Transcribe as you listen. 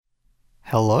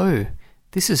Hello,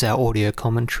 this is our audio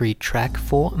commentary track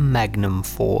for Magnum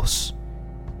Force.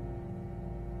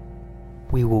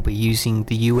 We will be using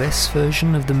the US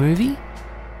version of the movie.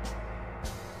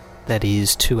 That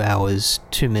is 2 hours,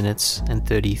 2 minutes and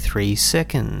 33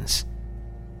 seconds.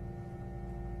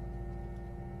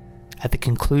 At the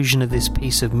conclusion of this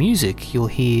piece of music, you'll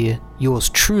hear yours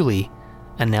truly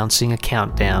announcing a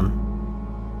countdown.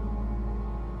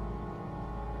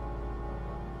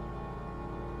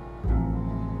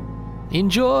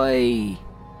 Enjoy!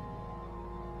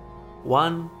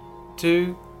 1,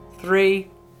 2,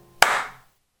 3.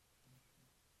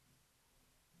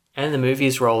 And the movie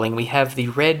is rolling. We have the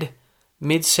red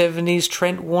mid-70s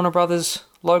Trent Warner Brothers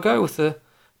logo with the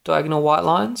diagonal white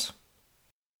lines.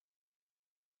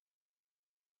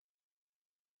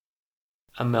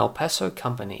 A Malpaso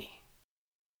company.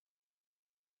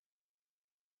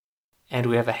 And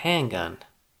we have a handgun.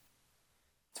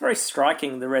 It's very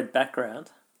striking, the red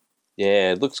background.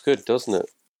 Yeah, it looks good, doesn't it?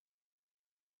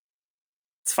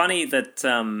 It's funny that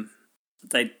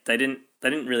they didn't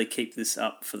really keep this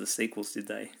up for the sequels, did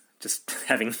they? Just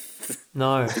having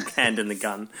No. the hand and the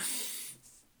gun.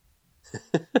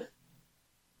 I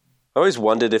always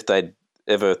wondered if they'd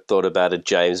ever thought about a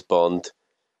James Bond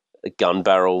gun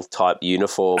barrel type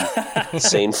uniform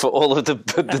scene for all of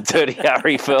the Dirty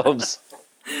Harry films.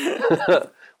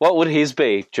 What would his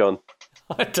be, John?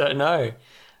 I don't know.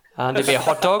 There'd be a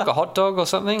hot dog or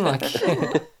something like.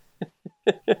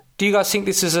 Do you guys think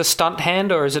this is a stunt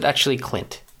hand or is it actually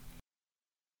Clint?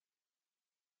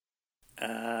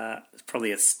 It's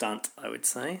probably a stunt, I would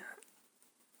say.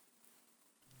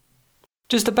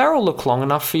 Does the barrel look long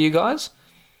enough for you guys?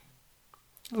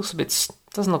 It looks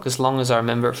doesn't look as long as I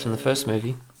remember it from the first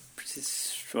movie.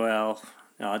 Well,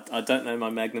 no, I don't know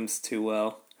my Magnums too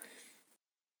well.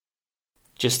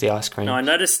 Just the ice cream. No, I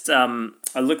noticed. I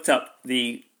looked up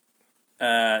the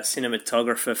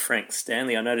cinematographer Frank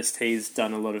Stanley. I noticed he's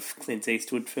done a lot of Clint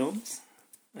Eastwood films,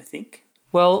 I think.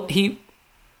 Well, he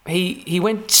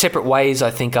went separate ways,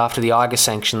 I think, after the Iger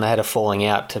sanction. They had a falling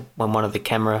out when one of the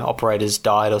camera operators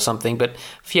died or something. But,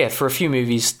 yeah, for a few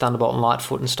movies, Thunderbolt and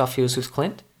Lightfoot and stuff, he was with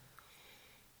Clint.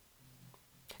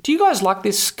 Do you guys like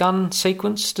this gun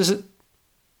sequence? Does it,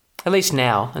 at least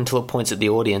now, until it points at the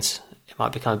audience, it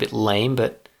might become a bit lame,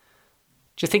 but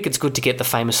do you think it's good to get the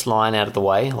famous line out of the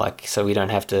way, like so we don't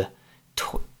have to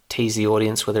tease the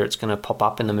audience whether it's going to pop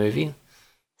up in the movie?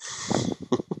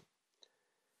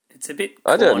 It's a bit.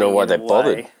 I don't know why they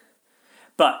bothered.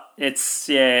 But it's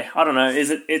I don't know.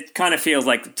 It kind of feels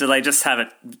like, do they just have it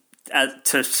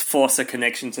to force a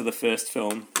connection to the first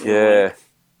film? Yeah.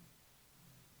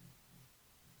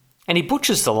 And he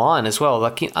butchers the line as well.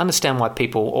 Like, you understand why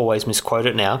people always misquote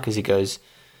it now, because he goes,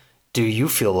 "Do you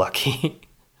feel lucky?"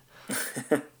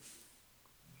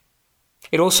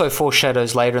 It also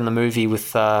foreshadows later in the movie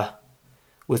with Charlie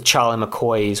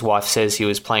McCoy. His wife says he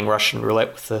was playing Russian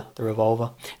roulette with the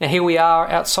revolver. Now here we are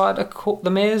outside the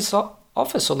mayor's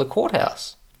office or the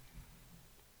courthouse.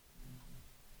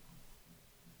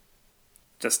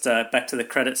 Just back to the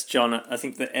credits, John. I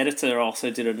think the editor also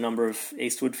did a number of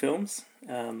Eastwood films.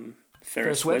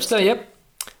 Ferris Webster, yep.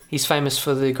 He's famous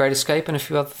for The Great Escape and a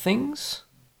few other things.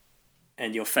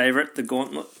 And your favourite, The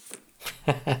Gauntlet.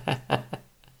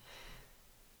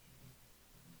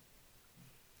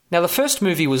 Now, the first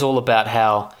movie was all about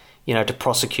how, to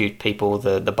prosecute people,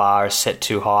 the bar is set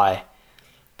too high.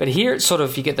 But here it's sort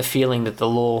of, you get the feeling that the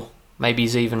law maybe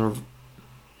is even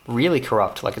really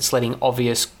corrupt, like it's letting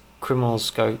obvious criminals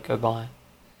go by.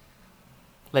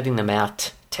 Letting them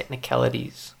out,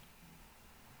 technicalities.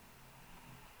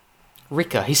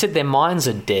 Ricker, he said their minds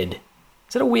are dead.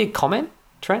 Is that a weird comment,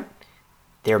 Trent?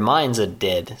 Their minds are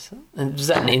dead. Was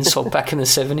that an insult back in the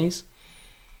 70s?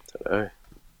 I don't know.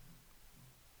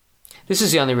 This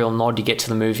is the only real nod you get to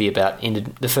the movie about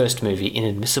the first movie,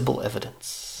 inadmissible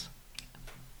evidence.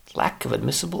 Lack of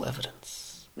admissible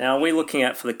evidence. Now, are we looking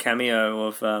out for the cameo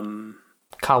of...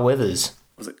 Carl Weathers.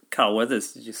 Was it Carl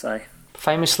Weathers, did you say?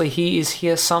 Famously, he is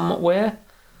here somewhere.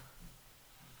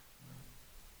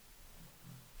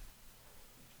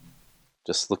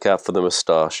 Just look out for the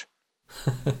moustache.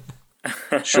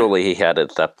 Surely he had it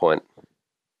at that point.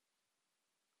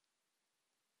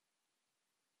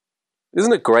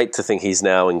 Isn't it great to think he's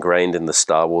now ingrained in the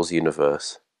Star Wars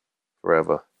universe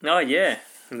forever? Oh, yeah.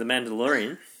 The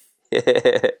Mandalorian.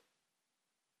 Yeah.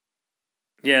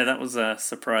 Yeah, that was a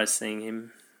surprise seeing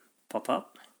him pop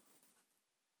up.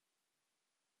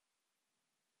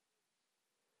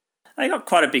 They got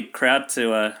quite a big crowd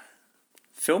to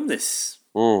film this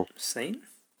scene.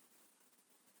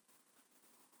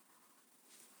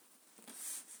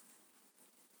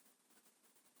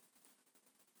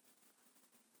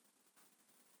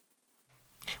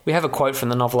 We have a quote from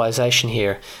the novelisation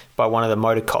here by one of the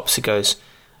motor cops who goes,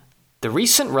 "The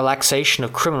recent relaxation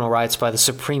of criminal rights by the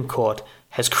Supreme Court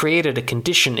has created a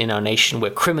condition in our nation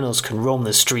where criminals can roam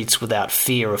the streets without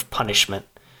fear of punishment.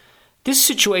 This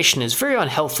situation is very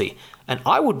unhealthy, and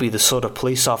I would be the sort of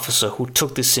police officer who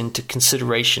took this into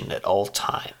consideration at all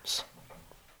times."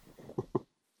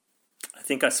 I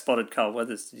think I spotted Carl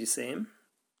Weathers. Did you see him?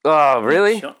 Oh,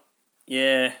 really? Shot.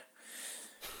 Yeah.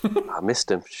 I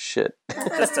missed him. Shit.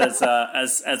 Just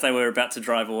as they were about to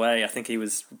drive away, I think he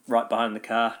was right behind the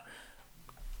car.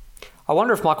 I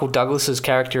wonder if Michael Douglas's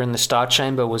character in the Star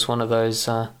Chamber was one of those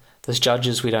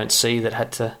judges we don't see that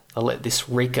had to let this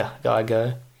Rika guy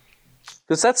go.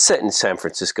 Because that's set in San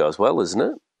Francisco as well, isn't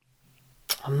it?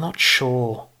 I'm not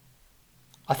sure.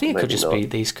 I think it could Maybe just not. be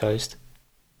the East Coast.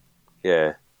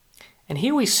 Yeah. And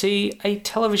here we see a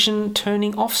television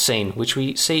turning off scene, which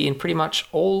we see in pretty much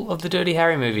all of the Dirty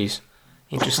Harry movies.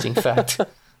 Interesting fact.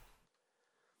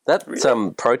 That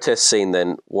Really? protest scene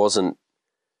then wasn't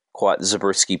quite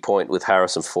Zabriskie Point with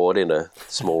Harrison Ford in a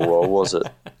small role, was it?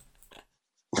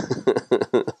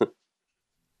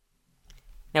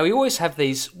 Now we always have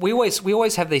these. We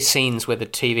always have these scenes where the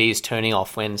TV is turning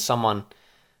off when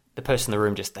the person in the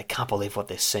room they can't believe what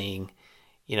they're seeing.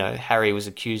 You know, Harry was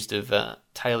accused of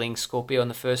tailing Scorpio in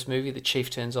the first movie. The chief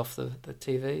turns off the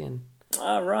TV, and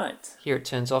Right. here it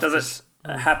turns off. Does it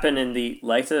happen in the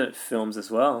later films as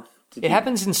well? It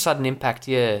happens in Sudden Impact.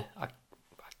 Yeah, I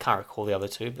can't recall the other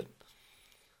two, but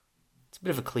it's a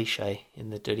bit of a cliche in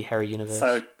the Dirty Harry universe.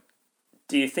 So,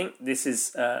 do you think this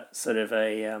is sort of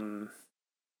a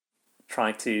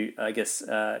trying to, I guess,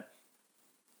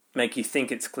 make you think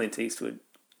it's Clint Eastwood?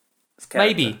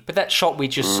 Maybe, but that shot we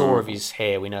just saw of his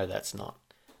hair, we know that's not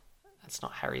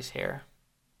Harry's hair.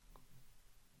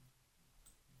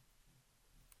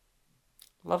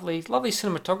 Lovely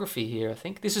cinematography here, I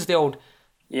think. This is the old...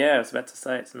 Yeah, I was about to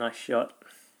say it's a nice shot.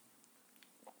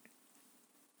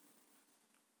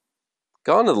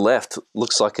 Guy on the left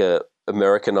looks like a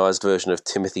Americanized version of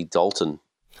Timothy Dalton.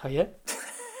 Oh, yeah?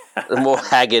 A more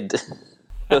haggard.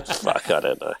 Fuck, I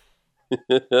don't know.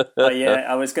 Oh yeah,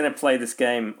 I was going to play this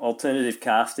game, alternative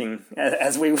casting,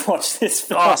 as we watch this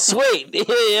film. Oh, sweet.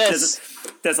 Yes.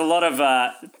 There's a lot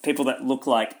of people that look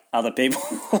like other people.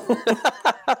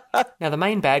 Now, the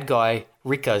main bad guy,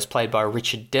 Rico, is played by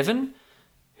Richard Devon,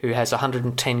 who has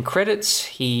 110 credits.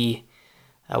 He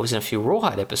was in a few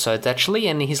Rawhide episodes, actually,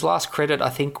 and his last credit, I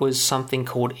think, was something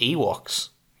called Ewoks.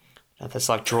 Now, that's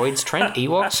like droids, Trent?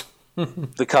 Ewoks?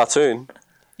 The cartoon.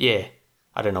 Yeah.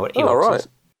 I don't know what Ewoks Oh, right. is.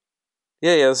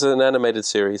 Yeah, it's an animated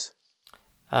series.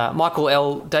 Michael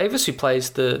L. Davis, who plays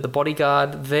the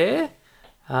bodyguard there,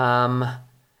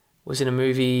 was in a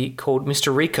movie called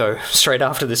Mr. Rico straight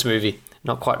after this movie.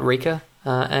 Not quite Rika.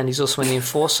 And he's also in The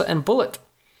Enforcer and Bullet.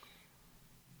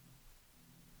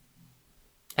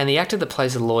 And the actor that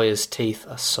plays the lawyer's teeth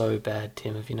are so bad,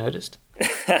 Tim. Have you noticed?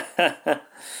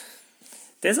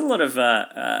 There's a lot of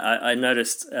I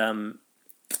noticed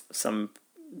some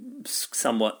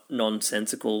somewhat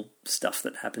nonsensical stuff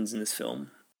that happens in this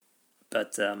film,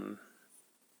 but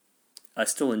I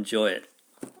still enjoy it.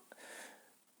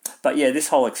 But yeah, this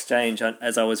whole exchange,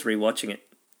 as I was rewatching it,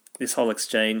 this whole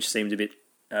exchange seemed a bit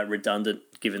redundant,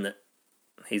 given that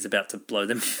he's about to blow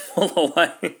them all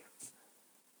away.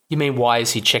 You mean, why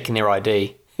is he checking their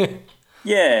ID?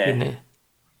 Yeah.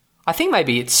 I think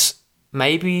maybe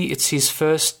it's his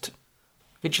first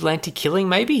vigilante killing.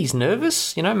 Maybe he's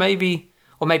nervous, maybe...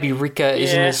 Or maybe Rika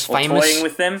isn't as famous. Or toying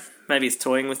with them. Maybe he's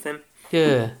toying with them.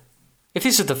 Yeah. If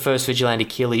this is the first vigilante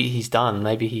kill he's done,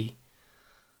 maybe he...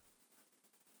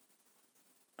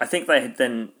 I think they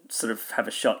then sort of have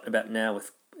a shot about now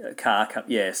with a car.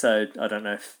 Yeah, so I don't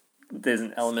know if there's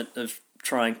an element of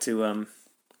trying to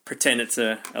pretend it's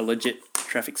a legit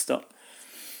traffic stop.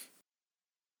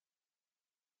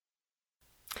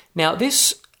 Now,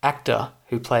 this actor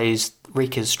who plays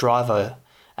Rika's driver,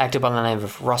 actor by the name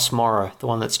of Russ Morrow, the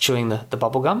one that's chewing the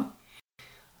bubble gum.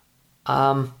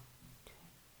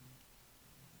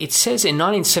 It says in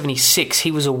 1976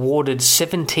 he was awarded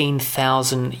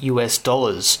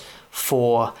 $17,000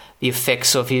 for the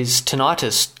effects of his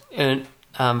tinnitus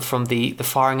from the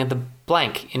firing of the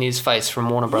blank in his face from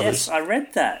Warner Brothers. Yes, I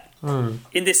read that.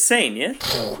 In this scene, yeah?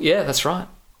 Yeah, that's right.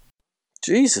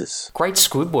 Jesus. Great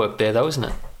squib work there, though, isn't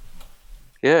it?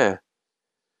 Yeah.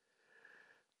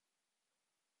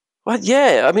 Well,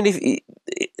 yeah, I mean,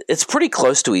 it's pretty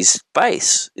close to his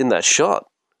face in that shot.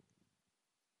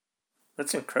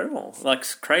 That's incredible. Like,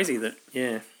 it's crazy that,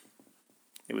 yeah,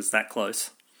 it was that close.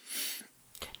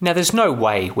 Now, there's no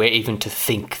way we're even to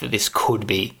think that this could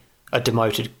be a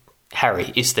demoted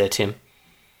Harry, is there, Tim?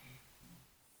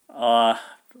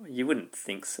 You wouldn't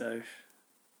think so.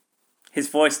 His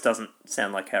voice doesn't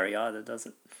sound like Harry either, does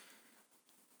it?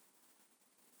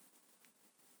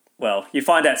 Well, you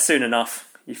find out soon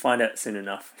enough. In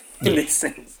these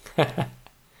scenes.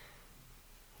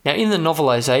 Now, in the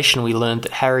novelisation, we learned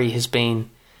that Harry has been,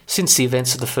 since the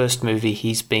events of the first movie,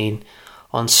 he's been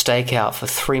on stakeout for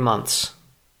 3 months.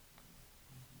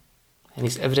 And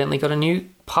he's evidently got a new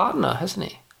partner,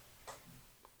 hasn't he?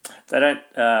 They don't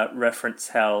reference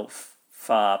how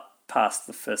far past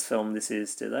the first film this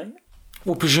is, do they?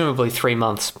 Well, presumably 3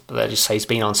 months, but they just say he's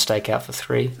been on stakeout for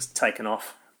 3. Just taken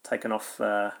off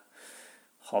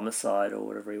homicide or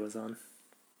whatever he was on.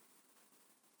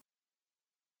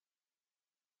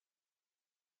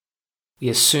 We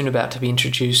are soon about to be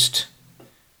introduced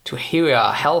to, here we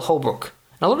are, Hal Holbrook.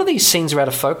 And a lot of these scenes are out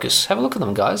of focus. Have a look at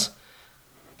them, guys.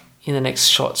 In the next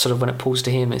shot, sort of when it pulls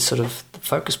to him, it's sort of, the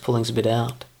focus pulling's a bit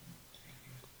out.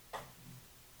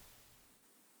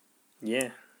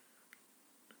 Yeah.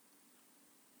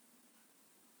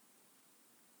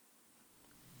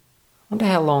 I wonder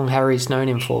how long Harry's known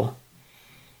him for.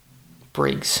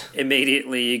 Briggs.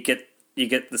 Immediately you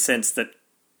get the sense that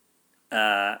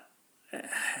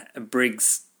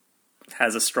Briggs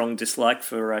has a strong dislike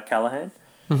for Callahan.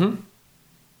 Mm-hmm.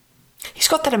 He's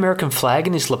got that American flag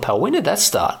in his lapel. When did that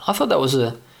start? I thought that was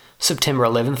a September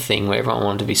 11th thing where everyone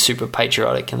wanted to be super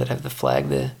patriotic and they'd have the flag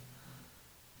there.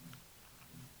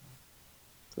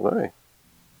 Right.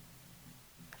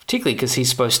 Particularly because he's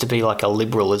supposed to be like a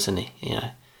liberal, isn't he? You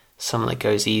know, someone that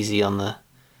goes easy on the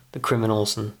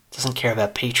criminals and doesn't care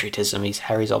about patriotism. He's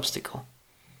Harry's obstacle.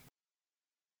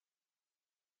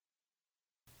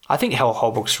 I think Hal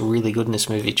Holbrook's really good in this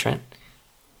movie, Trent.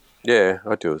 Yeah,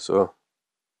 I do as well.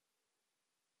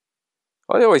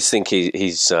 I always think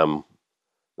he's no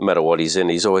matter what he's in,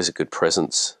 he's always a good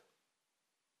presence.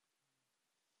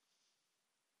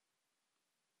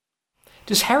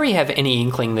 Does Harry have any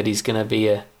inkling that he's going to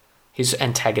be his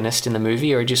antagonist in the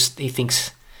movie, or just he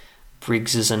thinks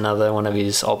Briggs is another one of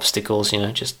his obstacles, you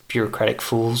know, just bureaucratic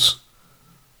fools?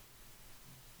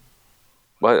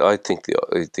 I think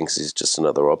he thinks he's just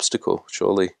another obstacle,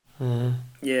 surely.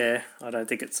 Yeah, I don't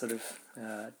think it's sort of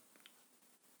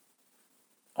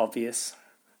obvious.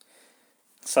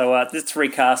 So this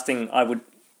recasting, I would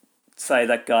say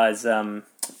that guy's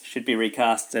should be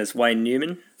recast as Wayne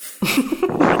Newman.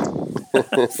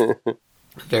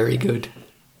 Very good.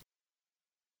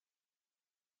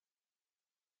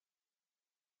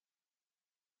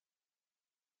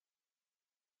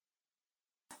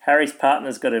 Harry's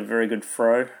partner's got a very good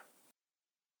fro.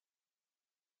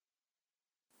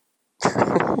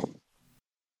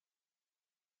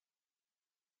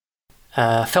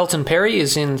 Felton Perry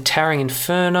is in Towering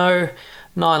Inferno,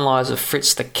 9 Lives of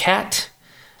Fritz the Cat.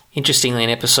 Interestingly, an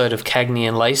episode of Cagney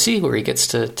and Lacey where he gets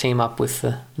to team up with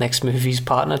the next movie's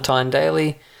partner, Tyne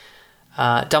Daly.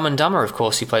 Dumb and Dumber, of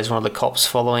course, he plays one of the cops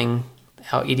following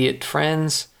our idiot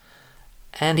friends.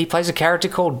 And he plays a character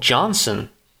called Johnson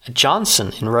in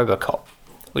RoboCop,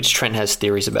 which Trent has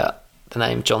theories about the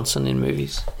name Johnson in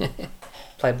movies.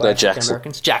 Played by Jackson.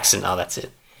 Americans. Jackson, oh, that's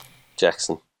it.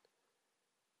 Jackson.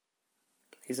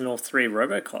 He's in all 3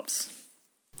 RoboCops.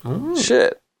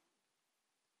 Shit.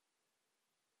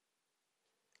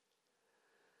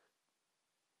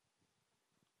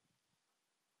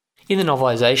 In the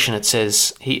novelisation, it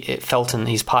says Felton,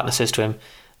 his partner, says to him,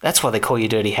 "That's why they call you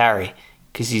Dirty Harry,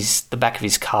 because the back of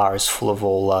his car is full of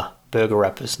all burger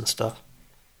wrappers and stuff."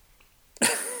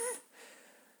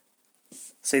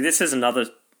 See, this is another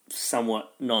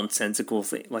somewhat nonsensical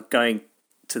thing, like going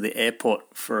to the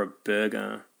airport for a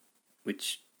burger,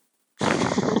 which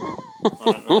I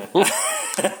don't know.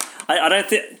 I don't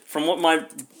think, from what my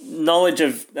knowledge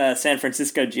of San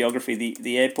Francisco geography,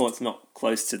 the airport's not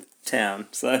close to town.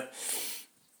 So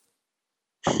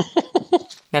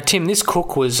now, Tim, this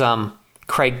cook was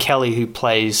Craig Kelly, who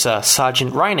plays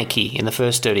Sergeant Reinecke in the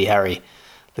first Dirty Harry,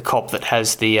 the cop that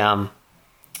has the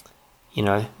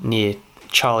near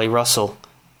Charlie Russell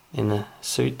in the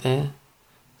suit there.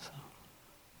 So.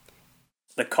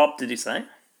 The cop, did you say?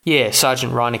 Yeah,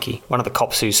 Sergeant Reinecke, one of the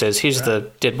cops who says, "Here's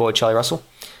the dead boy, Charlie Russell."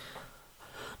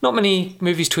 Not many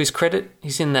movies to his credit.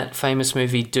 He's in that famous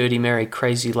movie Dirty Mary,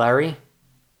 Crazy Larry,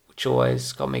 which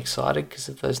always got me excited because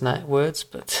of those words.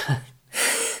 But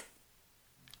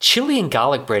chili and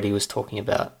garlic bread he was talking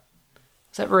about.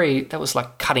 That was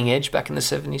like cutting edge back in the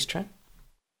 70s, Trent?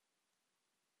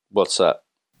 What's that?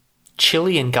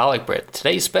 chili and garlic bread.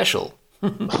 Today's special.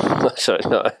 I don't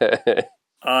know.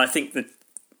 I think that,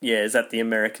 yeah, is that the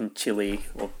American chili?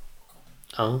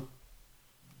 Or...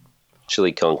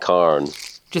 Chili con carne. Do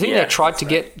you think they tried to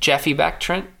get Jaffe back,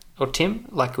 Trent or Tim?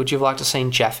 Like, would you have liked to have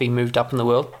seen Jaffe moved up in the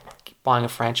world? like buying a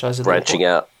franchise. At Branching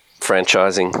out,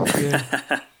 franchising.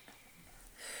 Yeah.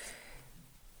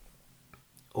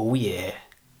 Oh yeah.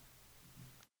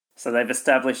 So they've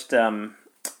established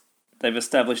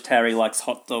Harry likes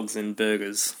hot dogs and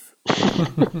burgers.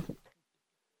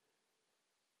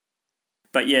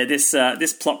 But yeah,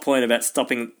 this plot point about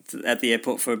stopping at the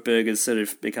airport for burgers sort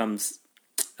of becomes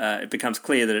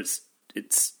clear that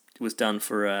it was done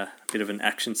for a bit of an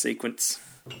action sequence.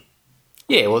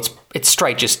 Yeah, well, it's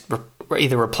straight just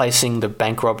either replacing the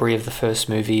bank robbery of the first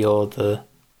movie or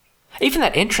even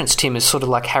that entrance, Tim, is sort of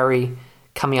like Harry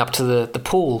coming up to the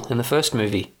pool in the first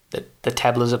movie that the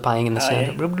tabblers are playing in the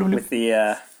sand.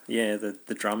 Yeah. With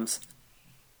the drums.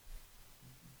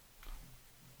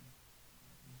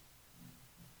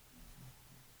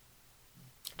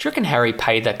 Do you reckon Harry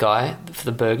paid that guy for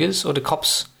the burgers, or do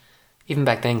cops, even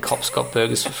back then, cops got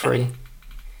burgers for free?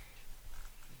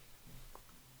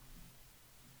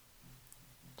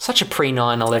 Such a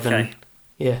pre-9/11. Okay.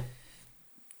 Yeah.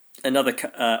 Another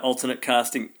alternate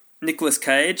casting, Nicolas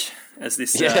Cage as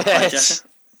this Yes, hijacker.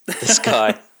 this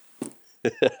guy.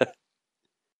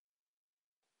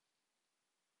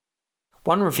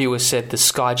 One reviewer said the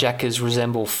skyjackers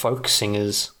resemble folk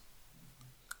singers.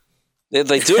 Yeah,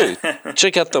 they do.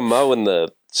 Check out the mo and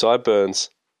the sideburns.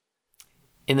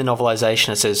 In the novelisation,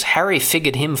 it says, Harry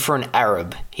figured him for an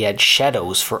Arab. He had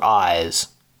shadows for eyes.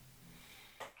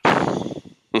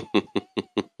 The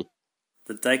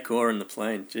decor in the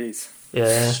plane, jeez.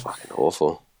 Yeah. It's fucking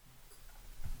awful.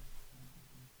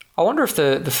 I wonder if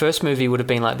the first movie would have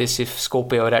been like this if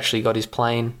Scorpio had actually got his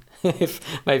plane. If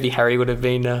maybe Harry would have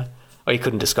been... or he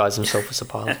couldn't disguise himself as a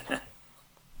pilot.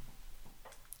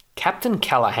 Captain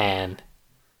Callahan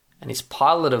and his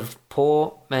pilot of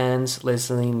poor man's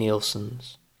Leslie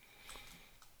Nielsen's.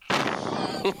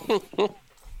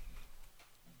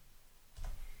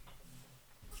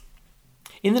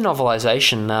 In the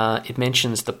novelisation, it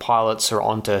mentions the pilots are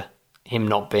onto him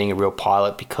not being a real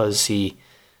pilot because he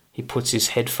puts his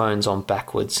headphones on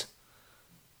backwards.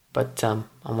 But I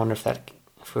wonder if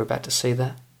we're about to see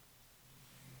that.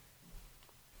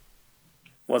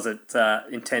 Was it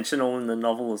intentional in the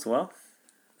novel as well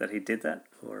that he did that,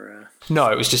 or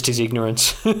No, it was just his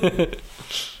ignorance.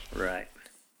 right?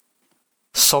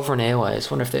 Sovereign Airways.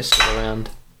 Wonder if they're still around.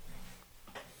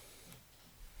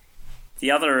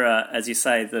 The other, as you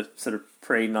say, the sort of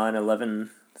pre-9/11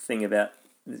 thing about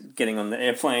getting on the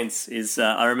airplanes is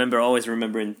I always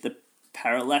remember in the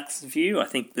parallax view. I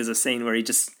think there's a scene where he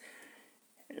just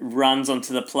runs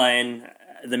onto the plane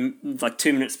like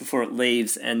 2 minutes before it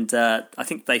leaves, and I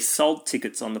think they sold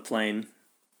tickets on the plane.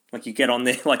 Like you get on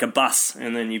there like a bus,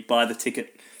 and then you buy the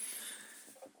ticket.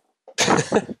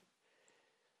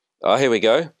 Oh, here we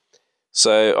go.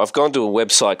 So I've gone to a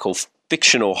website called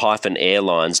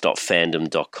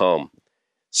fictional-airlines.fandom.com.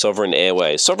 Sovereign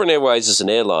Airways. Sovereign Airways is an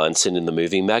airline seen in the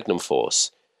movie Magnum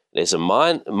Force. It is a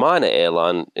minor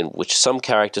airline in which some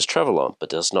characters travel on, but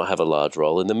does not have a large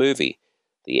role in the movie.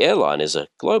 The airline is a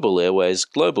Global Airways,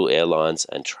 Global Airlines,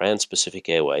 and Trans-Pacific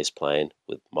Airways plane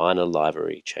with minor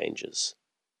livery changes.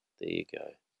 There you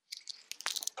go.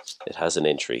 It has an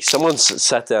entry. Someone's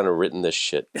sat down and written this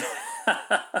shit.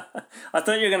 I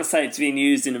thought you were going to say it's been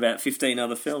used in about 15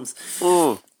 other films.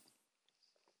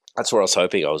 That's where I was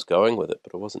hoping I was going with it,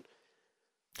 but I wasn't.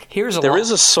 Here's a There line.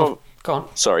 is a song. Go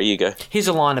on. Sorry, you go. Here's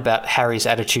a line about Harry's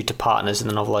attitude to partners in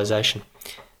the novelisation.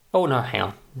 Oh, no, hang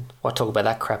on. Why talk about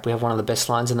that crap? We have one of the best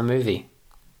lines in the movie.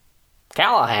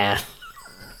 Callahan.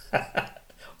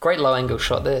 Great low-angle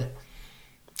shot there.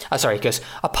 He goes,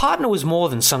 a partner was more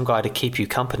than some guy to keep you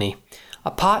company. A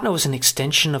partner was an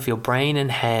extension of your brain and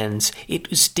hands.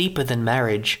 It was deeper than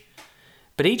marriage.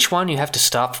 But each one you have to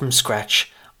start from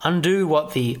scratch. Undo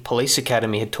what the police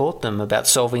academy had taught them about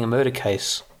solving a murder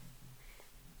case.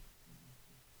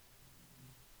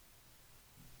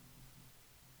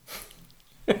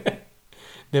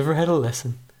 Never had a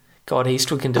lesson. God,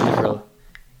 Eastwood can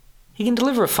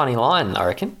deliver a funny line, I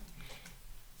reckon.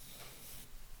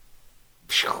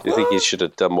 Do you think he should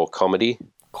have done more comedy?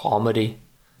 Comedy.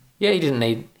 Yeah, he didn't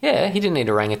need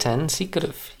orangutans. He could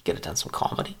have done some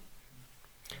comedy.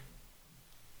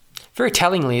 Very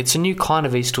tellingly, it's a new kind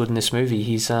of Eastwood in this movie.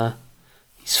 He's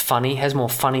funny, has more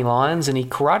funny lines, and he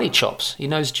karate chops. He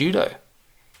knows judo.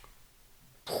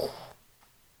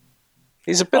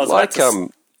 He's a bit like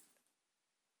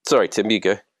Sorry, Tim, you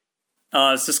go.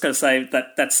 I was just going to say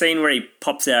that scene where he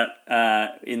pops out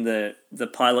in the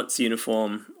pilot's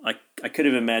uniform. I could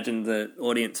have imagined the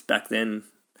audience back then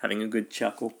having a good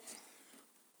chuckle.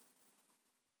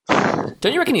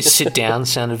 Don't you reckon his sit down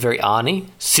sounded very Arnie?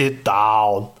 Sit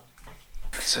down.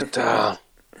 Sit down.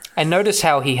 And notice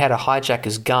how he had a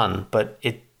hijacker's gun, but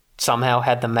it somehow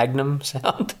had the Magnum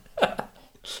sound.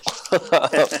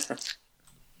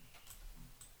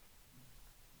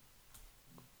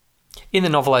 In the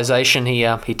novelisation,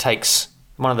 he takes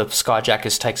one of the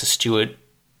skyjackers takes a steward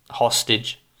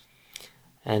hostage,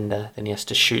 and then he has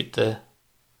to shoot the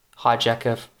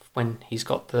hijacker when he's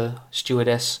got the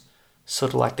stewardess,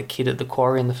 sort of like the kid at the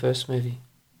quarry in the first movie.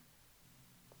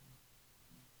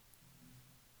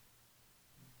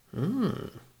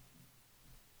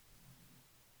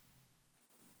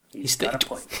 He's got a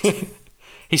point.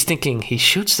 He's thinking, he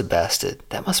shoots the bastard.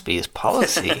 That must be his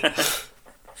policy.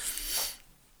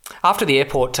 After the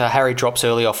airport, Harry drops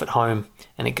Early off at home,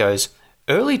 and it goes,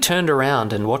 Early turned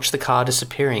around and watched the car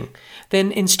disappearing.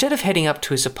 Then, instead of heading up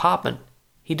to his apartment,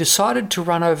 he decided to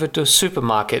run over to a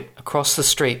supermarket across the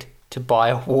street to buy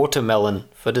a watermelon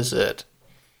for dessert.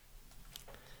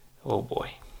 Oh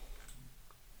boy.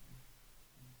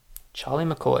 Charlie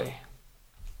McCoy.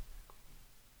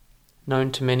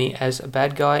 Known to many as a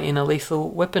bad guy in a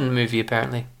Lethal Weapon movie,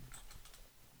 apparently.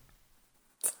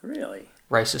 Really?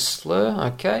 Racist slur,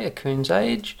 okay, a coon's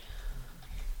age.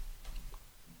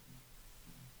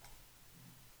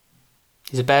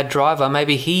 He's a bad driver.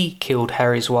 Maybe he killed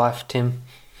Harry's wife, Tim.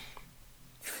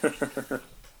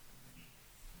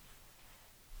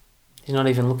 He's not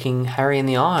even looking Harry in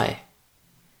the eye.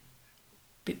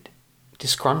 Bit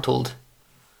disgruntled.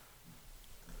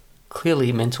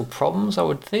 Clearly mental problems, I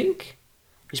would think.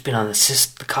 He's been on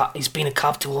he's been a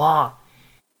cop too long.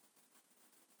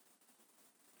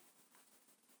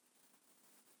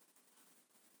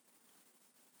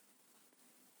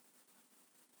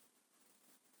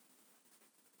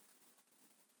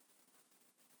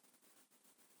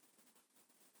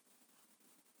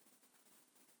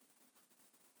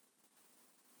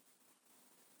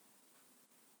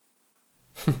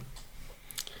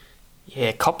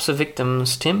 Yeah, cops are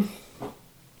victims, Tim.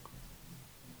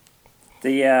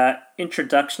 The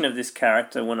introduction of this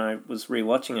character, when I was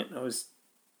rewatching it, I was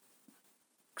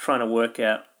trying to work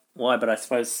out why, but I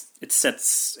suppose it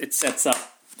sets up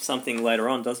something later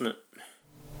on, doesn't it?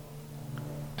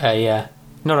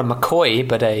 Not a McCoy,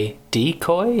 but a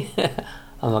decoy, a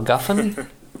MacGuffin.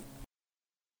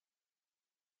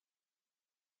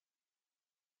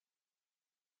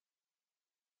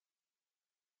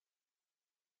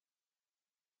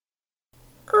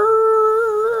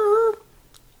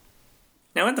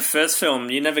 Now, in the first film,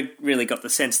 you never really got the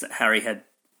sense that Harry had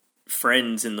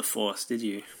friends in the Force, did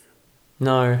you?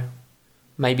 No.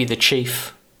 Maybe the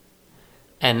Chief.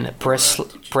 And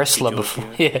Bressler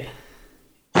before. Yeah.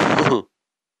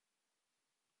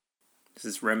 This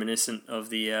is reminiscent of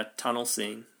the tunnel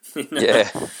scene. Yeah.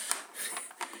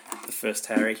 The first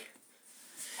Harry.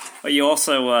 But you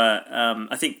also,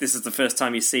 I think this is the first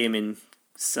time you see him in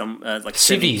some, like,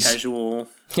 civvies. Semi-casual...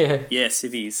 Yeah. Yeah,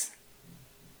 civvies.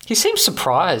 He seems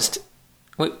surprised.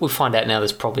 We'll find out now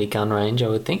there's probably a gun range, I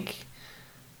would think.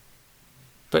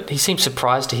 But he seems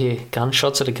surprised to hear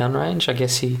gunshots at a gun range. I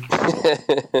guess he...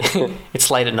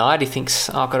 It's late at night. He thinks,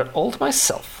 I've got it all to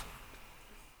myself.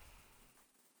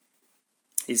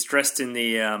 He's dressed in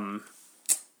the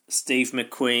Steve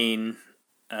McQueen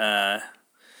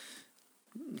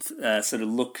sort of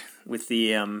look with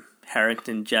the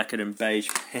Harrington jacket and beige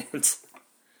pants.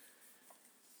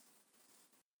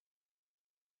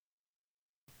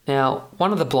 Now,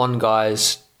 one of the blonde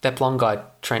guys, that blonde guy,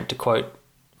 Trent, to quote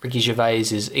Ricky Gervais,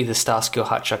 is either Starsky or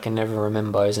Hutch. I can never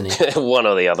remember, isn't he? One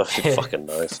or the other, who fucking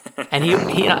knows. And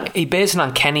he bears an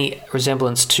uncanny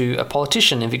resemblance to a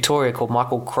politician in Victoria called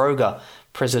Michael Kroger,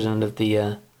 president of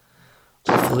the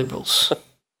Liberals.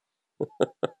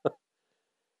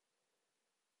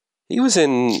 He was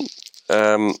in,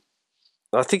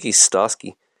 I think he's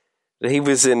Starsky. He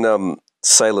was in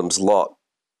Salem's Lot.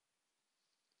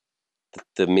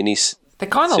 The mini. The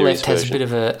guy on the left has a version. bit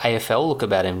of a AFL look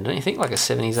about him, don't you think? Like a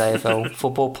 70s AFL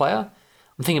football player.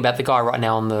 I'm thinking about the guy right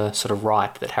now on the sort of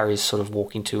right that Harry's sort of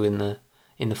walking to in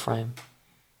the frame.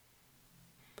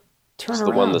 Turn It's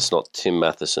around. the one that's not Tim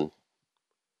Matheson.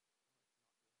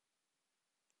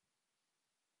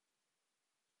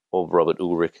 Or Robert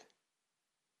Ulrich.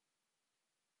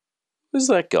 Who's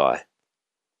that guy?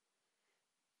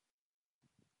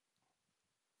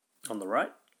 On the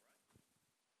right?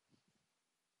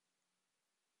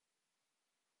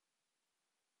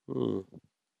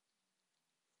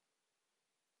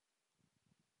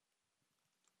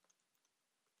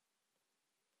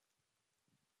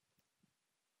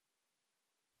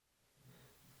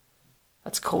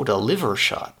 That's called a liver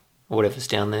shot, or whatever's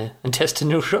down there.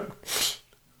 Intestinal shot.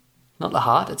 Not the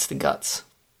heart, it's the guts.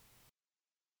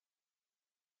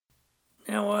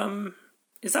 Now,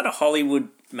 Is that a Hollywood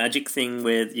magic thing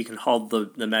where you can hold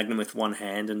the Magnum with one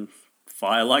hand and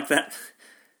fire like that?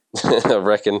 I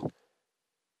reckon.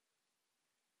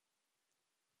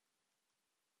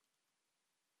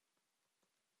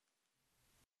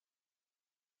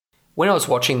 When I was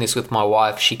watching this with my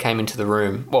wife, she came into the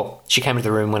room. Well, she came into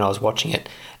the room when I was watching it,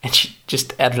 and she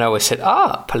just out of nowhere said,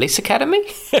 Police Academy?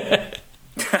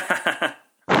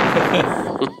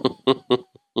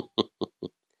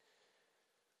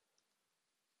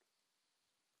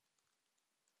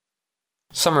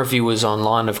 Some reviewers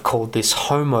online have called this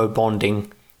homo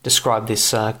bonding, described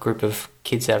this group of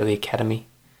kids out of the academy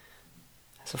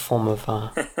as a form of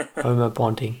homo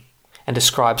bonding, and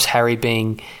describes Harry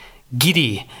being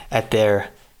giddy at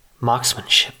their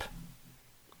marksmanship.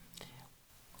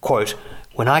 Quote,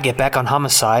 "When I get back on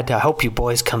Homicide, I hope you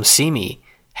boys come see me,"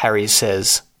 Harry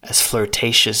says, as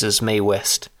flirtatious as Mae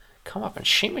West. Come up and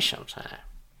see me sometime.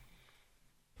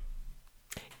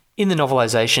 In the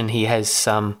novelisation, he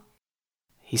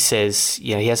says,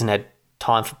 he hasn't had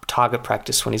time for target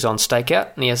practice when he's on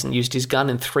stakeout, and he hasn't used his gun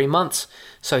in 3 months,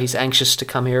 so he's anxious to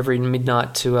come here every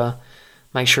midnight to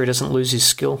make sure he doesn't lose his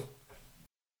skill.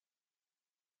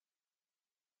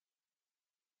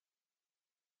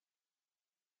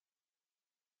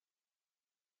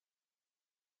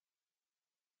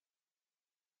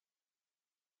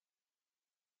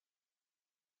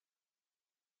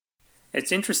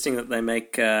 It's interesting that they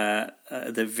make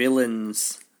the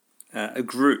villains a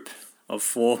group of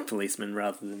 4 policemen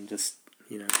rather than just,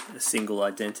 a single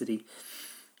identity.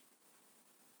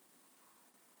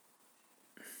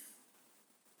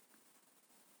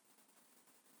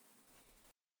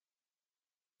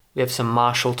 We have some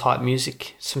martial type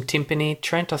music, some timpani,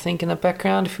 Trent, I think, in the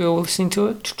background if you were listening to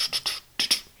it.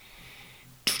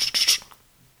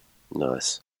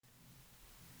 Nice.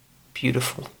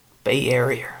 Beautiful. Bay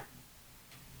Area.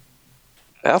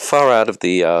 How far out of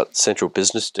the central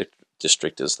business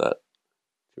district is that,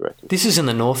 you reckon? This is in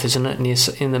the north, isn't it?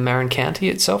 In the Marin County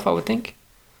itself, I would think.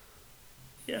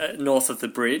 Yeah, north of the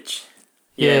bridge.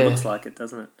 Yeah, it looks like it,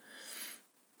 doesn't it?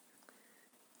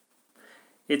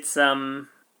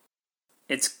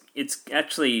 It's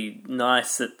actually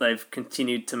nice that they've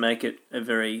continued to make it a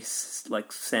very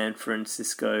San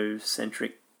Francisco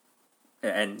centric,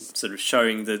 and sort of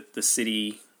showing the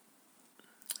city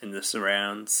and the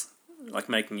surrounds, like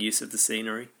making use of the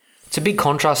scenery. It's a big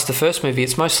contrast to the first movie.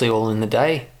 It's mostly all in the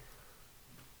day.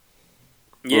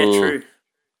 Yeah, true.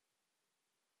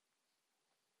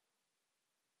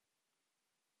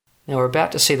 Now we're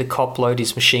about to see the cop load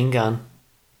his machine gun.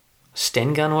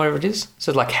 Sten gun, whatever it is.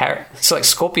 So it's like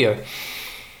Scorpio.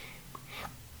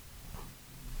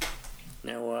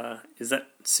 Now, is that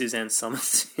Suzanne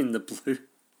Summers in the blue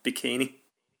bikini?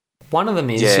 One of them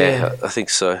is, yeah. I think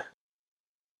so.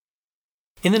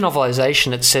 In the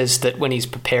novelisation, it says that when he's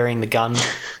preparing the gun,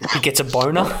 he gets a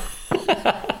boner.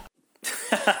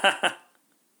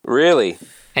 Really?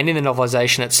 And in the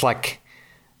novelisation, it's like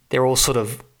they're all sort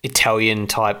of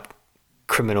Italian-type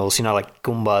criminals, like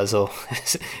Goombas or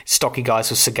stocky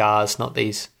guys with cigars, not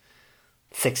these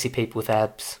sexy people with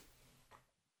abs.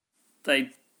 They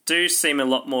do seem a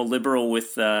lot more liberal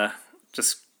with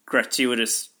just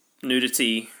gratuitous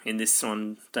nudity in this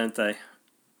one, don't they?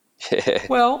 Yeah.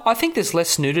 Well, I think there's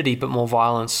less nudity but more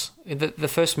violence. The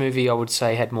first movie, I would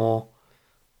say, had more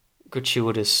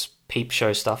gratuitous peep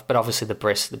show stuff, but obviously the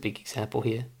breasts are the big example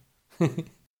here.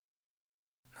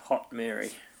 Hot Mary.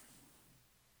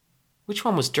 Which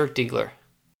one was Dirk Diggler?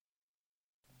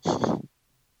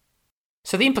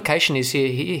 So the implication is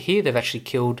here they've actually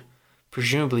killed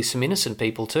presumably some innocent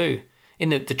people too. In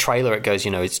the trailer it goes,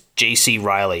 it's G.C.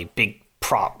 Riley, big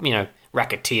prop,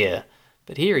 racketeer.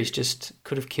 But here he's just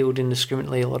could have killed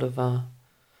indiscriminately a lot of... I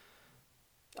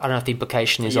don't know if the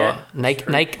implication is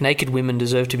naked women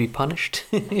deserve to be punished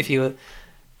if you were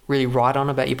really right on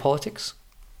about your politics.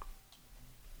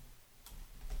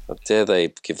 How dare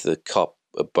they give the cop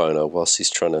a boner whilst he's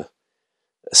trying to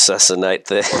assassinate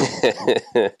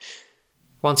the...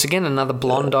 Once again, another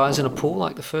blonde dies in a pool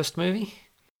like the first movie.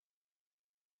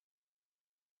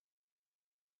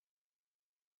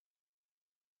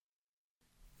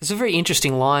 There's a very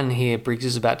interesting line here Briggs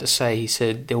is about to say. He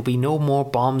said, "There will be no more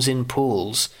bombs in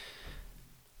pools."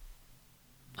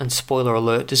 And spoiler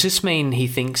alert, does this mean he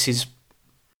thinks these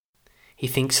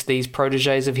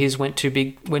protégés of his went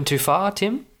too far,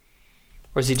 Tim?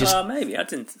 Or is he just... maybe. I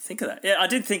didn't think of that. Yeah, I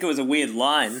did think it was a weird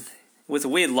line. It was a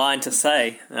weird line to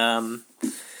say. Yeah.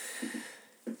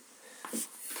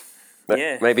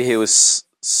 Maybe he was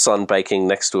sunbaking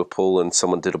next to a pool and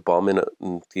someone did a bomb in it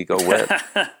and he got wet.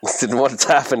 Didn't want it to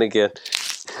happen again.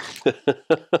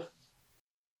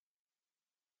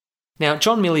 Now,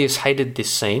 John Milius hated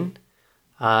this scene,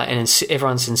 and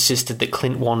everyone's insisted that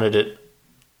Clint wanted it.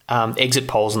 Exit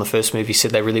polls in the first movie said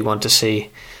they really wanted to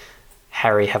see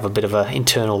Harry have a bit of an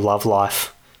internal love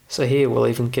life. So here we'll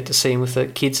even get to see him with the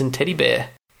kids and teddy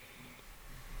bear.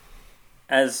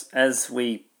 As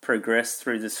we progress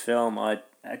through this film, I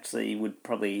actually would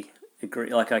probably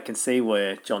agree. Like, I can see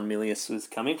where John Milius was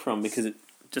coming from, because it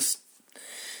just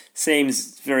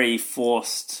seems very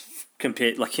forced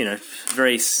compared,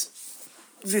 very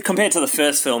compared to the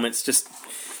first film. It's just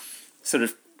sort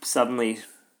of suddenly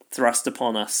thrust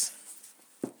upon us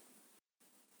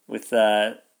with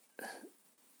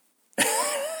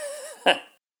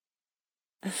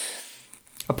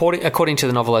According to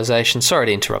the novelisation, sorry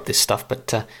to interrupt this stuff,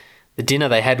 but the dinner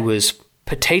they had was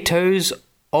potatoes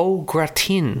au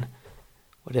gratin,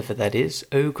 whatever that is,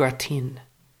 au gratin.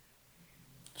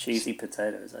 Cheesy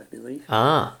potatoes, I believe.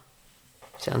 Ah,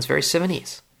 sounds very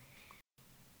 70s.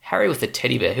 Harry with a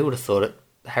teddy bear, who would have thought it?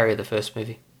 Harry of the first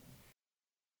movie.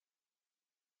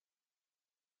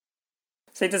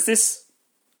 See,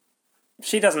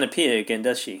 she doesn't appear again,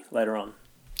 does she, later on?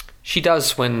 She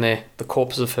does when the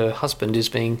corpse of her husband is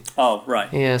being... Oh,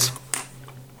 right. Yes.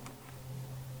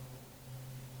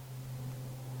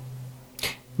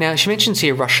 Now, she mentions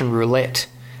here Russian roulette.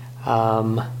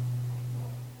 Yeah.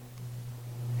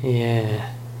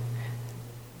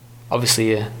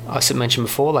 Obviously, I mentioned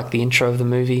before, like the intro of the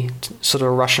movie, sort of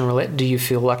a Russian roulette. Do you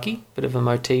feel lucky? Bit of a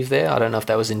motif there. I don't know if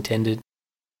that was intended.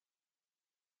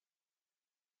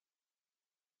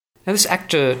 Now, this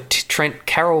actor,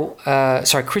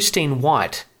 Christine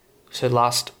White, was her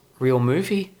last real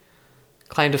movie.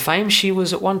 Claim to fame, she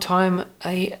was at one time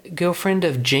a girlfriend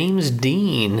of James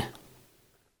Dean.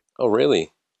 Oh, really?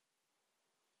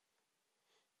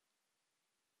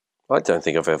 I don't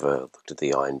think I've ever looked at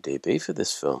the IMDb for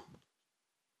this film.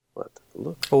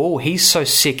 Look. Oh, he's so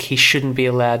sick he shouldn't be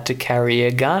allowed to carry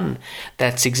a gun.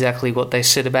 That's exactly what they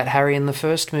said about Harry in the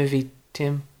first movie,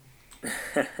 Tim.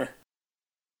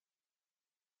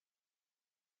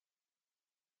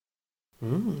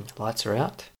 Lights are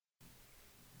out.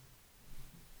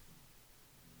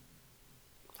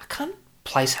 I can't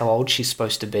place how old she's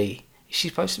supposed to be. Is she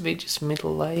supposed to be just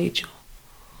middle age?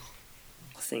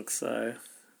 I think so.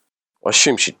 I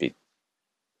assume she'd be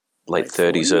late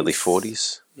 30s, early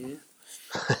 40s. Yeah.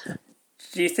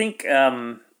 Do you think,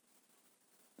 I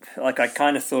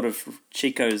kind of thought of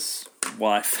Chico's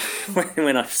wife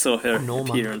when I saw her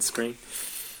appear on screen.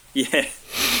 Yeah.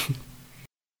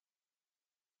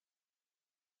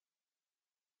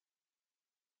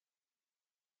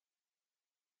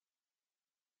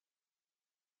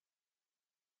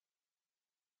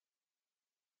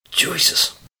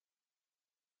 Jesus.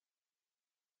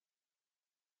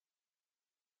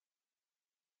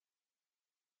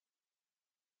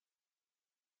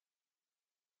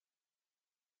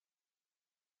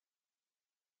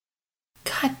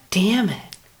 God damn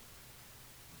it.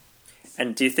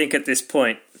 And do you think at this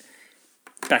point,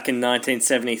 back in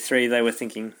 1973, they were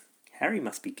thinking, Harry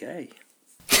must be gay?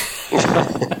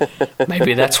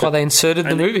 Maybe that's why they inserted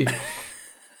the movie.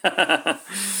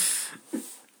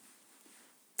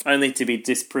 Only to be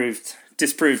disproved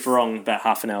wrong about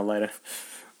half an hour later.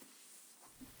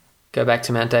 Go back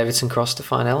to Mount Davidson Cross to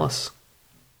find Alice.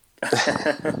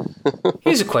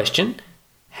 Here's a question.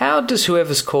 How does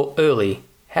Early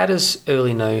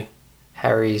know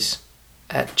Harry's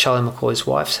at Charlie McCoy's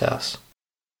wife's house?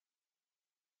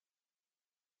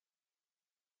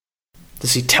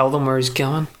 Does he tell them where he's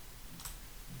going?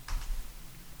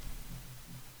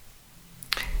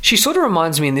 She sort of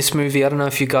reminds me in this movie, I don't know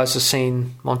if you guys have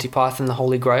seen Monty Python, The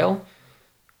Holy Grail,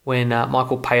 when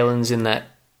Michael Palin's in that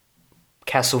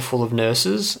castle full of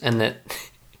nurses and that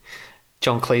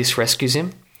John Cleese rescues him.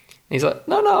 And he's like,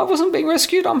 no, I wasn't being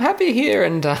rescued, I'm happy here.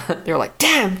 And they're like,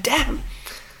 damn,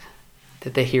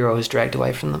 that their hero is dragged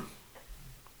away from them.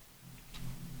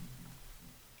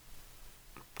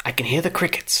 I can hear the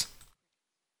crickets.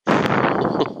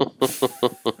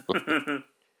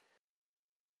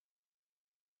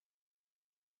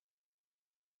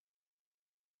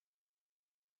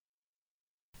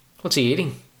 What's he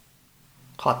eating?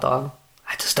 Hot dog.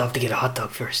 I just have to get a hot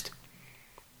dog first.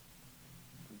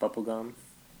 Bubblegum.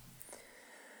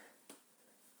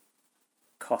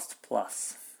 Cost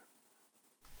plus.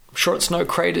 I'm sure it's no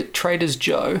Trader's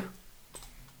Joe.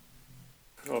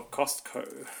 Or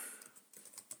Costco.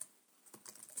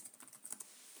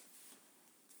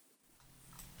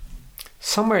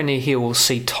 Somewhere near here we'll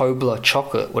see Toblerone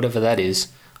chocolate, whatever that is.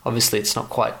 Obviously it's not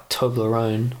quite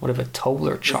Toblerone, whatever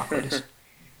Toblerone chocolate is.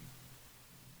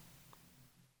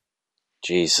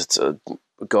 Jeez,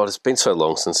 God, it's been so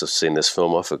long since I've seen this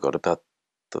film. I forgot about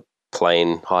the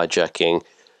plane hijacking.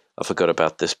 I forgot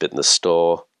about this bit in the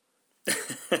store.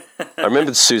 I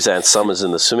remembered Suzanne Summers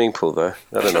in the swimming pool, though.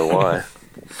 I don't know why.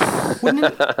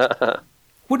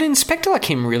 Would an inspector like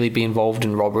him really be involved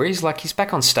in robberies? Like, he's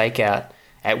back on stakeout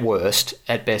at worst,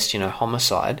 at best,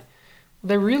 homicide.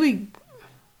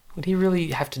 Would he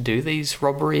really have to do these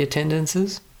robbery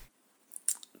attendances?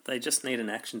 They just need an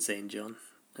action scene, John.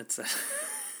 It's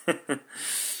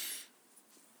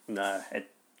no.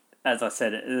 As I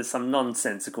said, there's some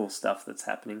nonsensical stuff that's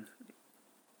happening.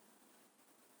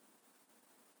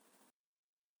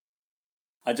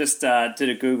 I just did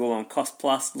a Google on Cost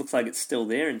Plus. Looks like it's still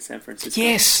there in San Francisco.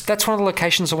 Yes, that's one of the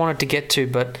locations I wanted to get to,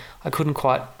 but I couldn't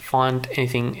quite find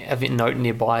anything of note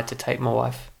nearby to take my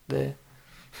wife there.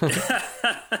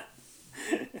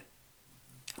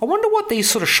 I wonder what these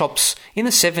sort of shops in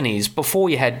the 70s, before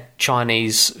you had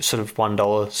Chinese sort of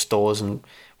 $1 stores and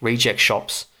reject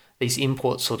shops, these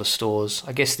import sort of stores.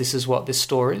 I guess this is what this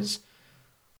store is.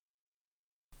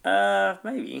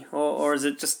 Maybe, or is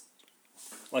it just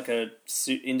like a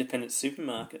independent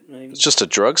supermarket? Maybe it's just a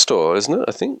drugstore, isn't it?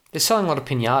 I think they're selling a lot of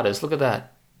piñatas. Look at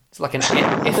that. It's like an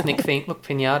ethnic thing. Look,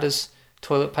 piñatas,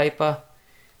 toilet paper.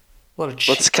 A lot of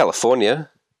what's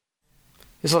California?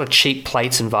 There's a lot of cheap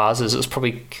plates and vases. It was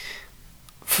probably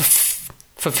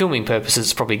for filming purposes.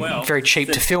 It's probably very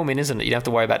cheap to film in, isn't it? You don't have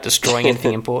to worry about destroying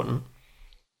anything important.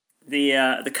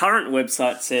 The current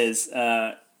website says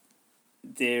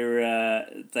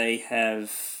they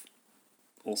have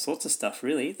all sorts of stuff.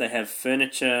 Really, they have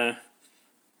furniture,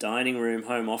 dining room,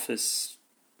 home office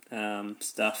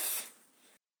stuff,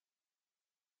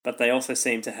 but they also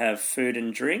seem to have food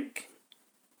and drink,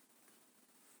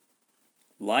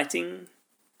 lighting,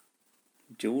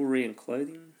 jewelry and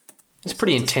clothing. It's a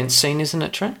pretty intense scene, isn't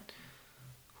it, Trent?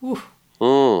 Ooh.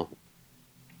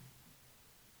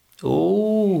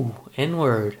 Ooh,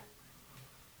 N-word.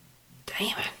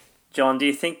 Damn it. John, do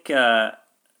you think there's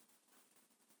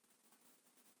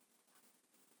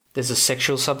a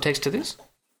sexual subtext to this?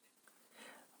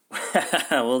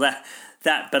 Well, that,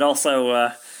 but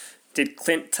also, did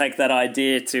Clint take that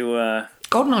idea to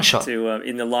GoldenEye shot to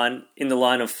in the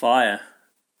line of fire?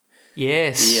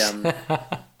 Yes. He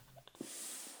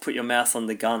put your mouth on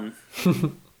the gun,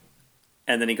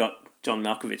 and then he got John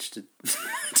Malkovich to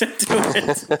do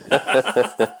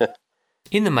it.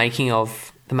 In the making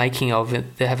of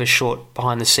it, they have a short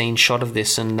behind the scenes shot of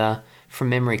this, and from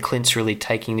memory, Clint's really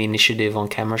taking the initiative on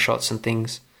camera shots and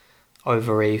things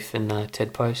over Eve and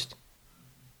Ted Post.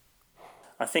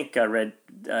 I think I read.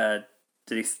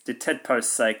 Did Ted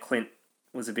Post say Clint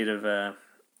was a bit of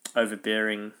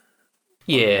overbearing?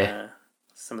 Yeah. On,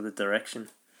 some of the direction.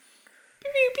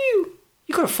 Pew, pew, pew.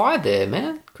 You could have fired there,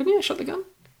 man. Couldn't you? Shot the gun.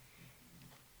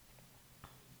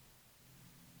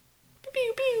 Pew,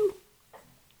 pew, pew.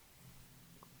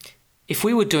 If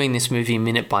we were doing this movie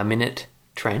minute by minute,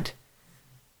 Trent,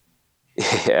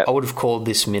 yeah, I would have called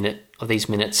these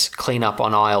minutes clean up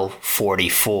on aisle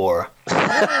 44.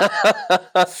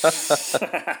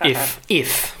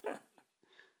 if.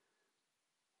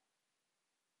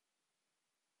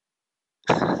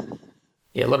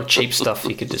 Yeah, a lot of cheap stuff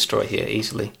you could destroy here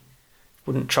easily.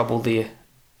 Wouldn't trouble the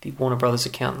Warner Brothers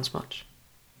accountants much.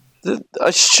 I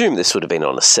assume this would have been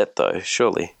on a set, though,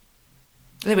 surely.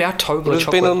 There we are, Tobler Would it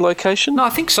have been on location? No, I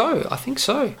think so.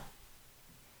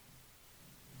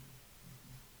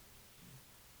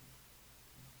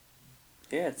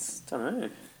 Yeah, I don't know.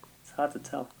 It's hard to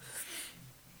tell.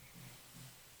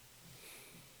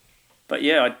 But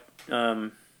yeah,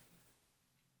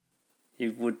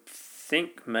 you would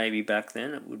think maybe back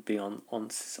then it would be on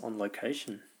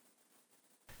location.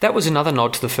 That was another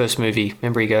nod to the first movie.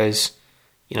 Remember, he goes,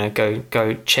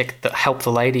 go check help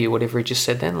the lady or whatever he just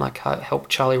said then, like help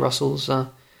Charlie Russell's.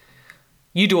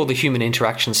 You do all the human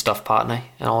interaction stuff, partner,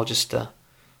 and I'll just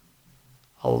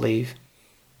I'll leave.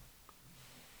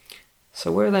 So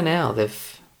where are they now?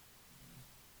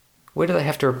 Where do they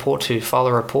have to report to? File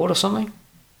a report or something?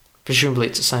 Presumably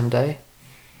it's the same day.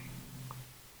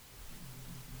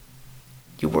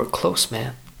 You work close,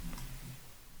 man.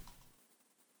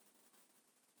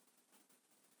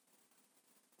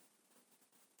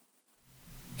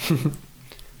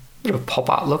 Bit of a pop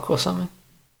art look or something.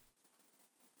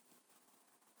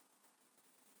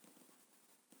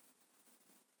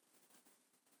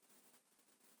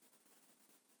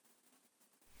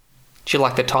 Do you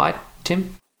like the tie,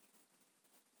 Tim?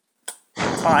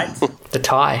 Tight? The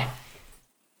tie.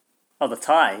 Oh, the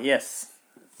tie, yes.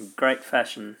 Great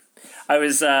fashion. I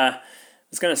was going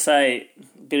to say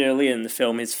a bit earlier in the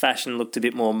film his fashion looked a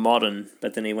bit more modern,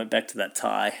 but then he went back to that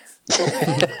tie.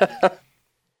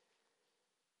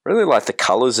 Really like the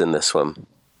colours in this one.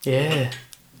 Yeah.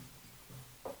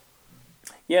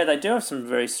 Yeah, they do have some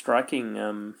very striking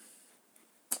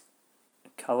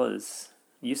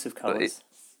use of colours.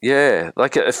 Yeah,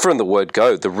 like from the word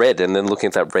go, the red, and then looking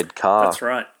at that red car. That's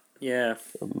right. Yeah.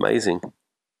 Amazing.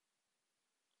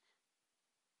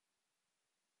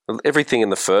 Everything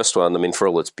in the first one, I mean, for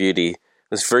all its beauty,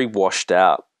 was very washed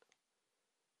out.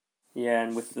 Yeah,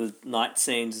 and with the night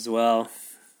scenes as well,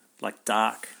 like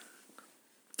dark.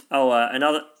 Oh,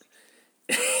 another...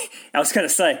 I was going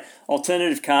to say,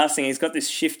 alternative casting, he's got this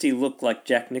shifty look like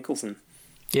Jack Nicholson.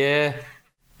 Yeah,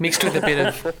 mixed with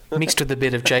a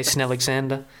bit of Jason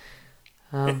Alexander.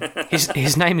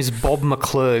 His name is Bob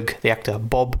McClurg, the actor,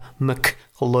 Bob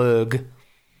McClurg.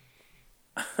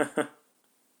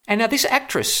 And now this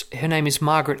actress, her name is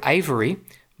Margaret Avery,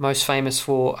 most famous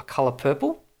for A Colour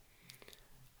Purple.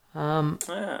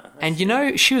 And you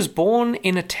know, she was born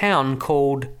in a town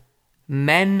called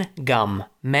Mangum.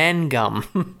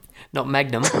 Not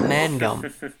Magnum,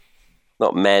 Mangum.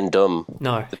 Not Mandum.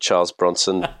 No. The Charles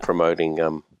Bronson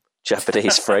promoting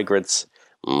Japanese fragrance.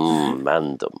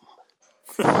 Mandum.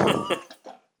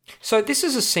 So this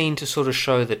is a scene to sort of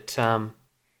show that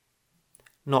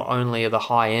not only are the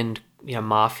high-end,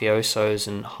 mafiosos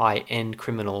and high-end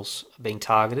criminals being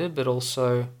targeted, but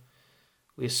also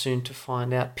we're soon to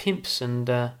find out pimps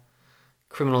and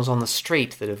criminals on the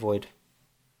street that avoid.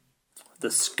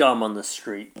 The scum on the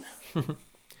street.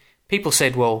 People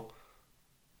said, well,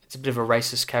 it's a bit of a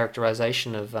racist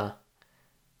characterization of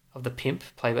the pimp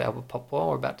played by Albert Popwell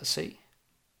we're about to see.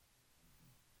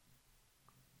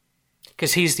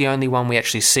 Because he's the only one we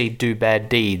actually see do bad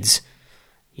deeds.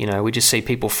 We just see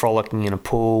people frolicking in a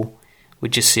pool. We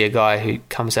just see a guy who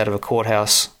comes out of a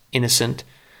courthouse innocent.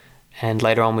 And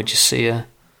later on we just see a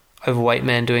overweight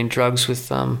man doing drugs with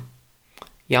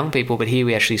young people. But here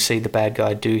we actually see the bad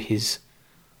guy do his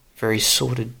very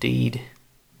sordid deed.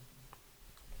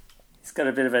 He's got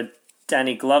a bit of a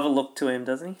Danny Glover look to him,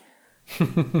 doesn't he?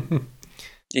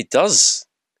 He does.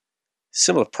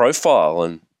 Similar profile.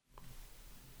 And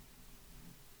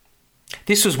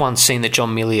this was one scene that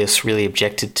John Milius really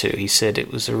objected to. He said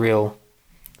it was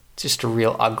just a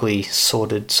real ugly,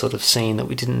 sordid sort of scene that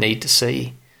we didn't need to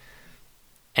see.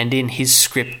 And in his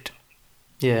script,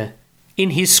 it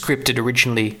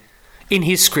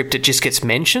just gets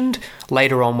mentioned.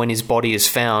 Later on when his body is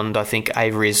found, I think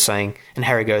Avery is saying, and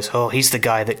Harry goes, oh, he's the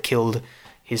guy that killed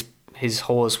his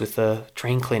whores with the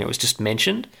drain cleaner. It was just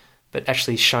mentioned, but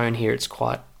actually shown here it's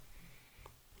quite,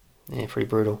 pretty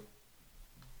brutal.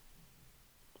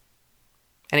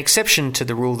 An exception to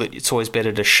the rule that it's always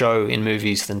better to show in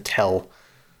movies than tell.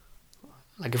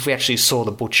 Like if we actually saw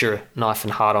the butcher knife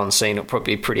and heart on scene, it would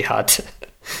probably be pretty hard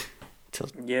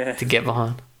to get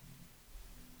behind.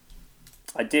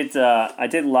 I did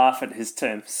laugh at his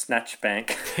term, snatch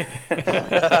bank.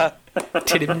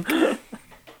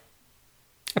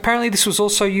 Apparently this was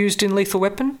also used in Lethal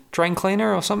Weapon, drain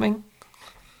cleaner or something.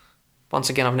 Once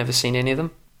again, I've never seen any of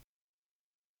them.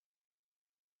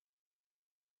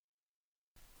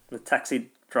 The taxi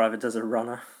driver does a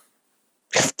runner.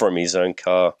 From his own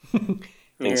car.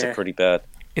 Things are pretty bad.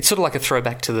 It's sort of like a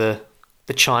throwback to the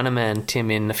Chinaman Tim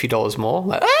in A Few Dollars More.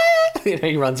 Like,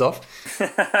 he runs off.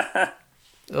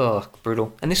 Oh,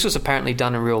 brutal. And this was apparently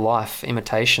done in real life,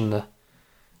 imitation, the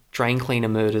drain cleaner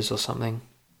murders or something.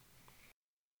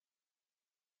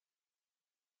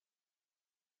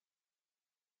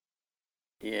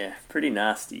 Yeah, pretty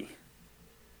nasty.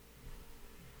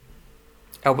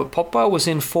 Albert Popwell was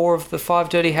in 4 of the 5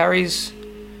 Dirty Harrys,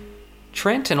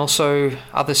 Trent, and also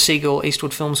other Siegel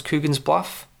Eastwood films, Coogan's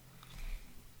Bluff.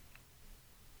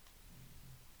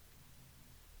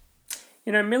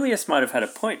 Milius might have had a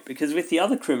point, because with the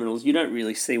other criminals, you don't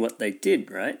really see what they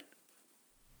did, right?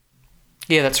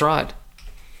 Yeah, that's right.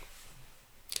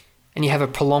 And you have a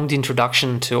prolonged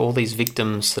introduction to all these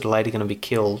victims that are later going to be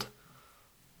killed.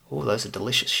 Oh, those are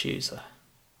delicious shoes, though.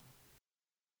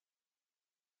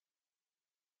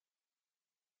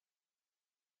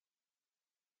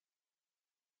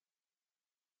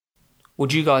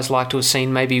 Would you guys like to have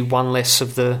seen maybe one less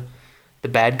of the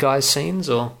bad guys scenes,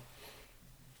 or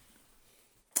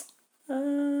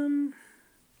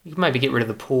you could maybe get rid of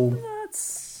the pool? I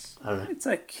don't know. It's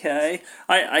okay.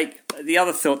 I the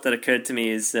other thought that occurred to me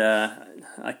is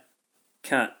I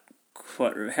can't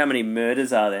quite remember. How many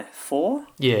murders are there? 4?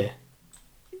 Yeah.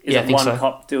 Is I it think one so.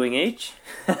 cop doing each?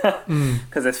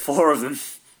 Because there's 4 of them.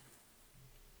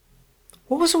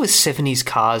 What was it with 70s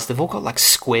cars? They've all got like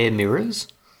square mirrors.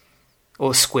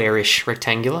 Or squarish,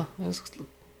 rectangular.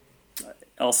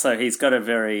 Also, he's got a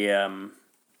very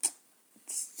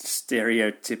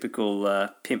stereotypical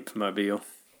pimp mobile.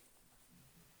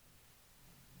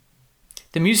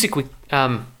 The music,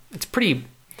 it's pretty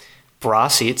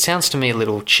brassy. It sounds to me a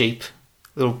little cheap,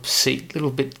 little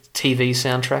bit TV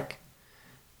soundtrack.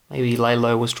 Maybe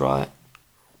Lalo was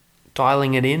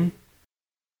dialing it in.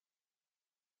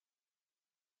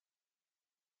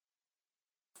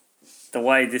 The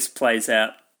way this plays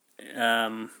out,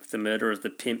 the murder of the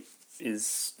pimp,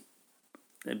 is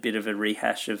a bit of a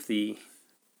rehash of the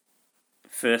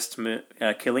first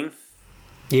killing.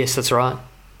 Yes, that's right.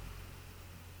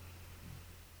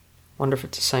 Wonder if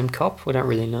it's the same cop. We don't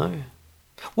really know.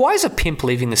 Why is a pimp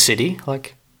leaving the city?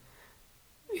 Like,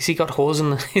 has he got whores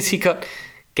in the? Has he got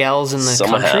gals in the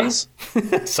Summer country? house.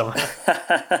 Summer.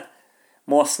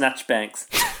 More snatch banks.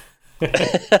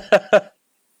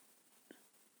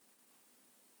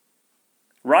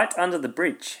 Right under the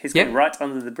bridge. He's going right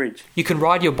under the bridge. You can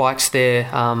ride your bikes there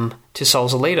to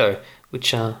Sausalito,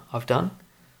 which I've done.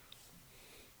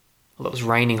 Well, it was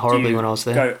raining horribly when I was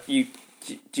there. Do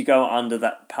you go under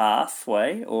that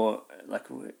pathway, or like?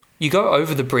 You go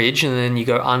over the bridge and then you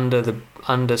go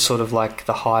under sort of like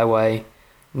the highway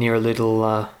near a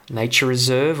little nature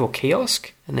reserve or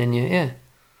kiosk, and then yeah.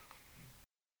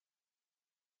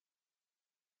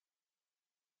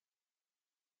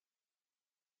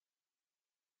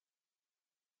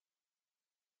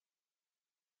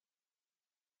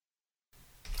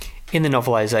 In the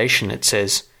novelization, it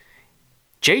says,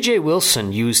 J.J.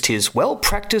 Wilson used his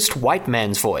well-practiced white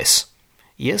man's voice.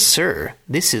 Yes, sir,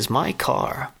 this is my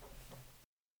car.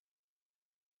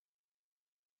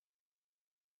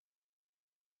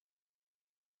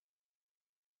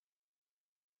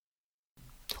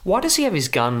 Why does he have his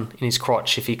gun in his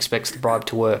crotch if he expects the bribe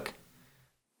to work?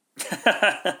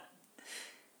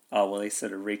 Oh, well, he's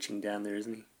sort of reaching down there,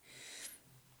 isn't he?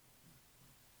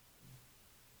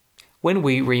 When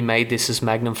we remade this as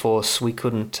Magnum Force, we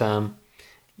couldn't,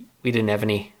 we didn't have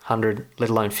any 100, let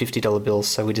alone $50 bills,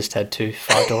 so we just had two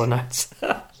 $5 notes.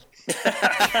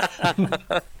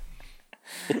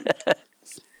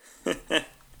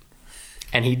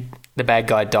 And the bad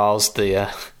guy dials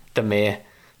the mayor,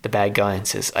 the bad guy, and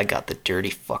says, I got the dirty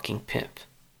fucking pimp.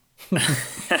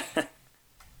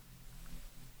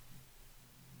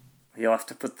 You'll have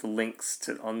to put the links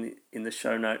in the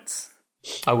show notes.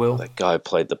 I will. That guy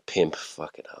played the pimp.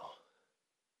 Fucking hell.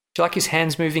 Do you like his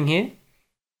hands moving here?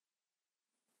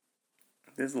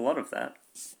 There's a lot of that.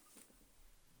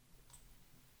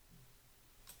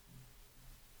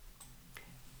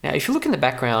 Now, if you look in the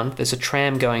background, there's a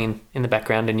tram going in the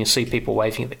background and you'll see people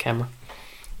waving at the camera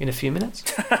in a few minutes.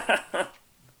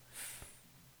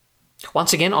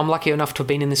 Once again, I'm lucky enough to have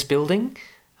been in this building.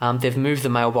 They've moved the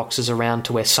mailboxes around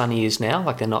to where Sunny is now,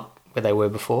 like they're not where they were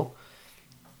before.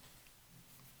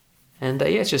 And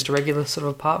it's just a regular sort of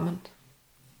apartment.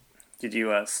 Did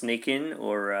you sneak in,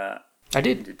 or? I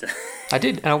did. I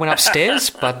did, and I went upstairs,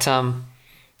 but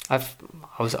I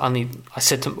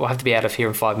said we'll have to be out of here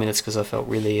in 5 minutes because I felt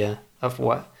really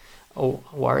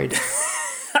worried.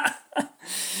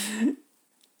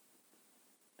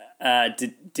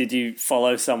 Did you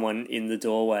follow someone in the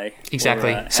doorway?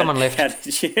 Exactly. Someone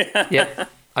left. Yeah,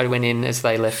 I went in as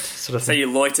they left, sort of. So you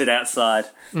loitered outside.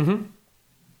 Mm-hmm.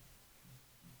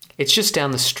 It's just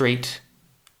down the street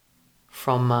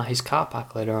from his car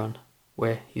park later on,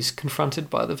 where he's confronted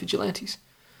by the vigilantes.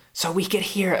 So we get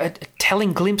here a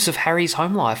telling glimpse of Harry's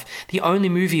home life, the only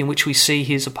movie in which we see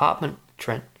his apartment,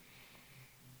 Trent.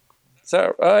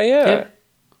 So, yeah. Yep.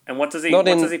 And what does he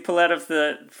pull out of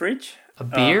the fridge? A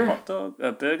beer? A hot dog?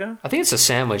 A burger? I think it's a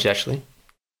sandwich, actually.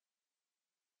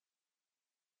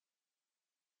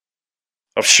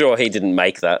 I'm sure he didn't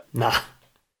make that. Nah.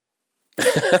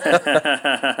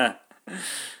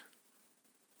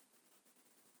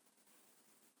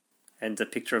 And a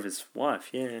picture of his wife,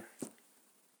 yeah.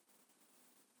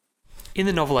 In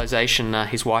the novelisation,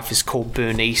 his wife is called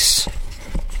Bernice.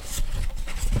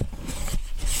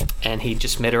 And he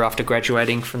just met her after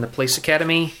graduating from the police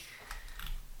academy.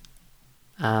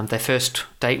 Their first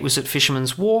date was at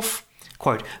Fisherman's Wharf.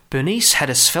 Quote, Bernice had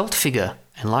a svelte figure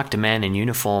and liked a man in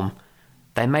uniform.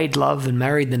 They made love and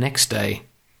married the next day.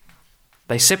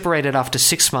 They separated after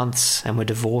 6 months and were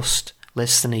divorced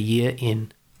less than a year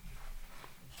in.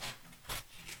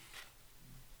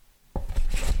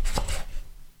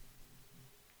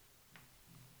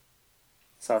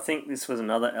 So I think this was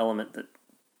another element that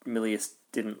Milius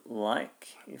didn't like,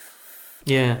 if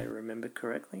I remember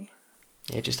correctly.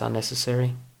 Yeah, just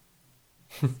unnecessary.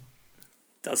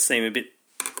 Does seem a bit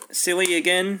silly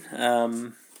again.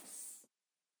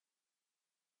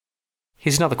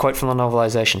 Here's another quote from the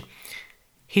novelisation.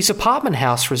 His apartment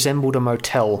house resembled a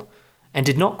motel and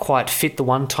did not quite fit the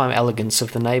one-time elegance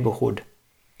of the neighbourhood.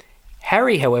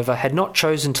 Harry, however, had not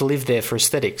chosen to live there for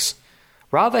aesthetics.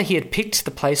 Rather, he had picked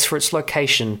the place for its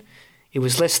location, It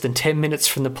was less than 10 minutes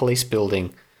from the police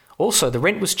building. Also, the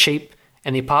rent was cheap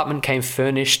and the apartment came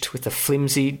furnished with a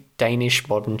flimsy Danish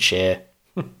modern chair.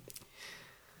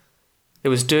 There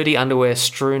was dirty underwear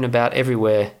strewn about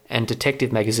everywhere and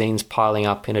detective magazines piling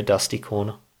up in a dusty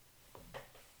corner.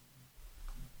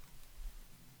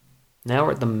 Now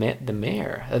we're at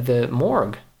the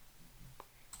morgue.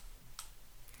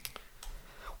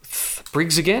 With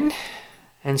Briggs again,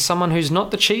 and someone who's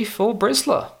not the chief or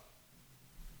Bresler.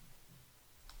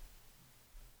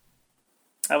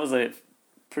 That was a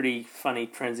pretty funny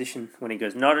transition when he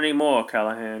goes, "Not anymore,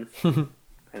 Callahan." And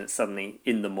it's suddenly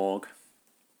in the morgue.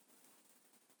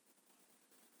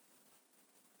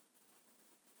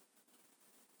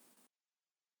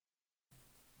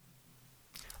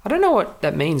 I don't know what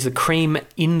that means. The cream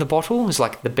in the bottle is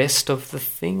like the best of the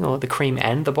thing, or the cream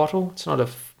and the bottle. It's not a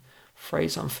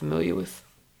phrase I'm familiar with.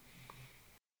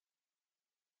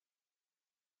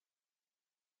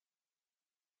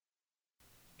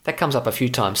 That comes up a few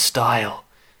times. Style.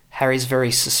 Harry's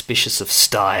very suspicious of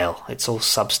style. It's all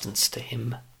substance to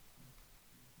him.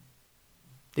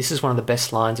 This is one of the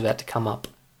best lines about to come up.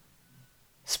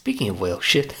 Speaking of whale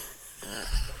shit.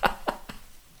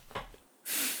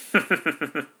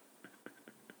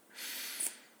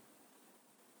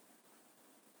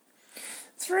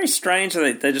 It's very strange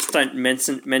that they just don't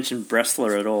mention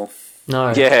Bresler at all.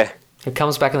 No. Yeah. It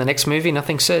comes back in the next movie,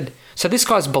 nothing said. So this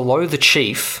guy's below the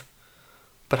chief,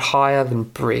 but higher than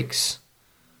Briggs.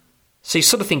 So you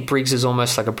sort of think Briggs is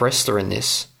almost like a Bresler in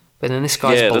this, but then this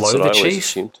guy's below the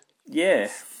chief. Yeah.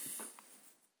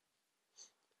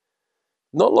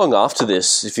 Not long after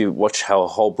this, if you watch how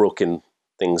Holbrook and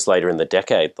things later in the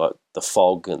decade, like The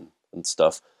Fog and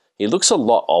stuff, he looks a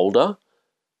lot older.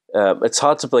 It's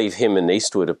hard to believe him and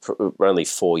Eastwood are only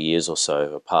 4 years or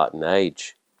so apart in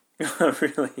age. Oh,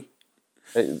 really?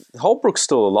 Holbrook's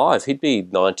still alive. He'd be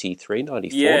 93,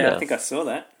 94 yeah, now. I think I saw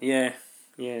that. Yeah,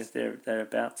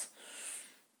 thereabouts.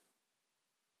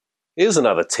 Here's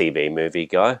another TV movie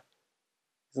guy.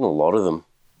 There's a lot of them.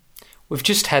 We've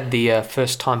just had the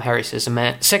first time Harry says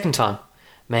second time,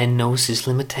 man knows his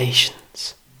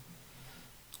limitations.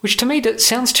 Which to me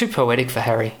sounds too poetic for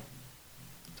Harry.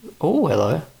 Oh,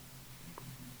 hello.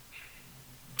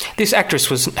 This actress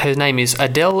her name is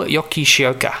Adele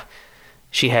Yokishioka.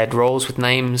 She had roles with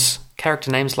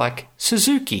character names like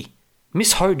Suzuki,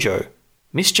 Miss Hojo,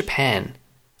 Miss Japan,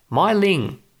 Mai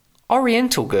Ling,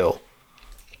 Oriental Girl.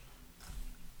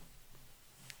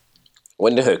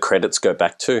 When do her credits go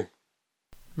back to?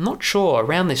 Not sure.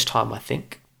 Around this time, I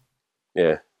think.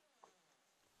 Yeah.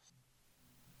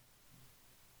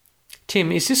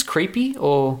 Tim, is this creepy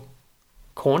or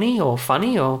corny or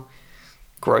funny or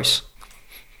gross?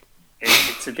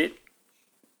 It's a bit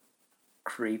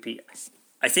creepy.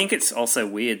 I think it's also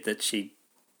weird that she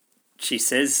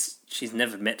says she's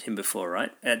never met him before,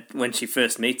 right? When she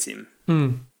first meets him.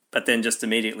 But then just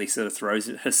immediately sort of throws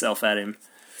herself at him.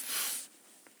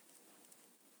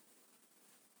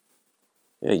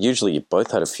 Yeah, usually you both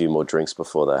had a few more drinks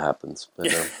before that happens. But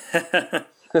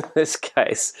in this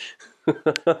case...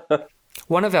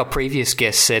 One of our previous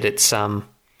guests said it's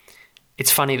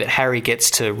funny that Harry gets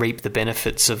to reap the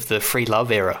benefits of the free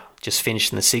love era, just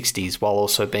finished in the 60s, while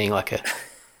also being like a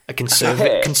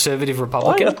conservative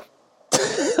Republican.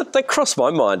 That crossed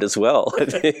my mind as well.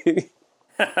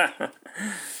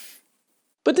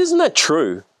 But isn't that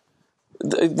true?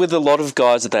 With a lot of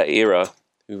guys of that era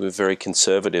who were very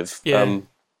conservative,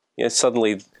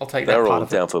 suddenly they were all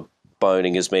down for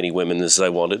boning as many women as they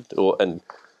wanted,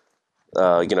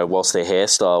 whilst their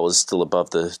hairstyle was still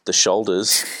above the shoulders,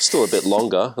 still a bit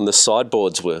longer, and the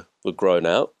sideboards were grown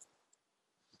out.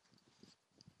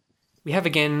 We have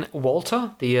again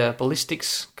Walter, the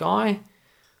ballistics guy.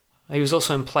 He was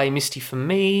also in Play Misty for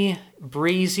Me,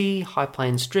 Breezy, High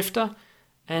Plains Drifter,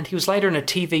 and he was later in a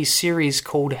TV series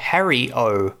called Harry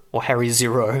O, or Harry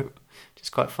Zero, which is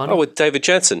quite funny. Oh, with David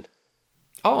Jansen.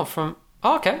 From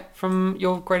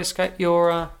Your Great Escape,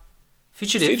 your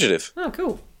Fugitive. Fugitive. Oh,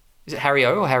 cool. Is it Harry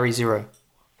O or Harry Zero?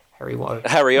 Harry O.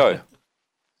 Harry O.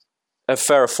 And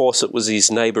Farrah Fawcett was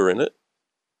his neighbour in it.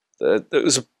 It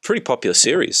was a pretty popular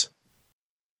series.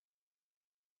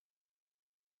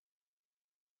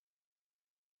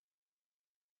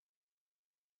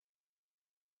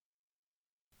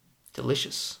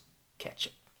 Delicious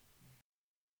ketchup.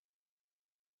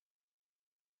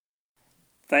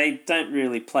 They don't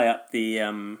really play up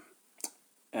the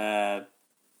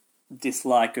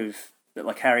dislike of,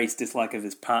 like Harry's dislike of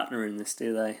his partner in this,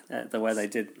 do they? The way they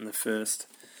did in the first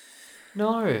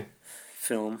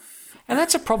film. And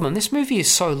that's a problem. This movie is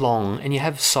so long, and you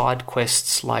have side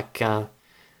quests like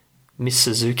Miss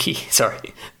Suzuki,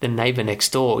 sorry, the neighbor next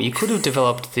door. You could have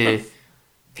developed the.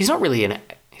 He's not really a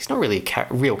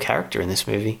real character in this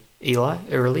movie. Eli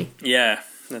early. Yeah,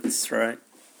 that's right.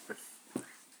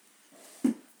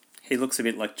 He looks a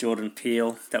bit like Jordan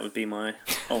Peele. That would be my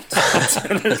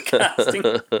alternate casting.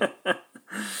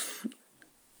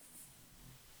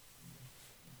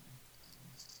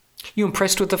 You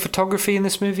impressed with the photography in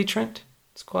this movie, Trent?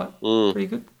 It's quite pretty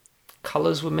good.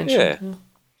 Colours were mentioned. Yeah.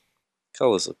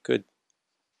 Colours look good.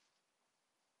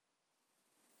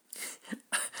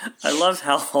 I love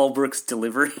Hal Holbrook's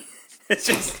delivery. It's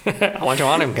just What do you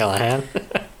want him, Callahan?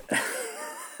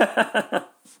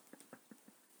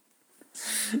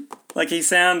 like he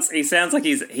sounds like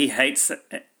he hates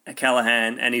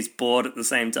Callahan and he's bored at the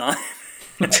same time.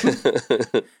 Look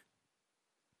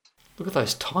at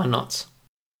those tie knots.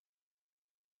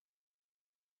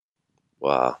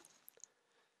 Wow.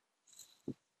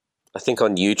 I think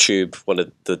on YouTube, one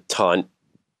of the tying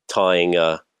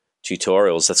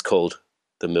tutorials, that's called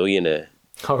The Millionaire.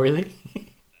 Oh, really?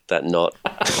 That knot.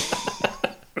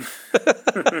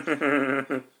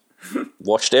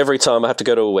 Watched every time I have to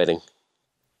go to a wedding.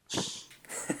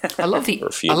 I love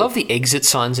the exit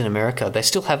signs in America. They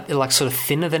still have, they're like sort of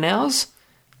thinner than ours.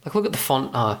 Like, look at the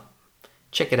font. Oh,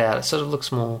 check it out. It sort of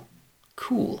looks more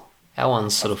cool. Our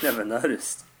one's sort of... Never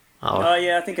noticed. Oh,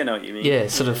 yeah, I think I know what you mean. Yeah,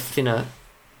 sort of thinner.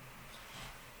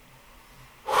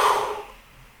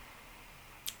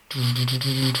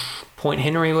 Point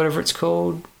Henry, whatever it's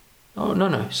called. Oh,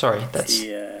 no, sorry. That's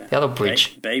the other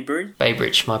bridge. Bay Bridge? Bay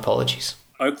Bridge, my apologies.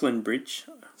 Oakland Bridge.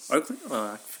 Oakland?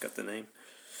 Oh, I forgot the name.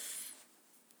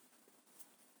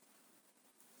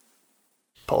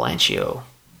 Palancio.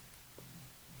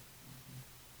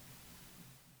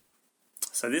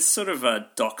 So this sort of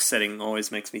dock setting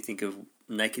always makes me think of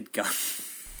Naked Gun.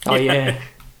 Oh, yeah.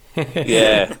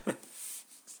 Yeah.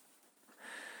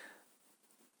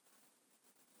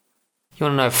 You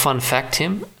want to know a fun fact,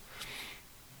 Tim?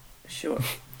 Sure.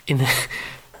 In the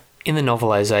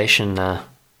novelisation,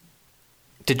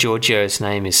 DiGiorgio's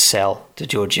name is Sal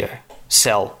DiGiorgio.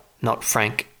 Sal, not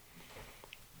Frank.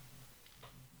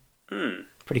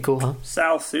 Pretty cool, huh?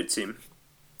 Sal suits him.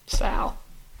 Sal.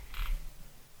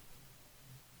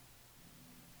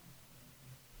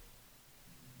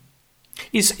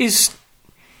 Is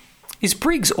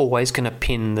Briggs always going to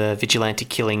pin the vigilante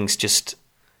killings? Just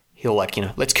he'll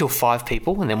let's kill 5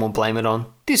 people and then we'll blame it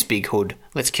on this big hood.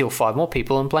 Let's kill 5 more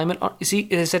people and blame it on.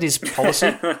 Is that his policy?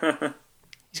 He's going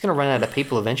to run out of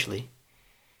people eventually.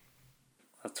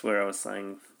 That's where I was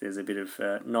saying there's a bit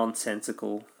of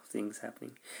nonsensical things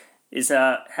happening. Is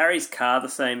Harry's car the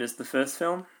same as the first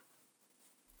film?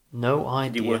 No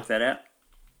idea. Did you work that out?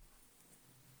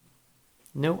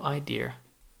 No idea.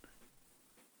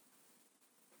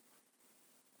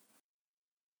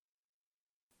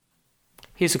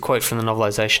 Here's a quote from the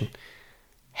novelisation.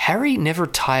 Harry never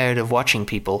tired of watching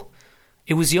people.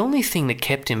 It was the only thing that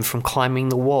kept him from climbing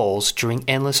the walls during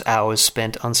endless hours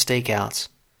spent on stakeouts.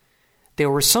 There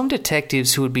were some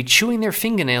detectives who would be chewing their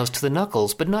fingernails to the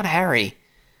knuckles, but not Harry.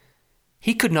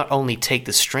 He could not only take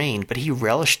the strain, but he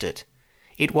relished it.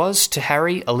 It was, to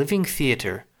Harry, a living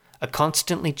theatre, a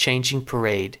constantly changing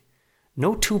parade.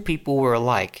 No 2 people were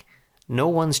alike. No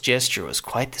one's gesture was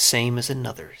quite the same as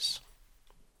another's.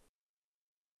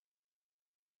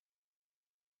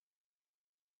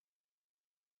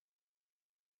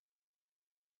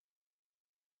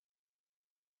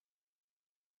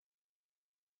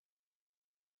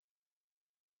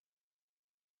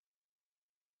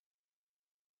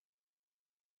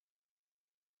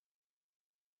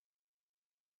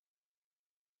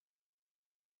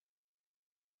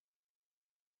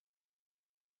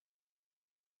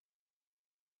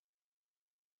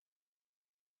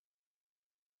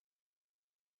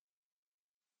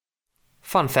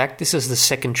 Fun fact, this is the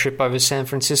 2nd trip over San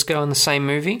Francisco in the same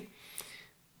movie.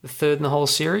 The 3rd in the whole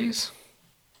series.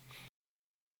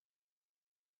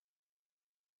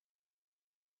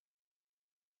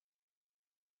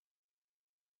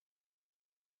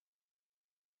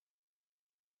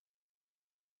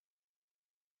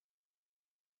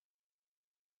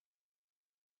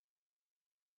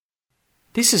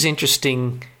 This is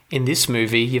interesting. In this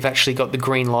movie, you've actually got the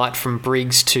green light from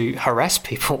Briggs to harass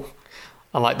people.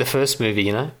 Unlike the first movie,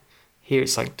 Here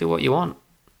it's like, do what you want.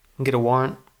 And get a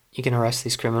warrant. You can harass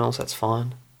these criminals, that's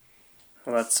fine.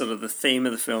 Well, that's sort of the theme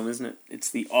of the film, isn't it? It's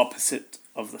the opposite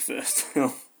of the first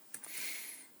film.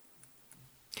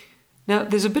 Now,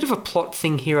 there's a bit of a plot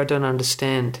thing here I don't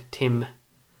understand, Tim.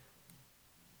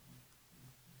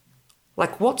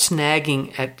 Like, what's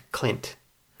nagging at Clint?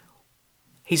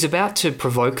 He's about to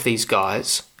provoke these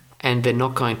guys, and they're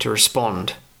not going to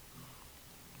respond.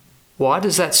 Why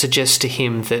does that suggest to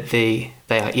him that they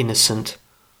are innocent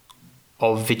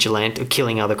of vigilante, of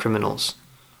killing other criminals?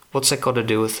 What's that got to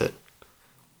do with it?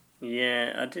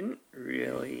 Yeah, I didn't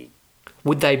really...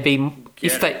 Would they be...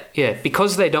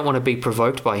 because they don't want to be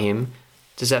provoked by him,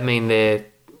 does that mean they're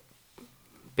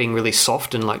being really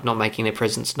soft and like not making their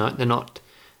presence known? They're not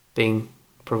being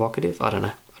provocative? I don't know.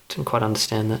 I didn't quite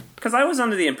understand that. Because I was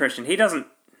under the impression he doesn't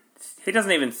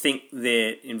even think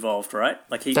they're involved, right?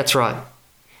 That's right.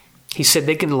 He said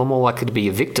they're getting a lot more likely to be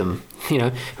a victim. You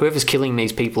know, whoever's killing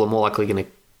these people are more likely going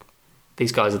to...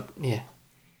 These guys are... Yeah.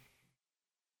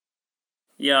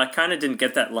 Yeah, I kind of didn't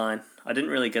get that line. I didn't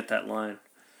really get that line.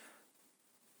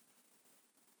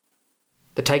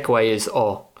 The takeaway is,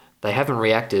 they haven't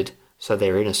reacted, so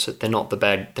they're innocent. They're not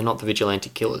the vigilante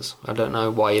killers. I don't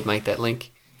know why you'd make that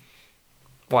link.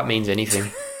 Why it means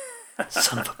anything.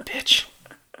 Son of a bitch.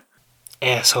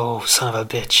 Asshole, son of a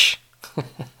bitch.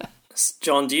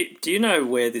 John, do you know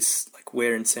where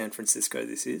in San Francisco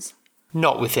this is?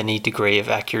 Not with any degree of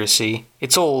accuracy.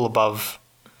 It's all over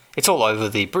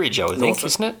the bridge, I would think,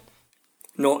 isn't it?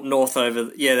 North over...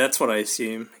 Yeah, that's what I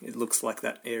assume. It looks like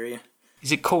that area.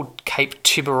 Is it called Cape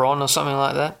Tiburon or something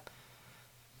like that?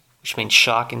 Which means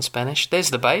shark in Spanish. There's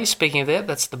the bay. Speaking of that,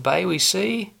 that's the bay we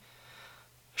see.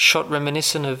 Shot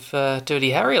reminiscent of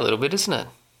Dirty Harry a little bit, isn't it?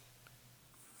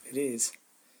 It is.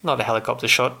 Not a helicopter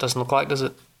shot. Doesn't look like, does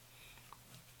it?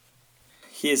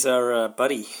 Here's our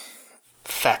buddy.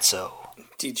 Fatso.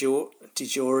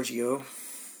 DiGiorgio.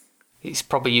 He's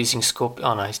probably using Scorpio.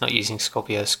 Oh no, he's not using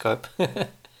Scorpio scope.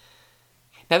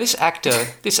 Now this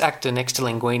actor next to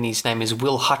Linguini's name is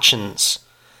Will Hutchins.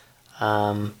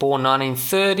 Born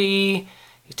 1930,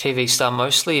 TV star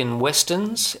mostly in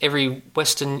westerns. Every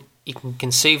western you can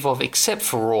conceive of except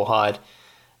for Rawhide.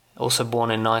 Also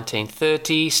born in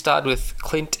 1930, starred with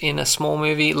Clint in a small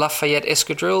movie, Lafayette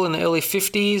Escadrille, in the early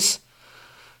 50s.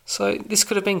 So this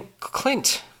could have been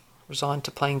Clint, resigned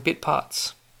to playing bit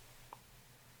parts.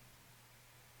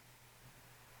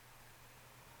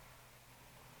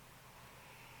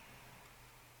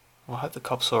 I hope the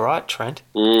cop's all right, Trent.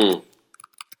 Me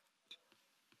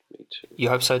too. You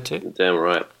hope so too? Damn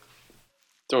right.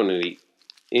 Don't want any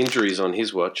injuries on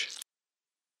his watch.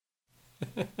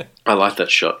 I like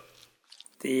that shot.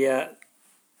 This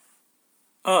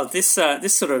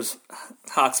sort of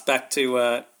harks back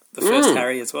to the first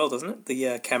Harry as well, doesn't it?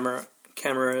 The camera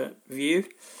view.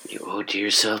 You owe to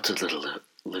yourself to live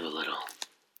a little.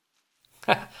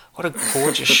 What a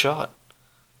gorgeous shot.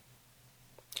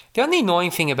 The only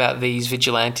annoying thing about these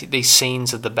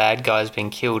scenes of the bad guys being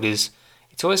killed is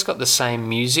it's always got the same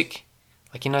music.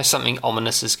 Like, you know, something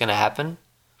ominous is going to happen.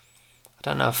 I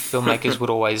don't know if filmmakers would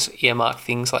always earmark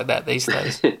things like that these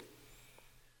days. Do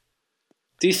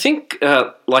you think,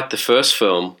 like the first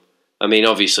film, I mean,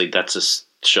 obviously that's a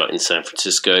shot in San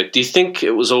Francisco. Do you think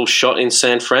it was all shot in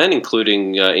San Fran,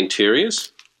 including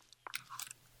interiors?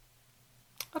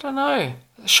 I don't know.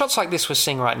 Shots like this we're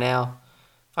seeing right now,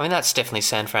 I mean, that's definitely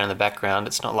San Fran in the background.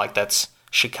 It's not like that's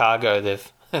Chicago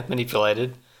they've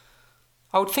manipulated.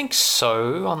 I would think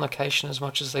so, on location as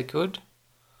much as they could.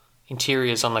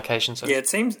 Interiors on location. So. Yeah, it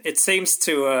seems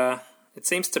to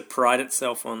pride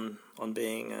itself on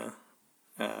being a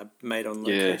made on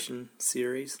location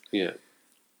series. Yeah.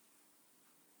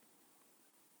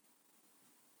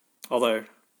 Although,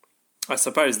 I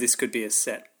suppose this could be a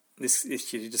set. This you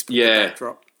just put the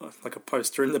backdrop, like a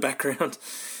poster in the background.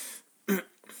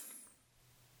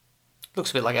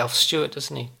 Looks a bit like Alf Stewart,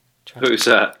 doesn't he? Who's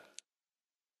that?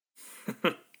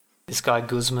 This guy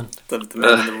Guzman. The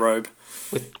man in the robe.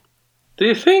 Do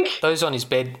you think? Those on his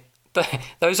bed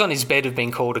have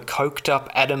been called a coked up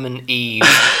Adam and Eve.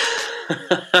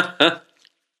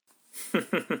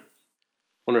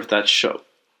 Wonder if that shot.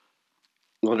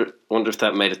 Wonder if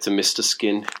that made it to Mr.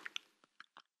 Skin.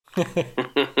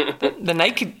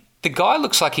 The guy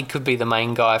looks like he could be the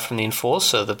main guy from The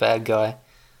Enforcer, the bad guy.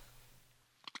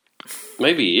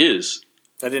 Maybe he is.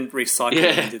 They didn't recycle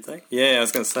him, did they? Yeah, I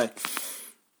was going to say.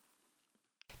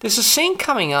 There's a scene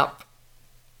coming up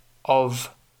of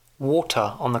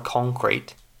water on the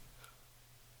concrete.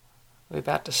 Are we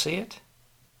about to see it?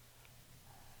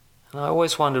 And I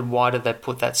always wondered, why did they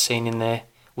put that scene in there?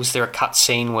 Was there a cut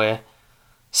scene where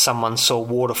someone saw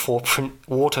water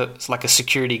like a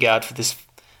security guard for this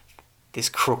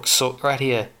crook right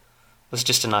here? It was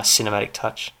just a nice cinematic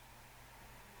touch.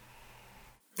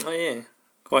 Oh yeah,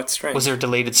 quite strange. Was there a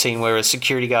deleted scene where a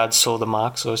security guard saw the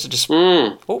marks, or is it just...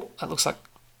 Oh, that looks like...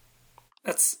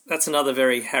 That's another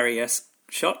very Harry-esque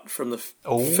shot from the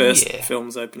first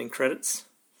film's opening credits.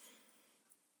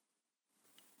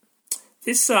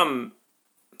 This what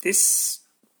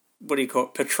do you call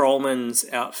it? Patrolman's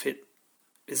outfit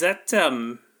Is that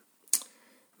I'm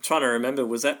trying to remember.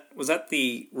 Was that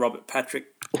the Robert Patrick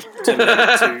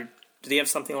Terminator 2? Did he have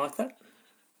something like that,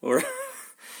 or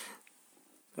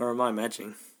am I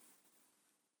imagining?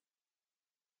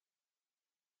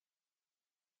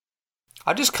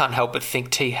 I just can't help but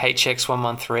think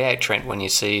THX1138, Trent, when you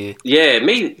see... Yeah,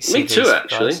 me too,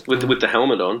 actually, guys. with the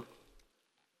helmet on.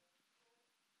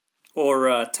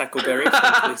 Or Tackleberry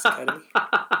from Police Academy.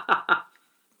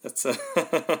 That's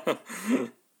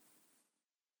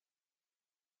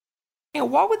Yeah,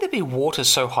 why would there be water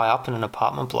so high up in an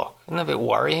apartment block? Isn't that a bit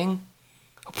worrying?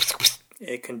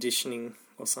 air conditioning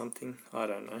or something. I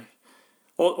don't know.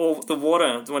 Or the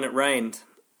water, when it rained,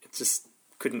 it just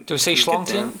couldn't... Do we see couldn't Schlong,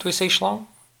 get down. Tim? Do we see Schlong?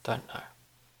 Don't know.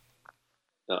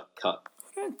 No, cut.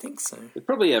 I don't think so. They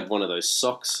probably have one of those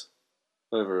socks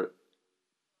over it.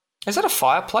 Is that a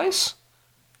fireplace?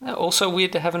 Isn't that also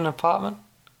weird to have in an apartment?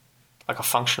 Like a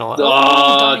functional...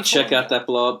 Oh, check out that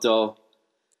blow-up doll.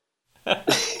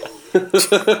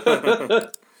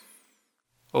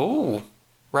 Oh,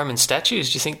 Roman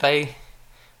statues. Do you think they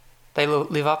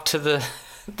live up to the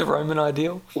Roman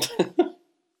ideal?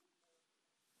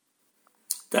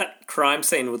 That crime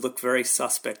scene would look very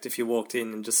suspect if you walked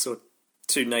in and just saw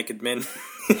two naked men.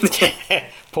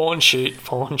 Porn shoot.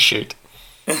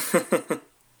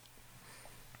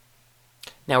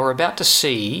 Now we're about to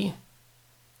see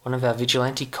one of our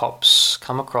vigilante cops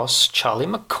come across Charlie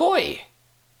McCoy.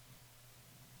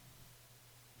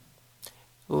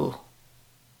 Ooh.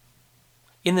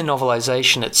 In the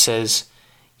novelisation it says,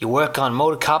 you work on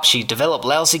motor cops, you develop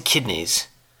lousy kidneys.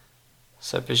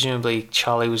 So presumably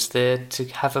Charlie was there to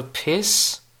have a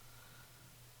piss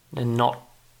and not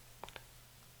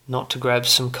to grab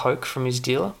some coke from his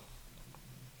dealer.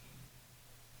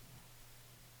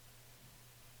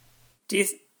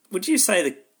 Would you say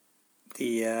the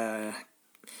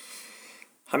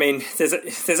I mean,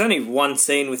 there's only one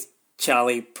scene with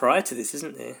Charlie prior to this,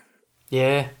 isn't there?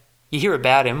 Yeah, you hear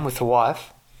about him with the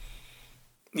wife.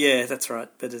 Yeah, that's right.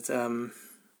 But it's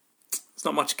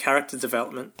not much character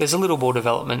development. There's a little more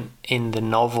development in the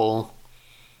novel.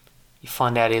 You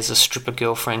find out he has a stripper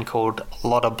girlfriend called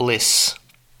Lotta Bliss.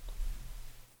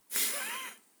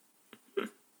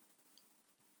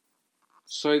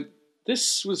 So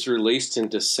this was released in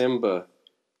December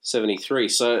 73,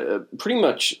 so pretty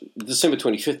much December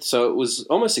 25th, so it was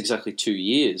almost exactly 2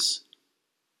 years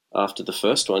after the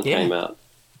first one came out.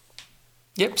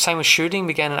 Yep, same with shooting,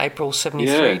 began in April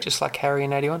 73, just like Harry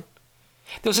in 81.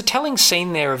 There was a telling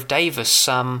scene there of Davis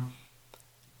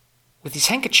with his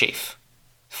handkerchief.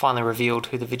 Finally revealed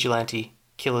who the vigilante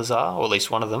killers are, or at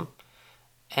least one of them.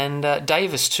 And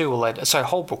Davis too,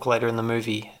 Holbrook later in the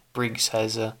movie, Briggs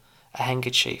has a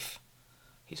handkerchief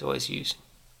he's always using.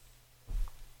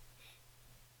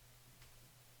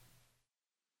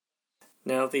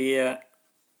 Now the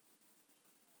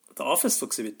office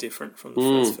looks a bit different from the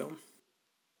first film.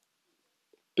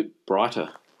 Bit brighter,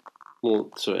 more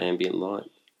sort of ambient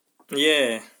light.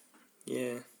 Yeah.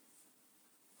 A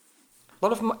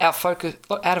lot of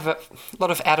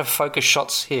out of focus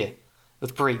shots here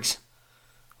with Briggs.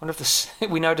 I wonder if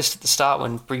we noticed at the start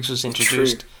when Briggs was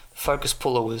introduced, the focus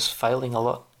puller was failing a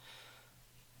lot.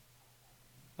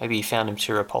 Maybe he found him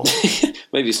too repulsive.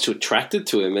 Maybe he's too attracted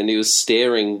to him, and he was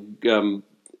staring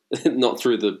not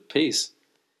through the piece.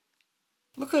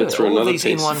 Look at all of these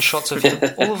in-one shots of him.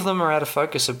 All of them are out of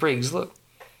focus of Briggs. Look.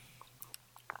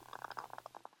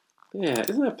 Yeah,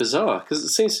 isn't that bizarre? Because it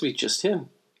seems to be just him.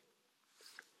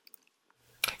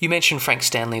 You mentioned Frank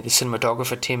Stanley, the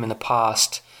cinematographer. Tim, in the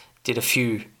past, did a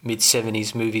few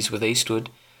mid-70s movies with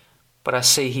Eastwood. But I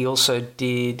see he also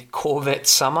did Corvette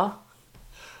Summer,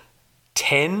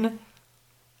 10,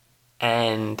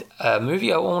 and a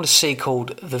movie I want to see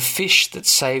called The Fish That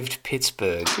Saved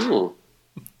Pittsburgh. Ooh.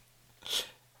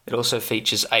 It also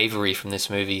features Avery from this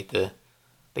movie, the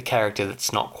character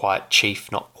that's not quite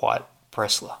Chief, not quite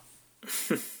Pressler.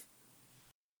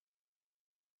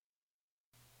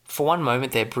 For one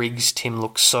moment there, Briggs, Tim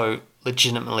looks so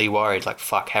legitimately worried, like,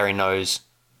 fuck, Harry knows.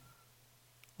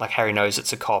 Like, Harry knows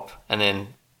it's a cop. And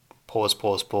then, pause,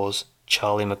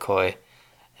 Charlie McCoy.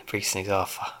 And Briggs thinks, oh,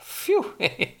 phew.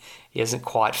 He hasn't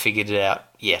quite figured it out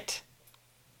yet.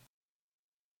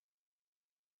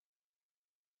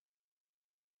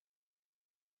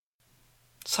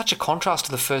 Such a contrast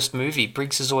to the first movie.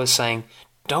 Briggs is always saying,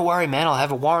 don't worry, man, I'll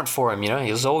have a warrant for him,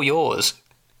 he's all yours.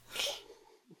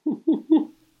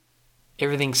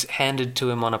 Everything's handed to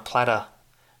him on a platter.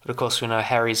 But of course we know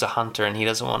Harry's a hunter and he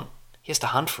has to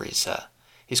hunt for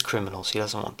his criminals. He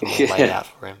doesn't want them all laid out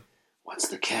for him. What's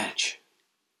the catch?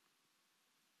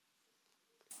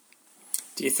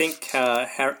 Do you think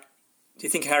Do you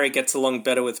think Harry gets along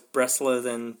better with Bressler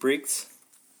than Briggs?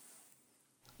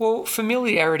 Well,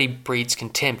 familiarity breeds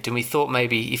contempt, and we thought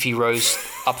maybe if he rose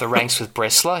up the ranks with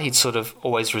Bressler, he'd sort of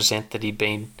always resent that he'd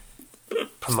been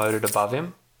promoted above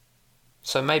him.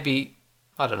 So maybe,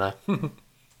 I don't know.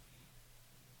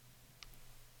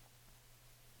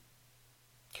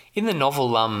 In the novel,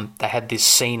 they had this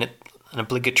scene, an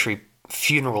obligatory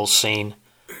funeral scene,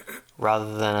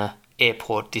 rather than a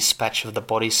airport dispatch of the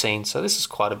body scene. So this is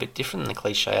quite a bit different than the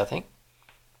cliche, I think.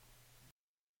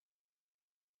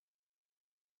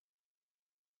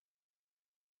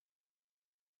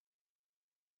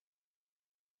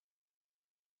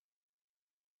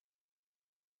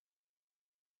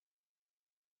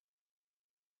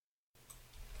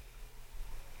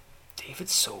 David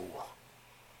Soul.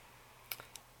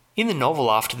 In the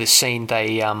novel, after this scene,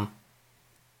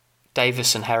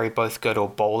 Davis and Harry both go to a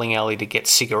bowling alley to get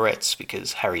cigarettes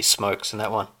because Harry smokes in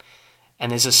that one.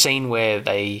 And there's a scene where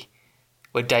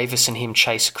Davis and him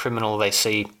chase a criminal they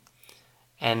see,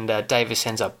 and Davis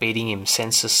ends up beating him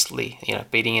senselessly,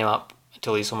 beating him up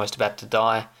until he's almost about to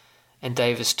die. And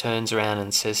Davis turns around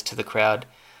and says to the crowd,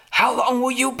 "How long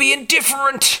will you be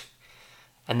indifferent?"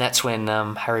 And that's when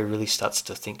Harry really starts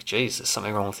to think, geez, there's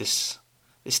something wrong with this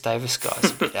Davis guy.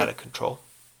 It's a bit out of control.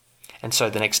 And so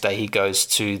the next day he goes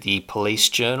to the Police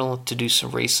Journal to do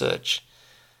some research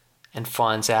and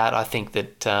finds out, I think,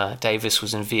 that Davis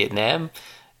was in Vietnam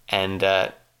and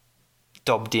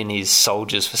dobbed in his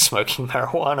soldiers for smoking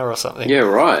marijuana or something. Yeah,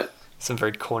 right. Some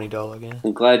very corny dialogue, yeah.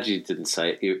 I'm glad you didn't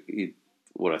say it.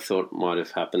 What I thought might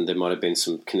have happened, there might have been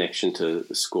some connection to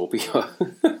Scorpio.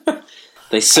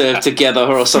 They served together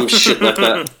or some shit like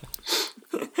that.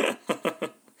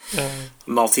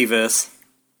 Multiverse.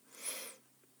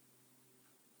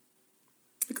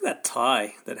 Look at that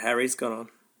tie that Harry's got on.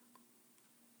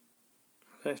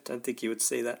 I don't think you would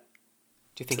see that.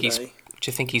 Do you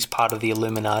think he's part of the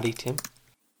Illuminati, Tim?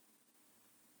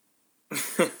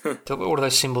 What do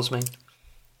those symbols mean?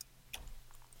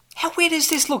 How weird is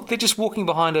this? Look, they're just walking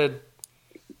behind a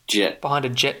jet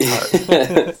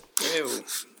turret. Ew.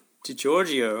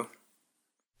 DiGiorgio.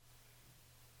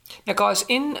 Now, guys,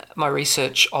 in my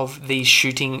research of these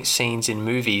shooting scenes in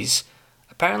movies,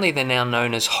 apparently they're now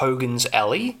known as Hogan's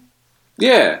Alley.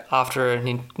 Yeah. After a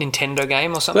Nintendo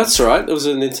game or something. That's right. It was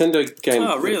a Nintendo game.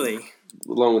 Oh, really?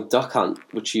 Along with Duck Hunt,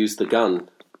 which used the gun.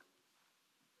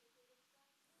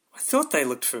 I thought they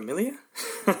looked familiar.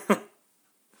 I'm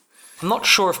not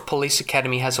sure if Police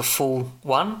Academy has a full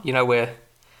one, where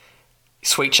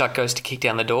Sweet Chuck goes to kick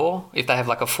down the door, if they have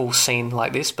like a full scene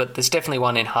like this, but there's definitely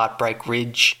one in Heartbreak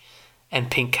Ridge and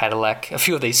Pink Cadillac. A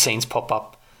few of these scenes pop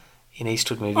up in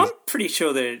Eastwood movies. I'm pretty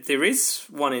sure there is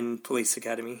one in Police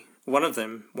Academy. One of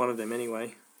them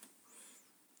anyway.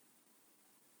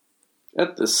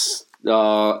 At this,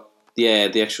 the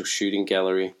actual shooting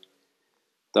gallery.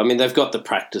 I mean, they've got the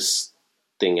practice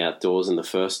thing outdoors in the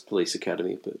first Police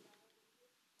Academy, but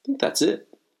I think that's it.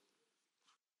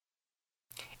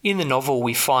 In the novel,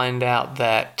 we find out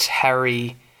that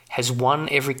Harry has won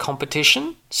every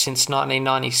competition since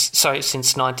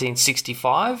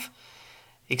 1965,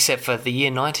 except for the year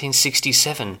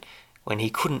 1967, when he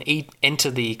couldn't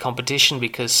enter the competition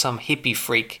because some hippie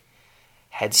freak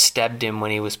had stabbed him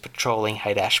when he was patrolling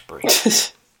Haight-Ashbury.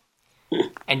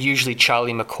 And usually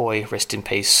Charlie McCoy, rest in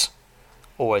peace,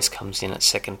 always comes in at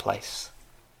second place.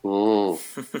 Mm.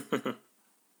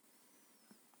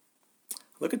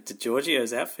 Look at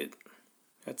DiGiorgio's outfit.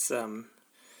 That's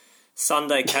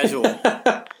Sunday casual.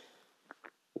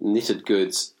 Knitted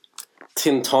goods.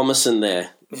 Tim Thomason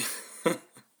there.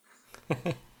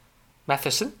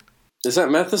 Matheson? Is that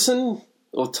Matheson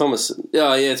or Thomason?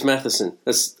 Oh, yeah, it's Matheson.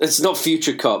 It's not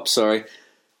Future Cop, sorry.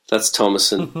 That's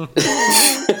Thomason.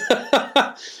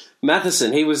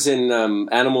 Matheson, he was in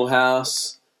Animal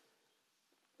House.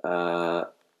 It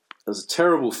was a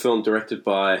terrible film directed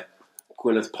by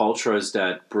Gwyneth Paltrow's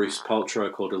dad, Bruce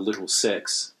Paltrow, called A Little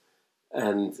Sex.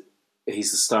 And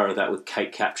he's the star of that with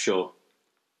Kate Capshaw.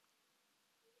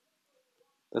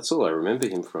 That's all I remember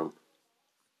him from.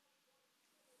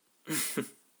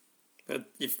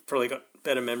 You've probably got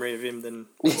better memory of him than...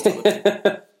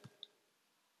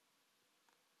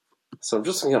 So I'm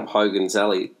just looking up Hogan's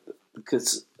Alley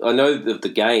because I know of the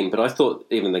game, but I thought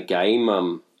even the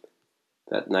game,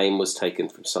 that name was taken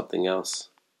from something else.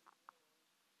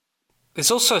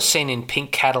 There's also a scene in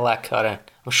Pink Cadillac. I'm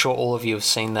sure all of you have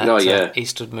seen that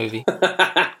Eastwood movie.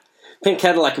 Pink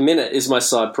Cadillac Minute is my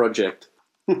side project.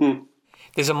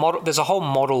 There's a whole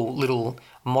model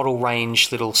range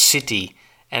little city,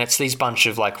 and it's these bunch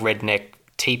of like redneck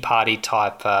Tea Party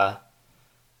type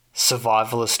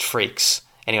survivalist freaks.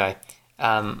 Anyway,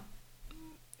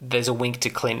 there's a wink to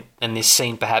Clint and this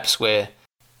scene perhaps where...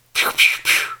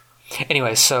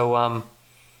 Anyway, so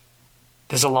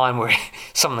there's a line where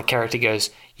some of the character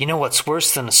goes, "You know what's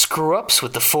worse than a screw-ups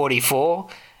with the 44?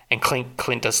 And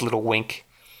Clint does a little wink.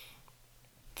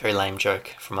 Very lame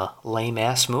joke from a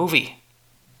lame-ass movie.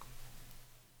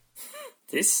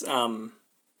 This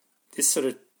sort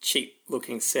of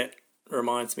cheap-looking set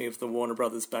reminds me of the Warner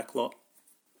Brothers backlot.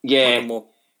 Yeah. Like a more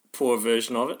poor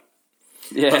version of it.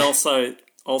 Yeah. But also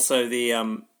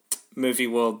the Movie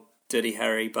World Dirty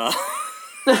Harry bar.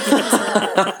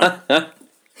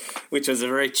 Which was a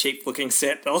very cheap-looking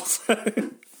set also.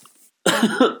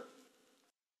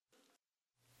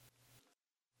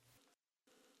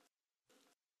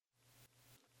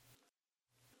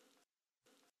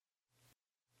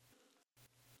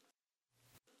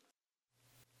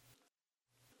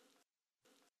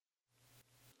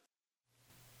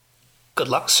 Good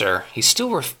luck, sir. He's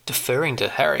still deferring to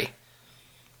Harry.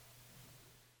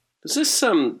 Was this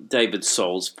David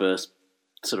Soul's first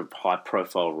sort of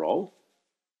high-profile role?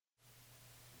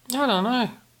 I don't know.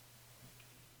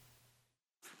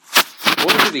 I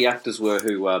wonder who the actors were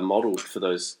who modelled for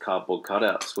those cardboard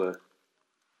cutouts were.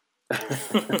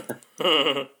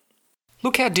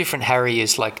 Look how different Harry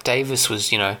is. Like, Davis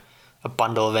was, a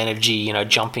bundle of energy,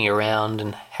 jumping around,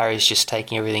 and Harry's just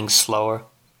taking everything slower.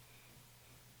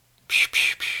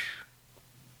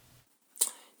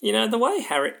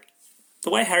 The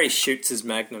way Harry shoots his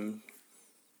Magnum,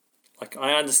 like,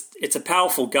 I understand it's a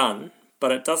powerful gun,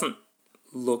 but it doesn't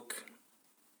look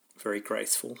very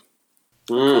graceful.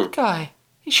 Good guy.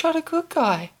 He shot a good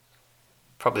guy.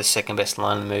 Probably the second best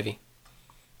line in the movie.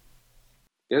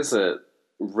 There's a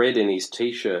red in his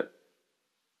t-shirt.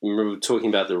 Remember we were talking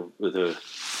about the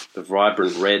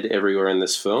vibrant red everywhere in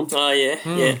this film? Oh yeah,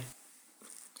 yeah.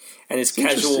 And his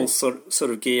casual sort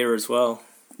of gear as well.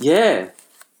 Yeah.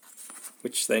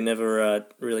 Which they never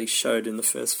really showed in the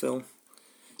first film.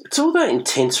 It's all that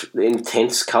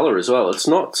intense colour as well. It's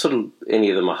not sort of any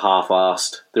of them are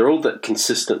half-assed. They're all that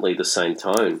consistently the same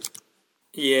tone.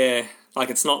 Yeah, like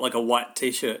it's not like a white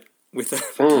t-shirt with a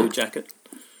blue jacket.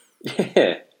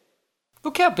 Yeah.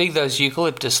 Look how big those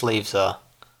eucalyptus leaves are.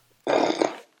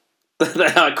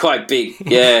 They are quite big,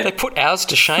 yeah. They put ours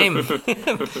to shame.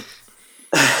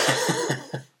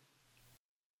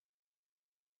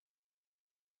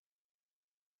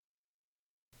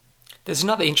 There's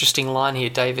another interesting line here.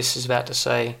 Davis is about to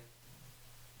say,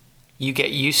 "You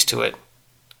get used to it."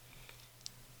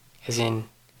 As in,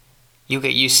 you'll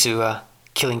get used to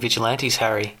killing vigilantes,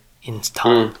 Harry, in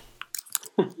time.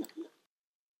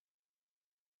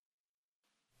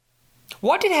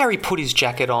 Why did Harry put his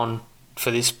jacket on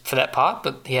for that part,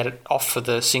 but he had it off for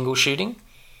the single shooting?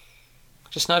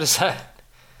 Just notice that.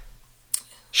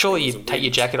 Surely you take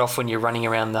your jacket off when you're running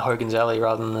around the Hogan's Alley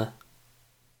rather than the...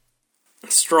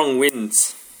 Strong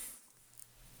winds.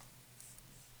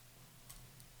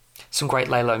 Some great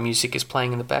Lalo music is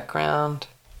playing in the background.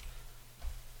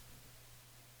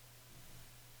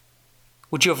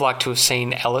 Would you have liked to have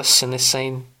seen Alice in this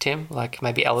scene, Tim? Like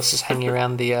maybe Alice is hanging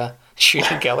around the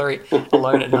shooting gallery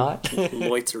alone at night.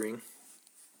 Loitering.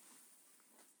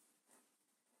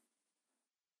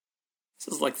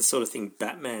 This is like the sort of thing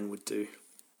Batman would do.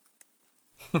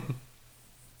 I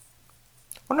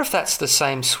wonder if that's the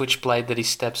same switchblade that he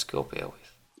stabbed Scorpio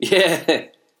with. Yeah.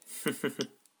 I'd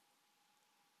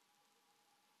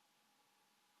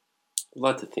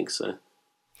like to think so.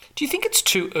 Do you think it's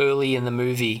too early in the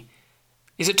movie?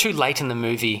 Is it too late in the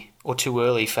movie or too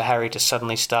early for Harry to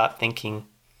suddenly start thinking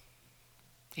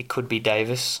it could be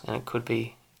Davis and it could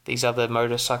be these other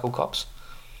motorcycle cops?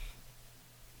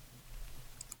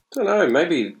 I don't know.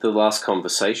 Maybe the last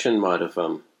conversation might have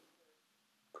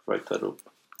provoked that a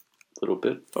little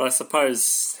bit. But I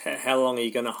suppose, how long are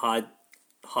you going to hide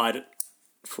it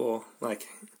for? Like,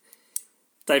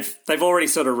 they've already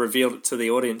sort of revealed it to the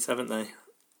audience, haven't they?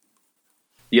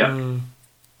 Yeah.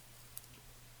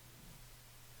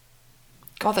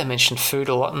 God, they mentioned food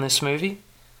a lot in this movie.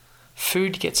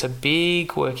 Food gets a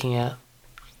big working out.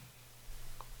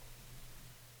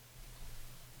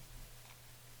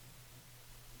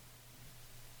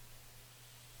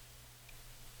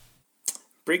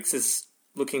 Briggs is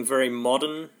looking very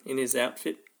modern in his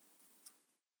outfit.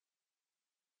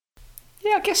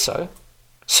 Yeah, I guess so.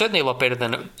 Certainly a lot better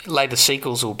than later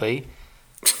sequels will be.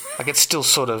 Like, it's still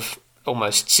sort of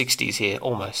almost 60s here,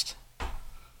 almost.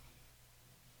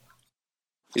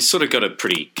 He's sort of got a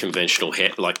pretty conventional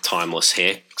hair, like timeless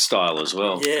hairstyle as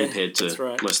well, yeah, compared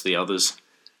to most of the others.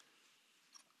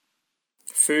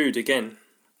 Food again.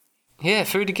 Yeah,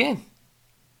 food again.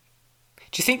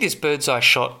 Do you think this bird's eye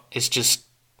shot is just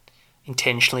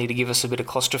intentionally to give us a bit of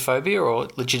claustrophobia, or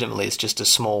legitimately it's just a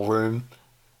small room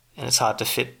and it's hard to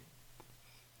fit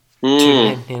two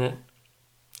men in it?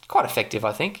 Quite effective,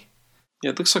 I think.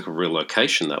 Yeah, it looks like a real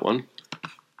location, that one.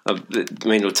 I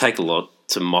mean, it would take a lot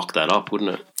to mock that up,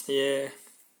 wouldn't it? Yeah.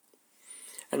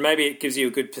 And maybe it gives you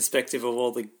a good perspective of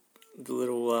all the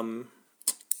little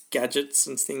gadgets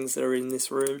and things that are in this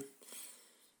room. Do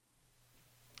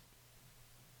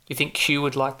you think Q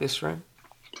would like this room?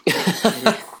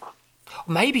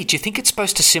 Maybe. Do you think it's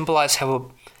supposed to symbolise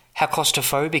how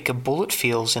claustrophobic a bullet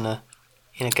feels in a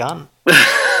gun?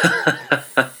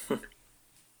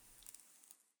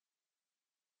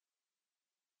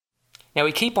 Now,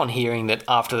 we keep on hearing that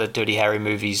after the Dirty Harry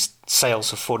movies,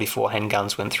 sales of 44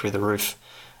 handguns went through the roof,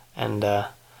 and I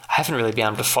haven't really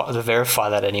been able to verify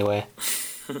that anywhere.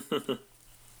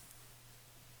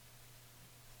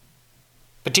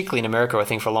 Particularly in America, I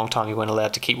think for a long time you weren't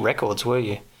allowed to keep records, were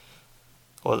you?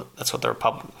 Or that's what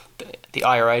the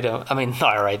IRA, not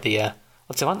IRA,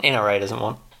 what's the one? NRA doesn't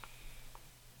want.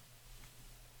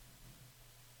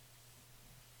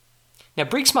 Now,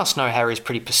 Briggs must know Harry's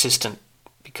pretty persistent,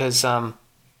 because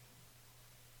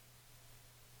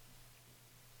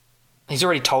he's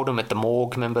already told him at the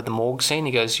morgue. Remember the morgue scene?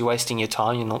 He goes, "You're wasting your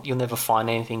time. You'll never find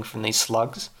anything from these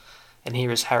slugs." And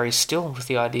here is Harry still with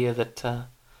the idea that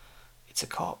it's a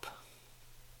cop.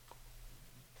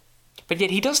 But yet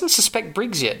he doesn't suspect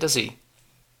Briggs yet, does he?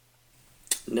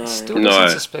 No. He still doesn't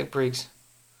suspect Briggs.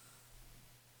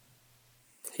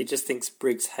 He just thinks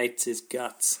Briggs hates his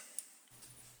guts.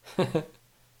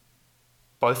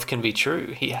 Both can be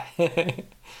true. He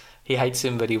hates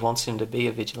him, but he wants him to be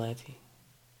a vigilante.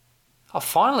 Oh,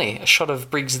 finally, a shot of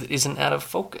Briggs that isn't out of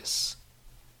focus.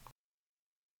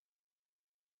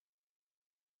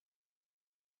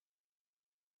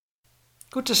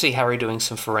 Good to see Harry doing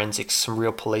some forensics, some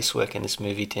real police work in this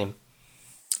movie, Tim.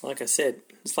 Like I said,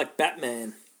 it's like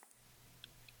Batman.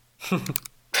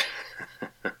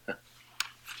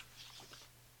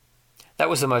 That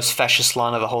was the most fascist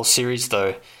line of the whole series,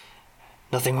 though.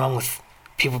 Nothing wrong with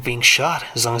people being shot,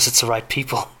 as long as it's the right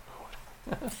people.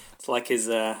 It's like his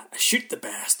shoot the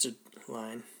bastard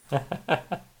line.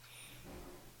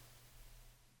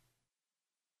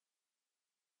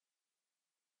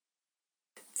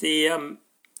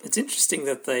 It's interesting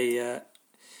that they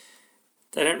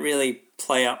don't really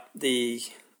play up the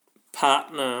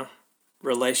partner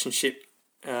relationship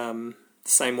the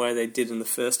same way they did in the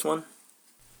first one.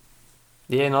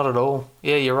 Yeah, not at all.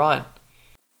 Yeah, you're right.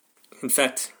 In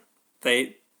fact,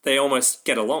 they almost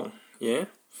get along, yeah?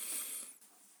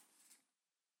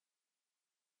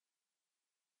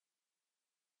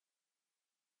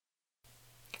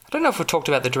 I don't know if we talked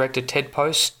about the director Ted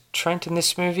Post, Trent, in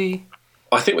this movie.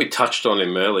 I think we touched on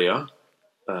him earlier.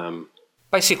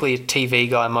 Basically a TV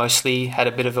guy mostly, had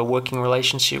a bit of a working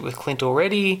relationship with Clint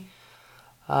already.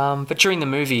 But during the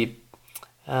movie,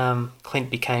 Clint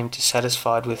became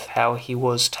dissatisfied with how he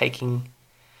was taking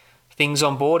things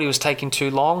on board. He was taking too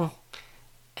long,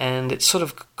 and it's sort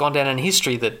of gone down in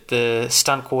history that the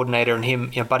stunt coordinator and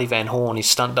him, Buddy Van Horn, his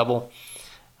stunt double,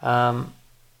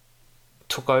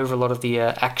 took over a lot of the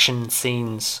action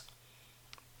scenes.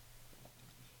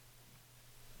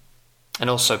 And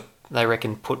also, they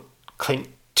reckon, put Clint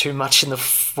too much in the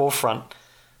forefront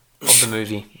of the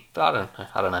movie. But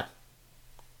I don't know.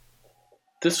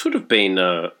 This would have been,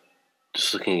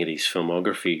 just looking at his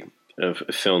filmography of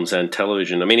films and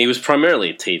television, I mean, he was primarily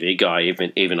a TV guy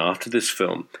even after this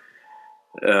film.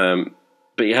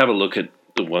 But you have a look at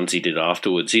the ones he did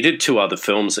afterwards. He did two other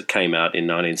films that came out in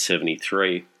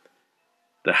 1973.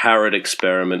 The Harrod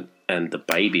Experiment and The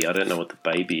Baby. I don't know what The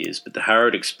Baby is, but The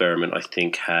Harrod Experiment, I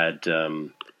think, had,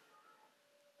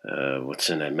 what's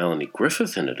her name, Melanie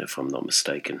Griffith in it, if I'm not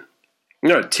mistaken.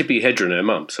 No, Tippi Hedren, her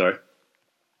mum, sorry.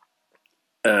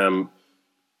 The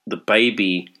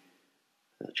Baby,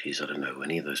 geez, I don't know who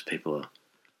any of those people are.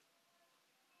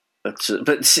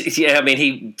 But yeah, I mean,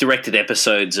 he directed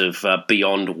episodes of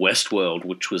Beyond Westworld,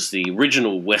 which was the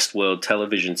original Westworld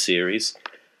television series.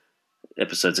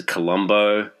 Episodes of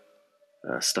Columbo,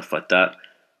 stuff like that.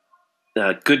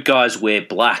 Good Guys Wear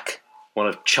Black, one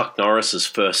of Chuck Norris's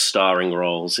first starring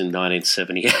roles in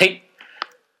 1978.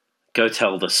 Go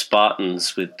Tell the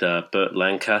Spartans with Burt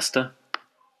Lancaster.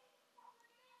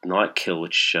 Night Kill,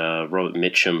 which Robert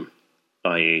Mitchum,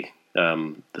 i.e.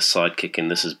 the sidekick in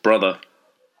This Is Brother,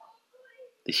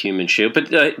 The Human Shield. But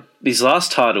his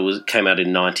last title came out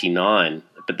in 1999.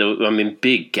 But there were,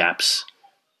 big gaps.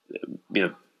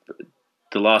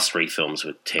 The last three films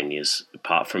were 10 years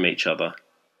apart from each other.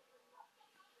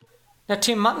 Now,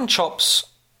 Tim, Mutton Chops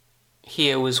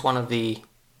here was one of the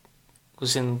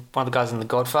guys in The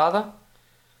Godfather.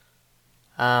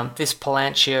 This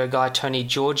Palancio guy, Tony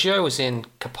Giorgio, was in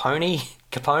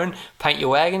Capone, Paint Your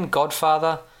Wagon,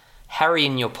 Godfather, Harry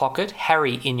in Your Pocket,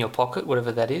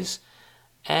 whatever that is,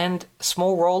 and a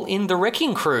small role in The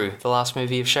Wrecking Crew, the last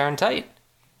movie of Sharon Tate.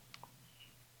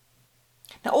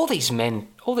 Now, all these men,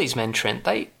 Trent,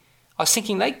 I was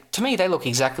thinking, to me, they look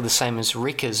exactly the same as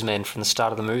Ricker's men from the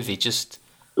start of the movie, just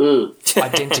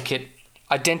identikit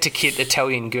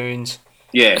Italian goons.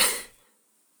 Yeah.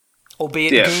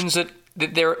 Albeit goons that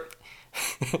they're...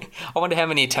 I wonder how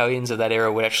many Italians of that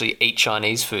era would actually eat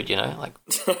Chinese food,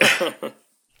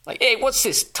 Like, hey, what's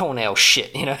this toenail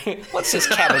shit, What's this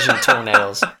cabbage and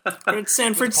toenails? We're in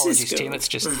San Francisco. Apologies, Tim, it's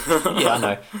just... Yeah, I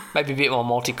know. Maybe a bit more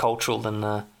multicultural than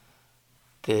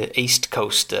the East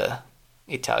Coast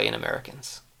Italian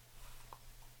Americans.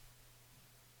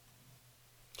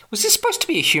 Was this supposed to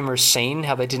be a humorous scene,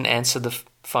 how they didn't answer the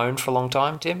phone for a long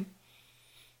time, Tim?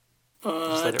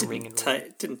 Just let it ring and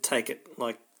ring. Didn't take it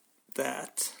like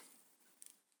that.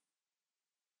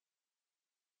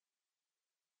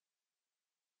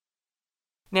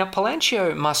 Now,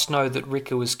 Palancio must know that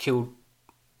Ricker was killed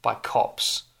by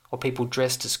cops, or people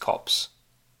dressed as cops.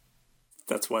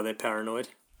 That's why they're paranoid.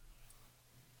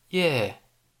 Yeah.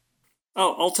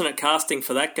 Oh, alternate casting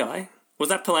for that guy. Was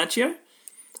that Palancio?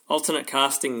 Alternate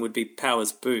casting would be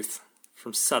Powers Booth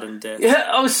from Sudden Death. Yeah,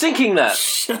 I was thinking that.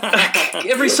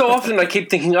 Every so often I keep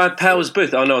thinking, Powers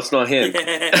Booth. Oh, no, it's not him.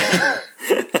 Yeah.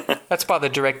 That's by the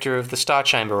director of The Star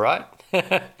Chamber, right?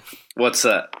 What's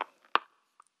that?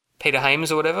 Peter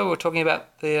Hames or whatever. We're talking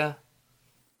about the...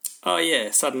 Oh,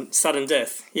 yeah, Sudden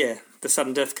Death. Yeah, the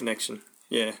Sudden Death connection.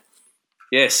 Yeah.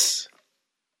 Yes.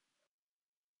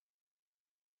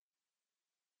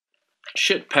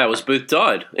 Shit, Powers Booth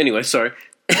died. Anyway, sorry.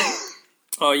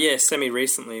 Oh, yeah,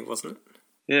 semi-recently, wasn't it?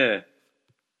 Yeah.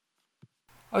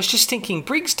 I was just thinking,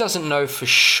 Briggs doesn't know for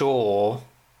sure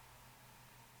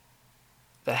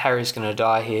that Harry's going to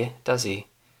die here, does he?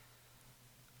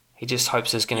 He just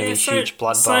hopes there's going to be a huge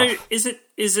bloodbath. So is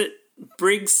it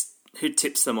Briggs who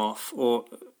tips them off? Or,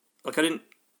 like, I didn't...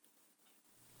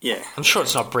 Yeah. I'm sure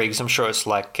it's not Briggs. I'm sure it's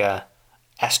like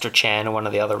Astra Chan or one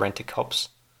of the other rent-a-cops.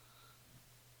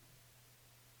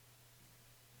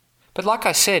 But like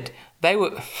I said, they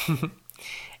were...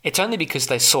 It's only because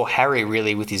they saw Harry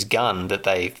really with his gun that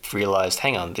they realised,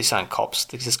 hang on, these aren't cops.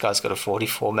 This guy's got a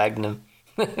 .44 Magnum.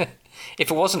 If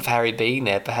it wasn't for Harry being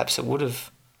there, perhaps it would have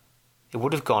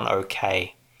gone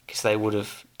okay, because they would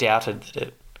have doubted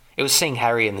that it was seeing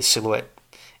Harry in the silhouette,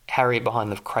 Harry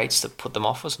behind the crates, that put them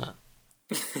off, wasn't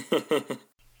it?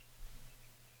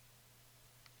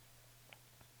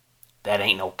 That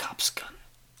ain't no cop's gun.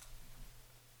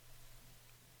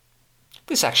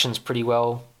 This action's pretty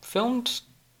well filmed,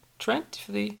 Trent,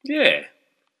 for the... Yeah.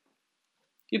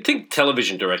 You'd think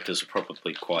television directors are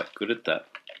probably quite good at that,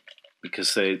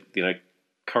 because they,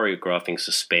 choreographing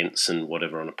suspense and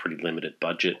whatever on a pretty limited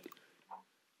budget.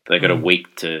 They got a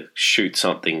week to shoot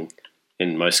something.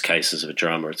 In most cases of a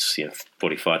drama, it's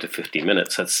 45 to 50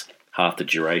 minutes. That's half the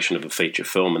duration of a feature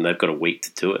film, and they've got a week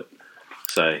to do it.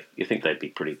 So you think they'd be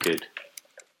pretty good.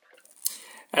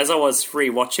 As I was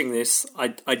rewatching this,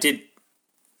 I did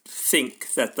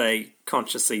think that they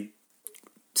consciously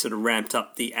sort of ramped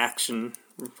up the action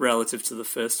relative to the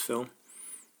first film.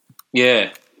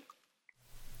 Yeah.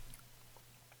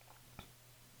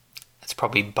 That's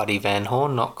probably Buddy Van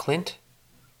Horn, not Clint.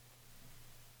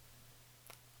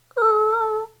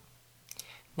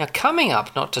 Now, coming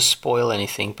up, not to spoil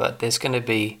anything, but there's going to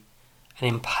be an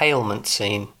impalement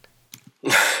scene.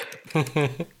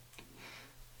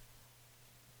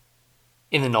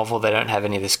 In the novel, they don't have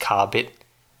any of this car bit,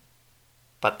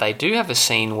 but they do have a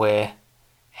scene where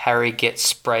Harry gets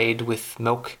sprayed with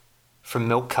milk from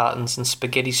milk cartons and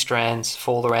spaghetti strands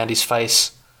fall around his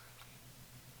face.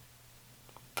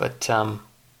 But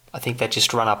I think they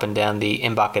just run up and down the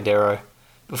Embarcadero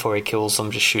before he kills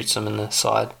them, just shoots them in the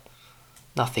side.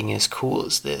 Nothing as cool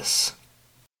as this.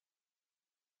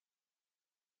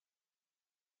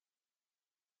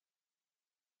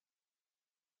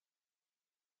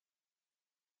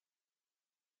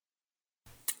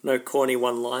 No corny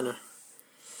one-liner.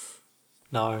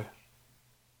 No.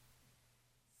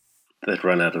 They'd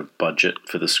run out of budget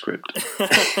for the script.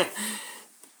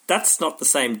 That's not the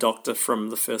same Doctor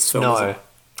from the first film, No, is it?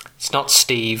 It's not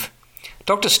Steve.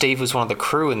 Dr. Steve was one of the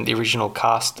crew in the original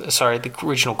cast. Sorry, the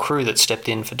original crew that stepped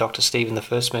in for Dr. Steve in the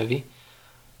first movie.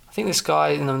 I think this guy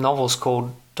in the novel's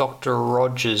called Dr.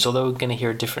 Rogers, although we're going to hear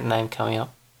a different name coming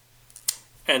up.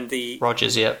 And the...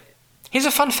 Rogers, yeah. Here's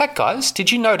a fun fact, guys.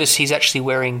 Did you notice he's actually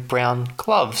wearing brown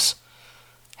gloves?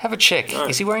 Have a check. No.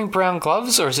 Is he wearing brown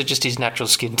gloves, or is it just his natural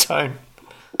skin tone?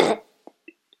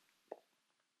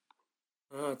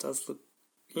 does look...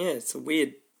 Yeah, it's a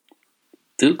weird...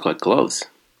 They look like gloves.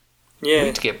 Yeah.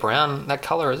 Weird to get brown. That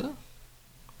colour, is it?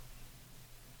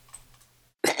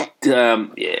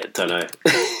 Yeah, don't know.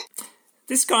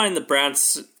 This guy in the brown...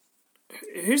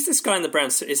 Who's this guy in the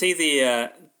brown suit? Is he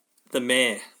the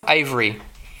mayor? Avery.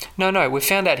 No, we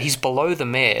found out he's below the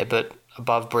mayor, but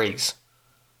above Briggs.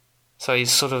 So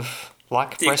he's sort of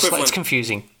like The Breslin. equivalent. It's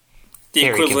confusing. The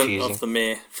Very equivalent confusing. of the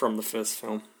mayor from the first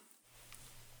film.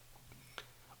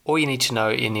 All you need to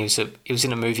know, he was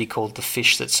in a movie called The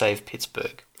Fish That Saved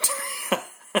Pittsburgh.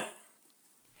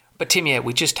 But Tim, yeah,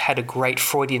 we just had a great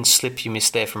Freudian slip you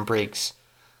missed there from Briggs,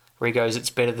 where he goes, "It's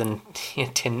better than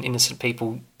 10 innocent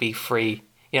people be free."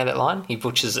 You know that line? He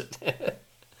butchers it.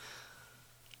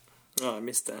 Oh, I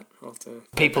missed that. I'll have to...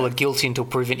 People are guilty until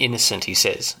proven innocent, he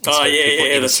says. Oh, Instead of people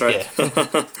yeah, that's innocent.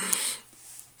 right. Yeah.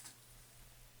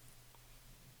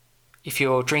 If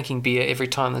you're drinking beer every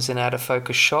time there's an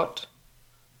out-of-focus shot,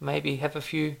 maybe have a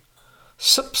few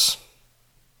sips.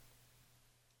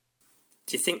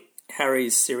 Do you think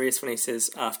Harry's serious when he says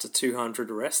after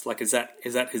 200 arrests? Like, is that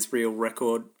his real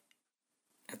record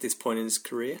at this point in his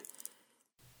career?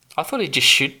 I thought he'd just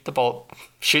shoot the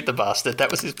bastard. That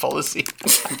was his policy.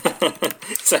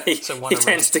 So he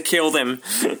tends to kill them.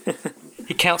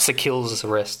 He counts the kills as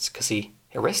arrests because he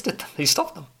arrested them. He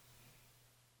stopped them.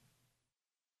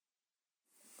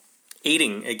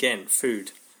 Eating, again,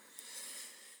 food.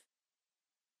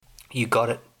 You got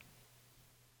it.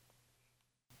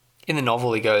 In the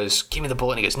novel, he goes, "Give me the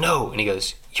bullet," and he goes, "No," and he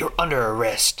goes, "You're under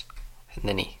arrest," and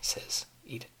then he says,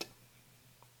 "Eat it."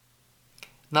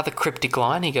 Another cryptic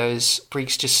line, he goes,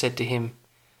 Briggs just said to him,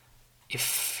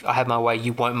 "If I have my way,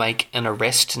 you won't make an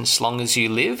arrest as long as you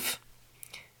live."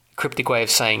 A cryptic way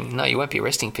of saying, no, you won't be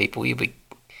arresting people, you'll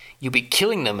be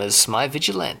killing them as my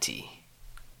vigilante.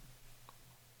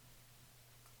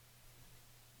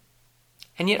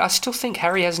 And yet I still think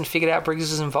Harry hasn't figured out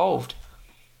Briggs is involved.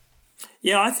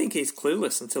 Yeah, I think he's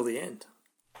clueless until the end.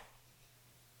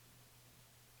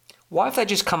 Why have they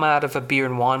just come out of a beer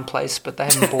and wine place but they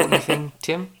haven't bought anything,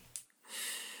 Tim?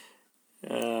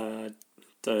 That's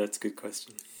a good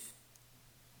question.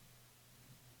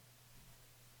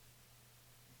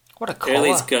 What a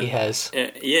collar he has.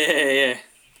 Yeah. Yeah,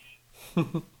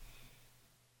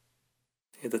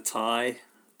 the tie,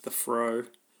 the fro.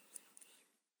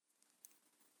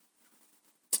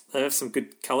 They have some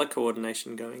good colour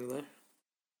coordination going, though.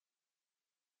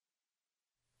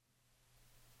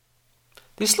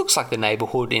 This looks like the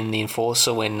neighbourhood in The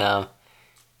Enforcer when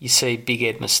you see Big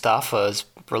Ed Mustafa is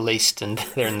released and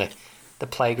they're in the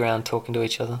playground talking to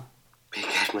each other. Big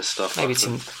Ed Mustafa. Maybe it's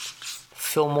in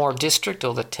Fillmore District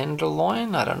or the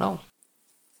Tenderloin, I don't know.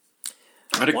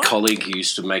 I had a colleague who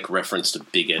used to make reference to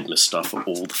Big Ed Mustafa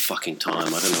all the fucking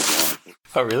time. I don't know why.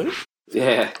 Oh, really?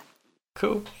 Yeah.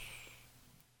 Cool.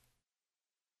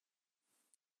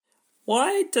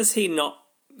 Why does he not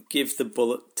give the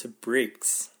bullet to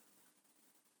Briggs?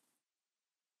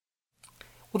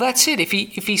 Well, that's it. If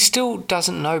he still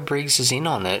doesn't know Briggs is in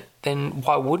on it, then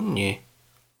why wouldn't you?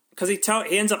 Because he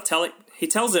ends up telling... He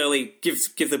tells Early, give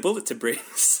the bullet to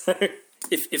Briggs. So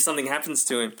if something happens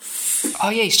to him...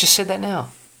 Oh, yeah, he's just said that now.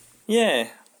 Yeah.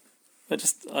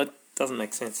 It doesn't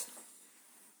make sense.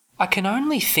 I can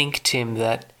only think, Tim,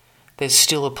 that there's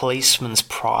still a policeman's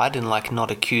pride in, like, not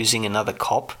accusing another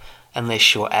cop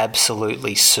unless you're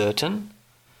absolutely certain.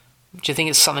 Do you think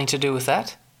it's something to do with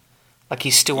that? Like,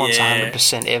 he still wants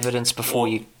 100% evidence before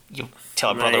you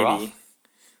tell a brother off?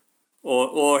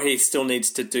 Or he still needs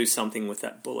to do something with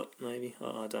that bullet, maybe.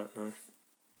 I don't know.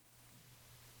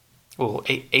 Well,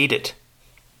 eat it.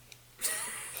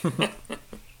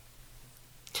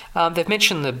 They've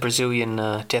mentioned the Brazilian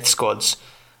death squads.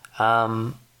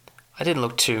 I didn't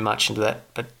look too much into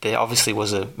that, but there obviously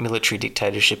was a military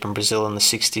dictatorship in Brazil in the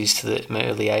 60s to the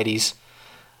early 80s.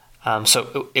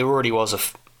 So it already was a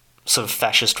sort of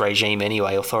fascist regime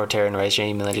anyway, authoritarian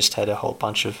regime, and they just had a whole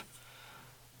bunch of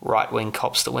right-wing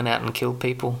cops that went out and killed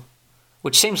people,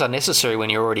 which seems unnecessary when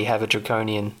you already have a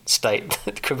draconian state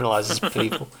that criminalises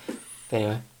people.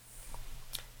 Anyway.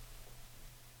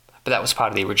 But that was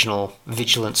part of the original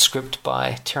Vigilant script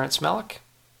by Terrence Malick.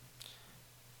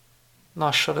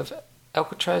 Nice shot of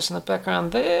Alcatraz in the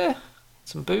background there.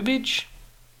 Some boobage.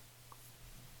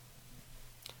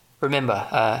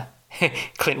 Remember,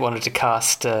 Clint wanted to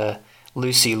cast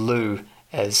Lucy Liu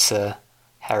as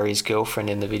Harry's girlfriend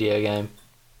in the video game.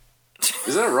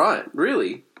 Is that right?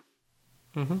 Really?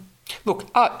 Mm-hmm. Look,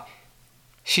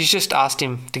 she's just asked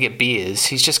him to get beers.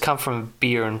 He's just come from a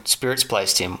beer and spirits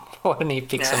place, Tim. Why didn't he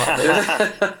pick some up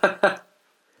there?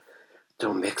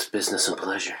 Don't mix business and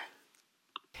pleasure.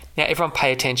 Now, everyone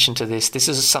pay attention to this. This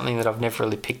is something that I've never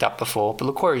really picked up before. But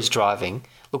look where he's driving.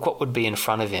 Look what would be in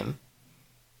front of him.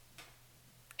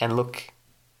 And look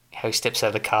how he steps out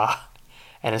of the car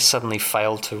and has suddenly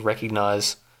failed to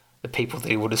recognise the people that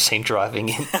he would have seen driving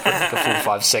in for like a full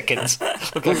 5 seconds.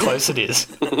 Look how close it is.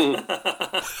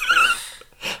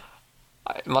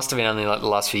 It must have been only like the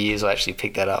last few years I actually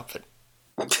picked that up.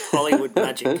 But Hollywood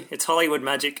magic. It's Hollywood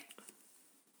magic.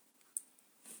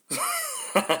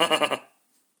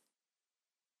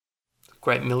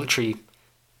 great military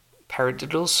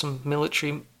paradiddles, some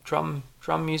military drum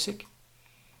music.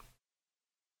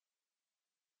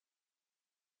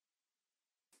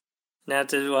 Now,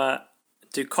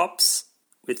 do cops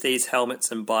with these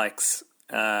helmets and bikes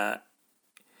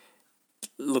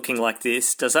looking like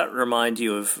this, does that remind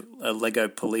you of a Lego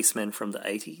policeman from the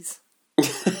 80s?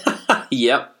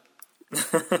 Yep.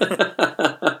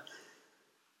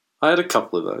 I had a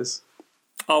couple of those.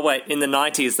 Oh, wait, in the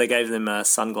 90s they gave them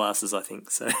sunglasses, I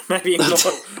think, so maybe more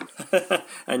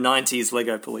a 90s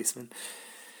Lego policeman.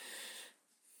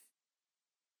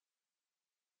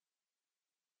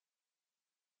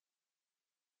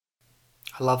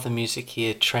 I love the music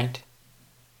here, Trent.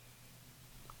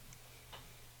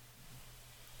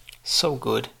 So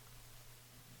good.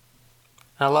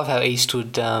 And I love how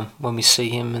Eastwood, when we see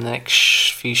him in the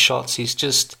next few shots,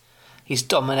 he's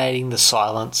dominating the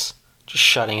silence, just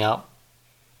shutting up.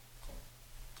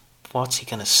 What's he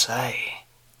going to say?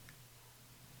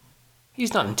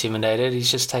 He's not intimidated,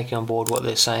 he's just taking on board what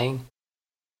they're saying.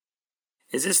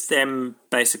 Is this them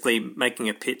basically making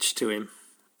a pitch to him?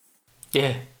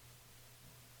 Yeah.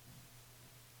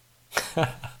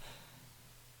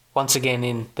 Once again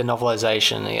in the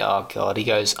novelisation, oh God, he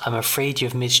goes, "I'm afraid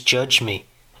you've misjudged me,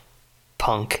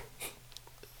 punk."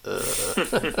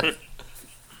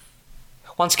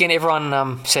 Once again,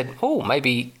 everyone said, "Oh,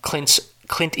 maybe Clint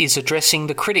is addressing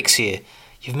the critics here.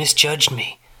 You've misjudged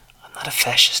me. I'm not a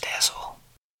fascist asshole."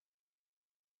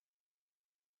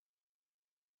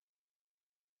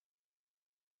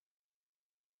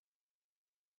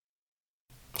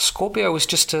 Scorpio was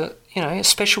just a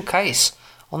special case.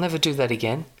 I'll never do that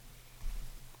again.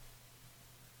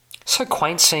 So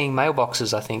quaint seeing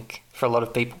mailboxes, I think, for a lot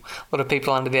of people. A lot of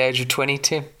people under the age of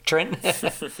 20, Trent.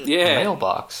 Yeah.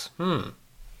 Mailbox. Well,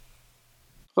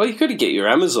 you could get your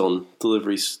Amazon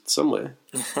deliveries somewhere.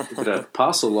 You could have a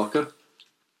parcel locker.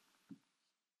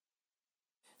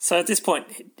 So at this point,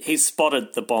 he's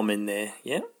spotted the bomb in there,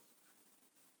 yeah?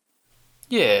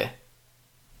 Yeah.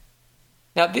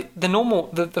 Now,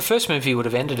 the first movie would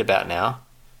have ended about now.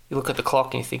 You look at the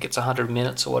clock and you think it's 100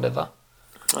 minutes or whatever.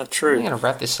 Oh, true. I'm going to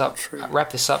wrap this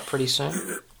up pretty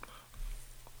soon.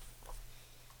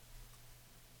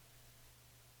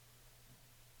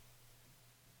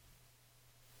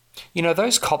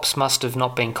 Those cops must have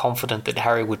not been confident that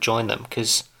Harry would join them,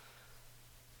 because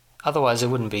otherwise there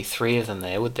wouldn't be 3 of them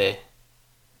there, would there?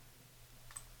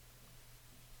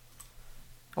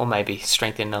 Or maybe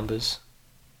strength in numbers.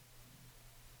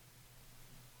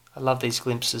 I love these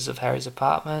glimpses of Harry's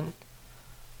apartment.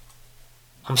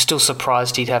 I'm still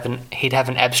surprised he'd have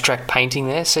an abstract painting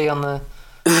there. See on the...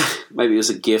 Maybe it was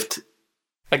a gift.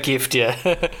 A gift, yeah.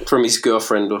 From his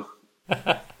girlfriend or...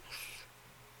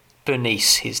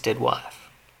 Bernice, his dead wife.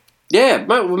 Yeah,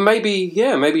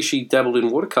 maybe she dabbled in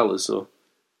watercolours or...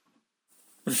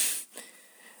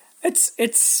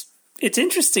 It's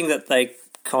interesting that they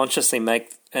consciously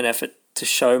make an effort to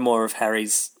show more of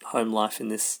Harry's home life in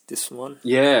this one.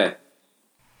 Yeah.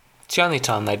 It's the only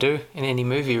time they do in any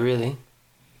movie, really.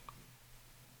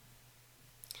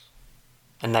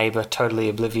 A neighbour totally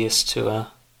oblivious to...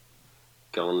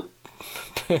 Gone.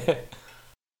 If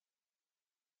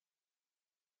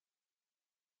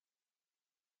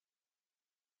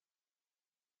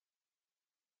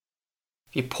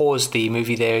you pause the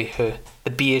movie there, the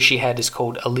beer she had is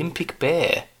called Olympic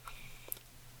Bear.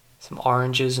 Some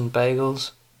oranges and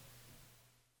bagels.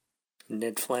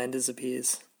 Ned Flanders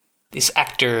appears. This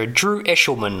actor, Drew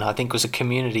Eshelman, I think was a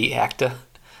community actor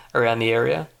around the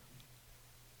area.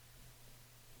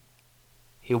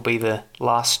 He'll be the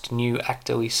last new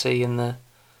actor we see in the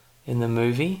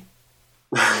movie.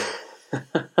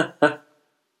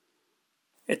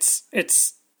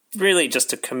 It's really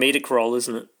just a comedic role,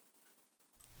 isn't it?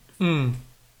 In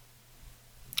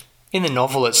the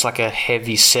novel, it's like a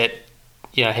heavy set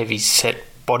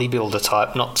bodybuilder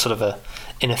type, not sort of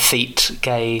an effete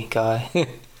gay guy.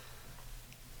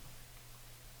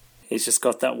 He's just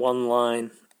got that one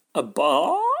line, "A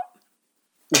bar?"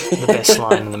 The best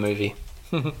line in the movie.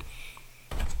 Are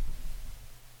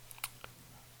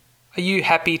you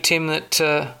happy, Tim, that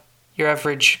your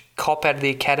average cop out of the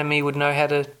academy would know how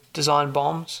to design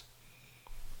bombs?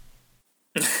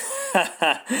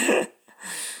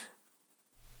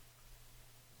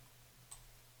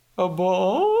 Oh,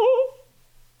 boy.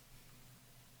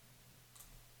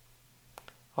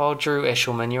 Oh, Drew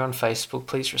Eshelman, you're on Facebook.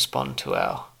 Please respond to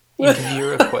our interview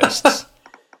requests.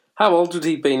 How old would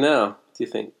he be now, do you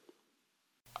think?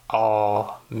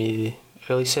 Oh, early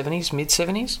 70s, mid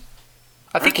 70s?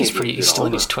 I think he's still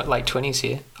in his late 20s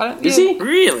here. Is he?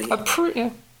 Really? Yeah.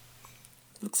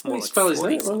 Looks more How do you like spell his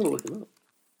 40 name? I'm going to look him up.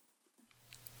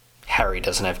 Harry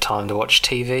doesn't have time to watch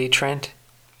TV, Trent.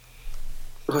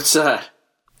 What's that?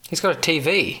 He's got a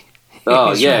TV. Oh,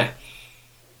 He's yeah. right.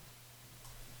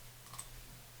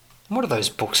 What are those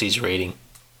books he's reading?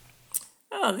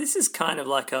 Oh, this is kind of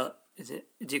like do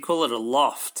you call it a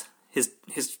loft? His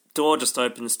door just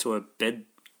opens to a bed.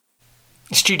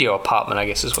 Studio apartment, I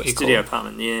guess is what you call it. Studio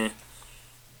apartment, yeah.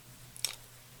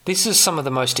 This is some of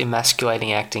the most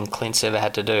emasculating acting Clint's ever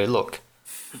had to do. Look,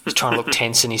 he's trying to look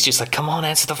tense and he's just like, come on,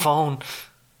 answer the phone.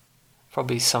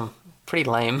 Probably some pretty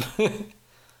lame.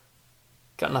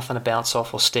 Got nothing to bounce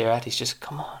off or stare at. He's just,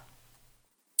 come on.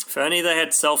 If only they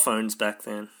had cell phones back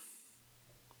then.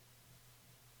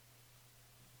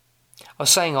 I was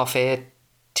saying off air,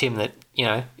 Tim, that, you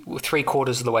know, we're 3/4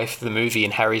 of the way through the movie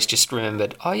and Harry's just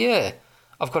remembered, oh yeah,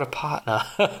 I've got a partner.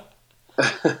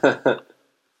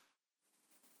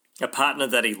 A partner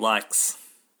that he likes.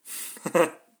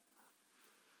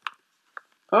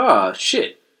 Ah,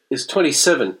 shit. He's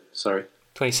 27. Sorry.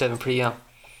 27, pretty young.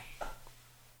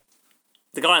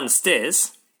 The guy on the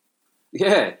stairs.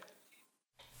 Yeah.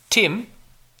 Tim,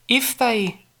 if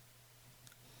they...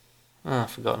 Oh,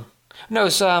 I've forgotten. No,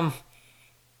 it was,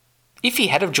 if he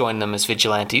had have joined them as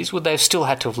vigilantes, would they have still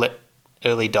had to have let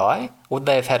Early die? Would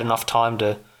they have had enough time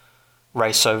to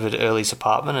race over to Early's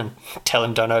apartment and tell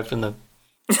him don't open the...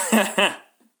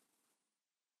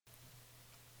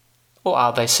 Or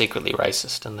are they secretly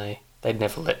racist and they'd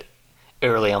never let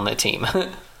Early on their team?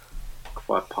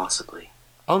 Quite possibly.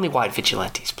 Only white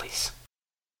vigilantes, please.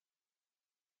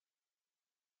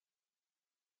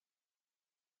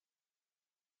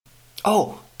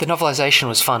 Oh, the novelisation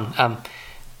was fun.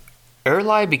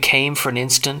 Early became for an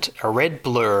instant a red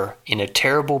blur in a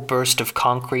terrible burst of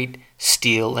concrete,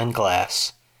 steel and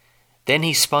glass. Then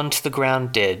he spun to the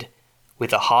ground dead,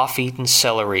 with a half-eaten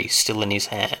celery still in his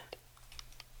hand.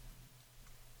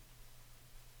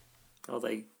 Oh,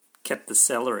 they kept the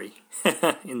celery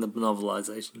in the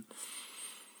novelisation.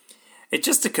 It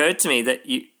just occurred to me that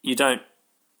you don't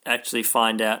actually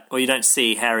find out, or you don't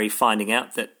see Harry finding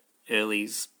out that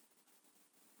Early's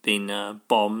been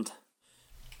bombed.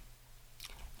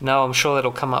 No, I'm sure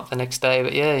that'll come up the next day,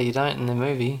 but yeah, you don't in the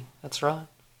movie. That's right.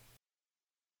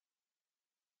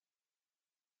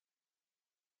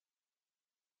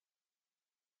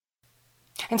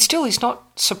 And still, he's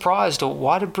not surprised. Or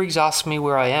why did Briggs ask me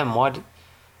where I am? Why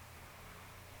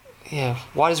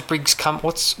does Briggs come?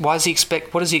 What does he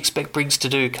expect Briggs to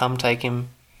do? Come take him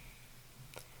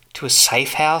to a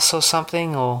safe house or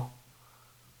something? Or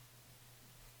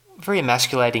very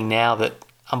emasculating now. That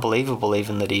unbelievable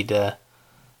even that he'd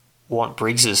want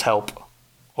Briggs's help.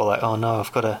 Or like, oh no,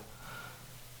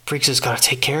 Briggs has got to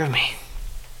take care of me.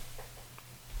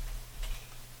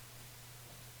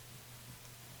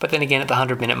 But then again, at the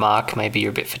 100-minute mark, maybe you're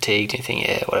a bit fatigued and you think,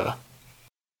 yeah, whatever.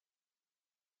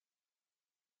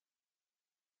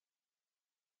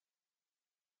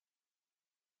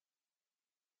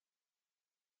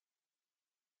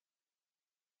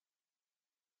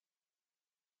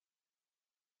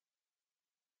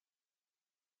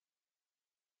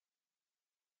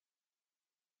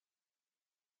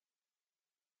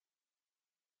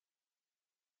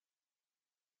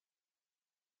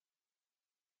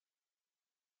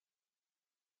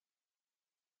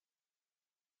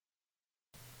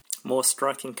 More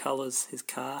striking colours, his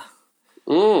car.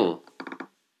 Yeah,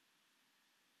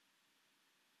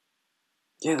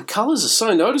 the colours are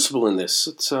so noticeable in this.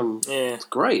 It's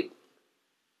great.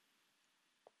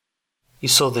 You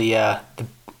saw the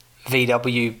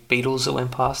VW Beetles that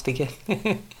went past again?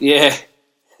 Yeah.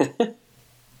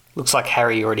 Looks like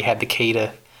Harry already had the key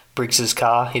to Briggs's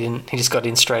car. He just got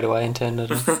in straight away and turned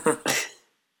it on.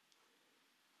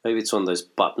 Maybe it's one of those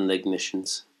button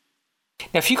ignitions.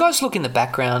 Now, if you guys look in the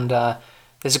background,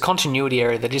 there's a continuity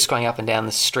area. They're just going up and down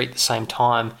the street at the same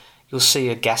time. You'll see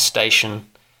a gas station.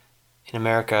 In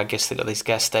America, I guess they've got these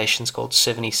gas stations called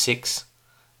 76.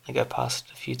 They go past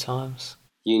it a few times.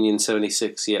 Union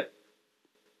 76, yeah.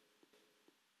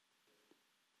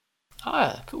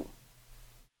 Ah, cool.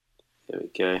 There we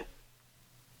go.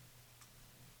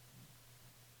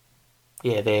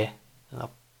 Yeah, there. That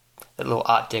little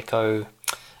Art Deco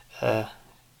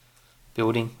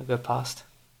building we go past.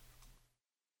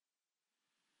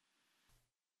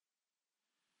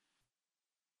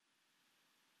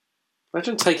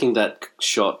 Imagine taking that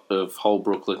shot of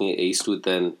Holbrook looking at Eastwood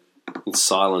then in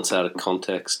silence out of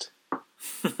context.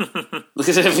 Look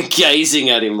at him gazing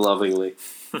at him lovingly.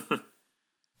 Well,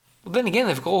 then again,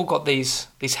 they've all got these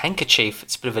handkerchief.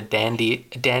 It's a bit of a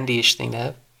dandyish thing to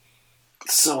have.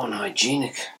 So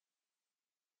unhygienic.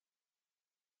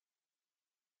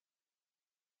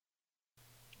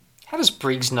 How does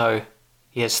Briggs know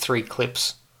he has 3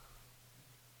 clips?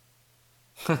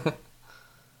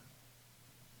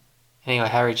 Anyway,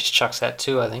 Harry just chucks out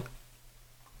 2, I think.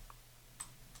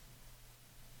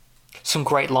 Some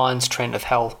great lines, Trent, of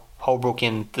Holbrook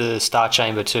in the Star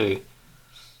Chamber too.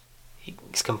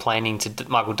 He's complaining to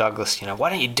Michael Douglas, why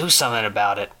don't you do something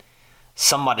about it?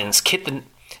 Somebody's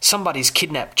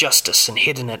kidnapped justice and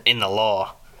hidden it in the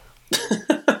law.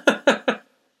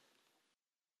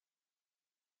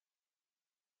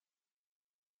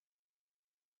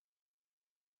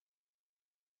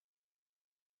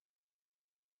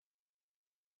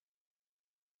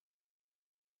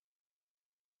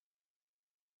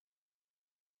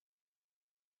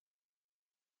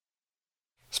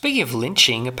 Speaking of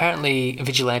lynching, apparently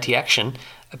vigilante action,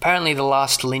 apparently the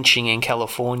last lynching in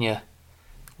California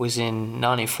was in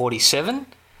 1947,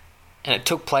 and it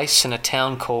took place in a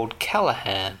town called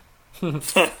Callahan. Do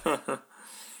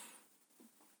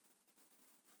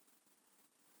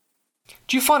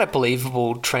you find it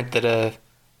believable, Trent, that a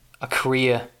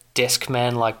career desk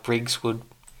man like Briggs would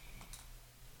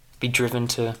be driven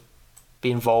to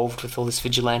be involved with all this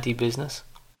vigilante business?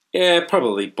 Yeah,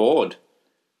 probably bored.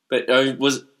 But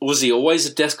was he always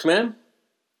a desk man?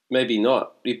 Maybe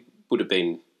not. He would have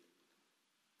been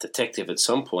detective at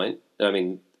some point.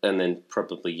 And then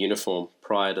probably uniform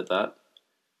prior to that.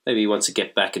 Maybe he wants to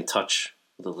get back in touch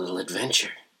with a little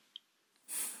adventure.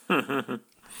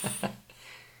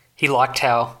 He liked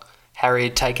how Harry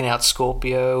had taken out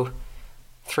Scorpio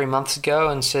 3 months ago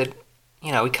and said,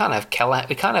 we can't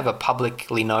have a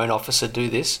publicly known officer do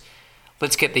this.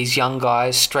 Let's get these young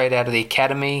guys straight out of the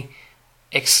academy,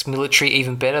 ex-military,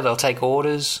 even better. They'll take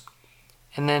orders,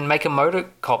 and then make them motor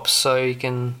cops so they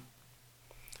can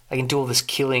do all this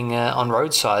killing on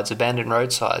roadsides, abandoned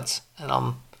roadsides. And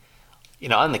I'm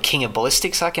the king of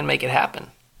ballistics. I can make it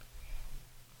happen.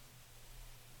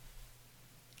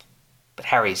 But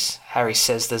Harry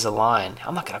says there's a line.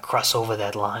 I'm not going to cross over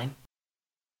that line.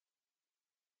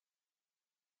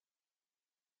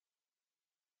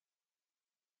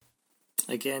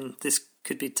 Again, this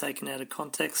could be taken out of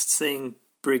context, seeing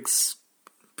Briggs's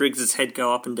head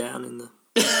go up and down in the...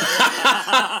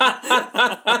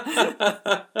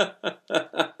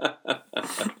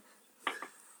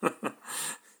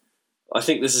 I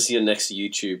think this is your next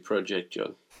YouTube project,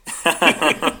 John.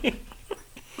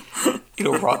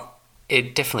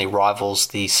 It definitely rivals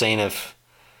the scene of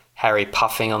Harry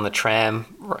puffing on the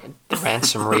tram, the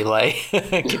ransom relay,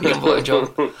 giving a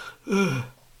blowjob.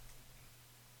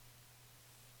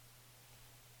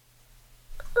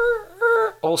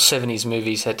 All 70s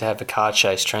movies had to have a car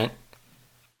chase, Trent.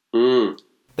 Mm.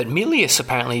 But Milius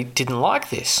apparently didn't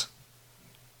like this.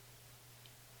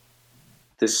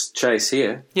 This chase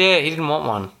here? Yeah, he didn't want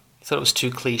one. He thought it was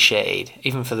too cliched,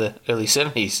 even for the early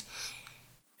 70s.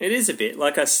 It is a bit.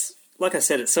 Like I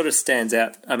said, it sort of stands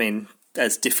out,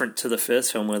 as different to the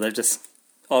first film, where they've just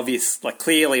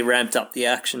clearly ramped up the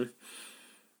action.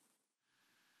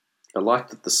 I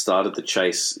liked at the start of the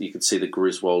chase, you could see the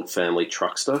Griswold family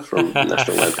truckster from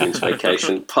National Lampoon's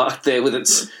Vacation parked there with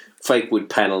its fake wood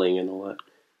panelling and all that.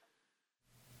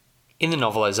 In the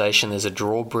novelisation, there's a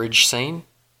drawbridge scene.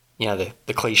 The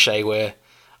cliche where,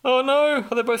 oh no,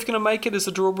 are they both going to make it as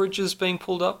the drawbridge is being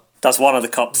pulled up? Does one of the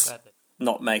cops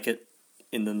not make it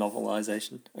in the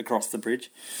novelisation across the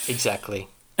bridge? Exactly.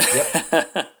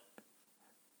 Yep.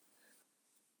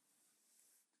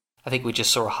 I think we just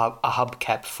saw a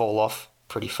hubcap fall off.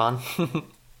 Pretty fun.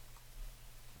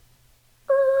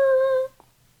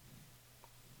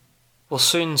 We'll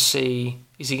soon see,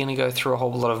 is he going to go through a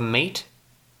whole lot of meat?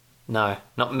 No,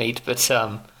 not meat, but...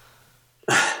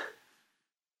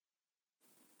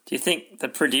 Do you think the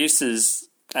producers,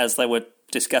 as they were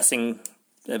discussing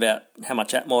about how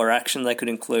much more action they could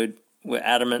include, were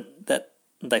adamant that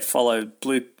they follow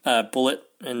Bullet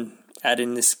and add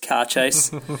in this car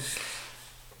chase?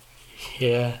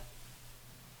 Yeah.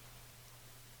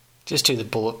 Just do the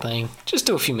Bullet thing. Just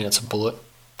do a few minutes of Bullet.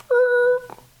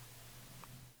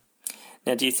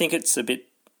 Now, do you think it's a bit...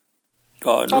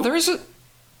 there's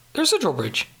a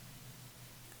drawbridge.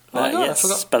 Yes,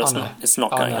 I forgot. It's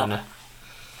not going on. No.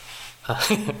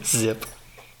 Zip.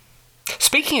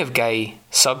 Speaking of gay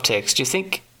subtext, do you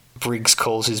think Briggs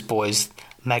calls his boys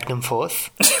Magnum Forth?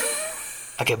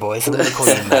 Okay, boys, I'm going to call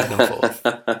you Magnum Forth.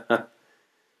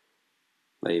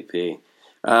 Maybe.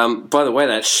 By the way,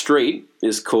 that street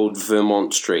is called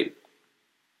Vermont Street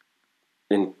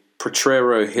in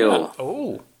Potrero Hill.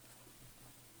 Oh.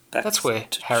 That's where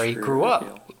Harry grew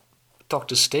up.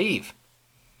 Dr. Steve.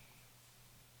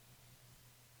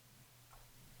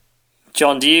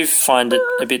 John, do you find it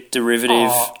a bit derivative?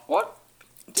 Oh, what?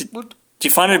 Do you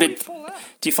find it a bit?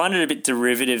 Do you find it a bit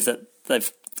derivative that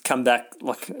they've come back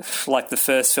like the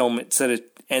first film? It sort of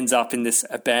ends up in this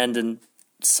abandoned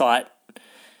site.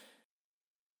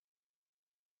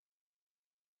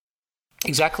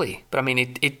 Exactly, but I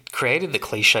mean, it created the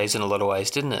cliches in a lot of ways,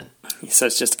 didn't it? So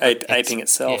it's just aping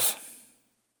itself.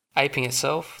 Yeah. Aping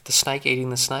itself. The snake eating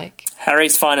the snake.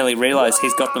 Harry's finally realised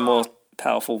he's got the more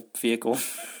powerful vehicle.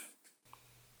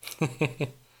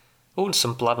 Oh, and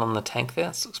some blood on the tank there.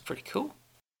 This looks pretty cool.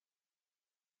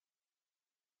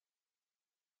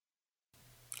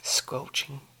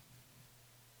 Squelching.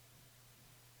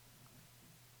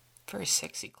 Very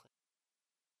sexy.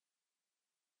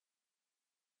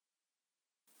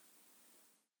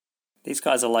 These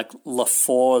guys are like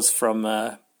LaFours from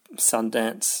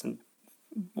Sundance. And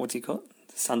what do you call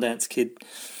it? Sundance Kid.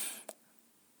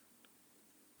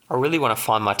 I really want to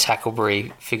find my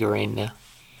Tackleberry figurine now.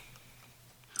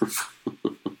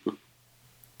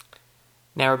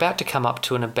 Now we're about to come up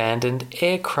to an abandoned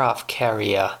aircraft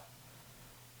carrier.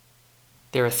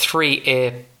 There are 3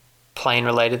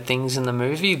 airplane-related things in the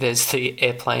movie. There's the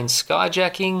airplane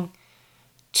skyjacking.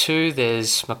 2,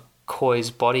 there's McCoy's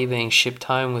body being shipped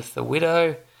home with the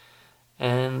widow.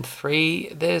 And 3,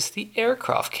 there's the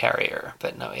aircraft carrier,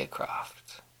 but no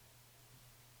aircraft.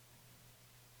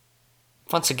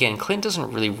 Once again, Clint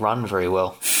doesn't really run very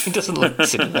well. He doesn't look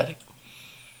sympathetic.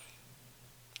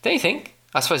 Don't you think?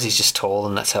 I suppose he's just tall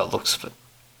and that's how it looks, but...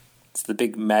 It's the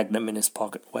big magnum in his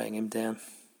pocket weighing him down.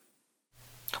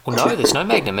 Well, no, there's no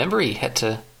magnum. Remember, he had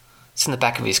to... It's in the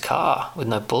back of his car with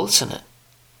no bullets in it.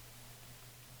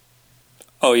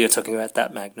 Oh, you're talking about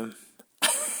that magnum.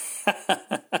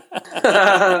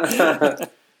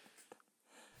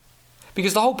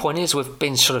 Because the whole point is we've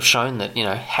been sort of shown that, you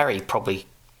know, Harry probably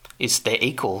is their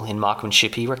equal in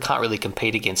marksmanship. He can't really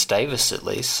compete against Davis, at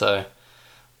least, so...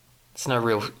 There's no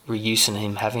real use in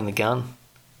him having the gun.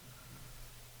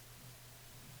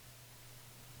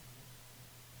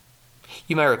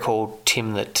 You may recall,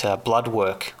 Tim, that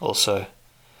Bloodwork also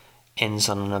ends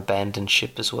on an abandoned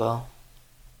ship as well.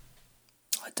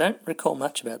 I don't recall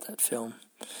much about that film,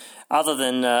 other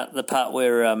than the part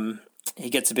where he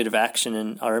gets a bit of action,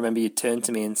 and I remember you turned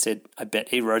to me and said, "I bet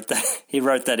he wrote that. He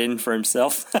wrote that in for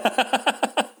himself."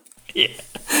 Yeah,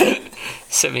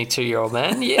 72-year-old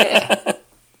man. Yeah.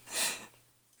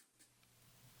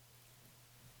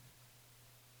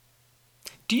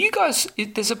 Do you guys?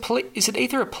 Is it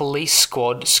either a police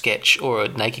squad sketch or a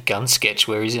Naked Gun sketch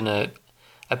where he's in a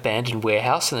abandoned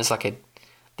warehouse and there's like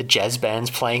the jazz band's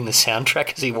playing the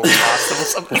soundtrack as he walks past them or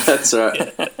something? That's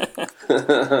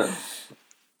right.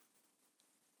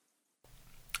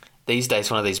 These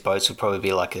days, one of these boats would probably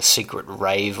be like a secret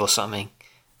rave or something.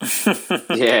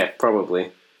 Yeah,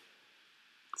 probably.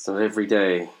 So every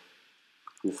day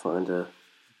you find a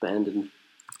abandoned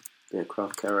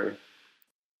aircraft carrier.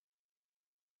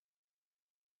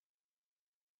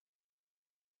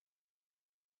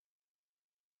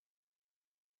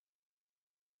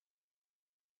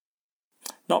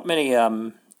 Not many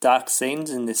dark scenes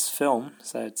in this film,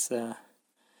 so it's yeah,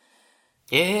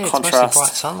 it's contrast. mostly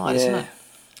bright sunlight, isn't it?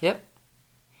 Yep.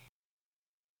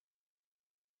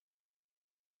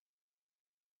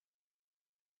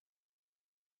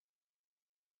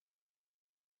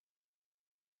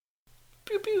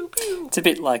 Pew, pew, pew. It's a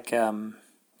bit like the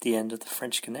end of The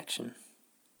French Connection.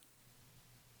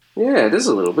 Yeah, it is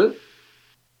a little bit.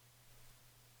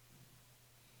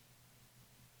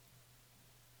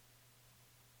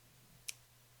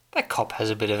 That cop has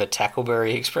a bit of a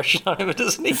Tackleberry expression on him,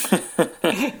 doesn't he?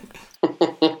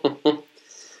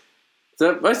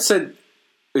 I said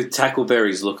who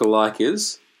Tackleberry's look-alike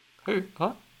is? Who?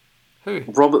 What? Who?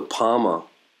 Robert Palmer.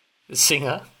 The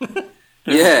singer?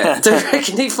 Yeah, do you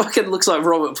reckon he fucking looks like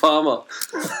Robert Palmer?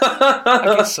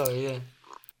 I guess so, yeah.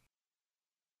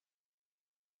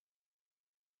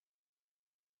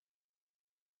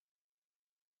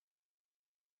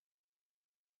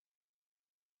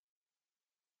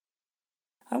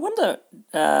 I wonder.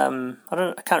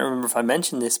 I can't remember if I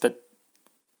mentioned this, but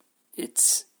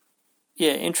it's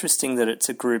interesting that it's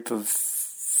a group of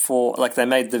 4. Like they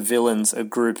made the villains a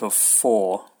group of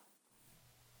 4.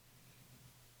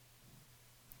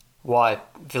 Why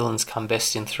villains come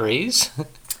best in threes?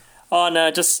 Oh no,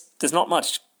 just there's not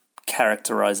much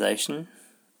characterization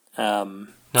No.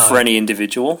 for any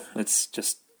individual. It's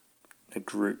just a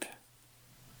group.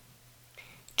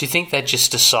 Do you think they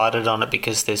just decided on it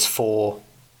because there's 4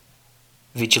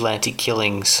 vigilante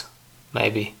killings,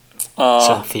 maybe?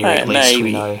 So in theory, at least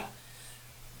maybe.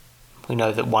 we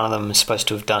know that one of them is supposed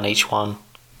to have done each one.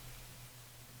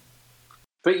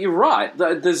 But you're right.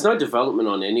 There's no development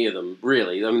on any of them,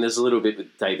 really. I mean, there's a little bit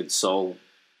with David Soul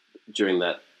during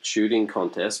that shooting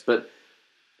contest, but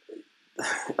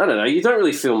I don't know. You don't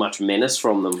really feel much menace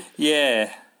from them.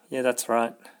 Yeah, that's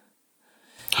right.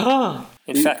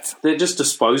 In fact, they're just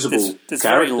disposable there's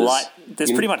characters. very light.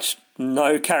 There's pretty much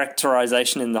no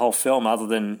characterization in the whole film other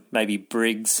than maybe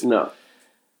Briggs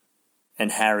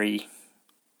and Harry.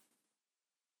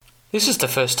 This is the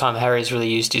first time Harry's really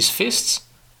used his fists.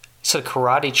 Sort of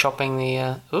karate chopping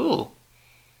the... ooh.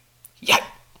 Yeah.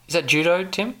 Is that judo,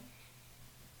 Tim?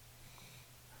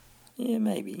 Yeah,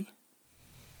 maybe.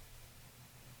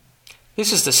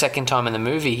 This is the second time in the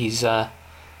movie he's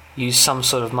used some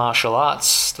sort of martial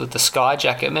arts with the sky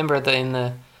jacket. Remember in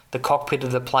the cockpit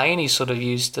of the plane he sort of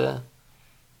used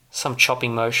some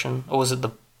chopping motion? Or was it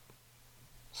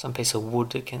some piece of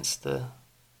wood against the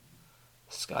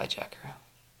skyjacker?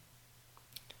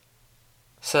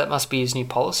 So that must be his new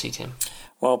policy, Tim.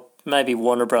 Well, maybe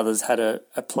Warner Brothers had a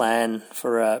plan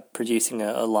for producing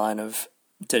a line of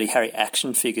Dirty Harry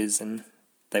action figures, and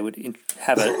they would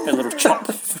have a little chop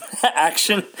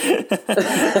action.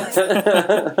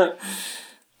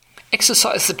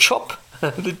 Exercise the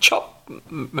chop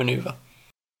maneuver.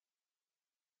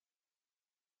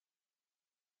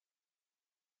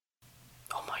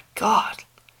 Oh my God.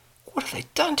 What have they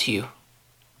done to you?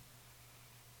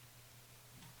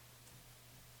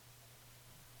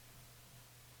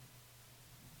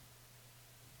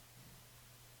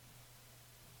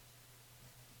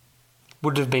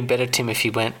 Would have been better, Tim, if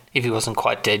he wasn't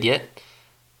quite dead yet,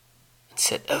 and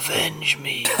said, "Avenge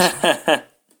me."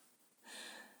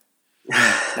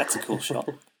 That's a cool shot.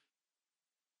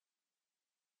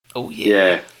 Oh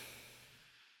yeah.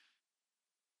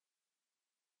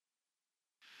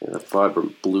 That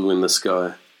vibrant blue in the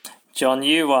sky. John,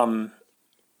 you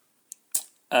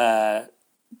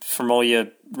from all your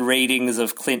readings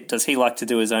of Clint, does he like to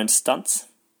do his own stunts?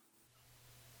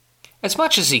 As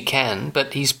much as he can,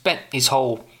 but he's spent his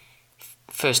whole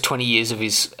first 20 years of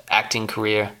his acting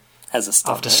career As a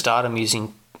stuntman. after stardom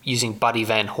using Buddy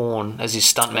Van Horn as his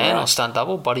stuntman or stunt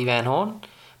double, Buddy Van Horn.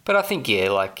 But I think,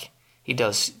 he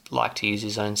does like to use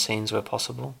his own scenes where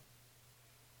possible.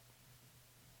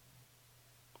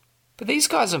 But these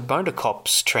guys are motor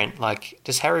cops, Trent. Like,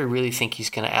 does Harry really think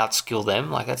he's going to outskill them?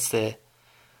 Like, that's their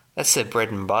bread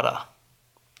and butter.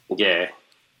 Yeah.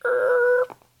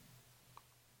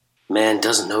 Man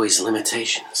doesn't know his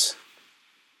limitations.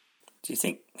 Do you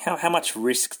think how much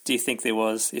risk do you think there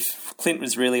was if Clint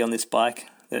was really on this bike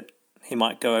that he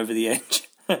might go over the edge?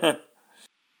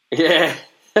 Yeah.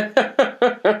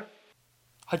 I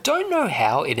don't know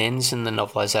how it ends in the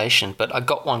novelisation, but I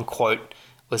got one quote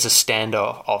was a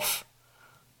standoff,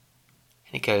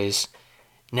 and it goes,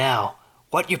 "Now,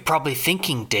 what you're probably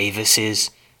thinking, Davis, is,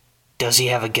 does he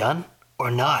have a gun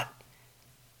or not?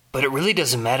 But it really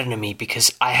doesn't matter to me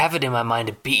because I have it in my mind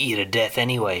to beat you to death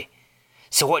anyway.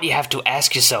 So what you have to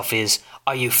ask yourself is,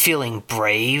 are you feeling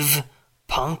brave,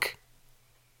 punk?"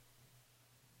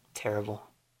 Terrible.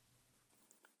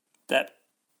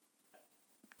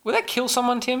 Would that kill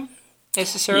someone, Tim?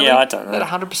 Necessarily? Yeah, I don't know. Would that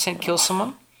 100% kill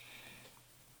someone?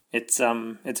 It's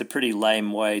a pretty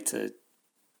lame way to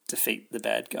defeat the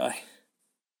bad guy.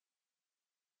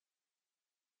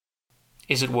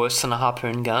 Is it worse than a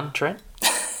harpoon gun, Trent?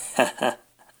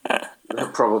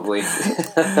 Probably.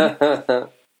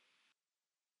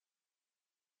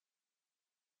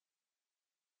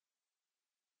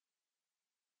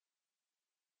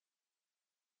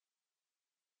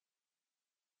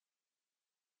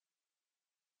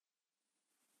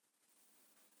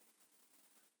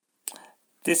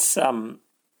 This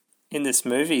in this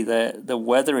movie, the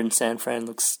weather in San Fran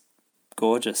looks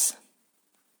gorgeous.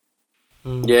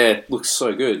 Yeah, it looks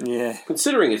so good. Yeah.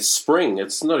 Considering it's spring,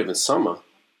 it's not even summer.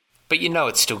 But you know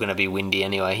it's still going to be windy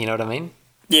anyway, you know what I mean?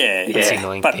 Yeah, That's the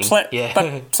annoying but thing.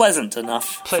 but pleasant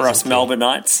enough for us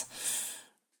Melbourneites.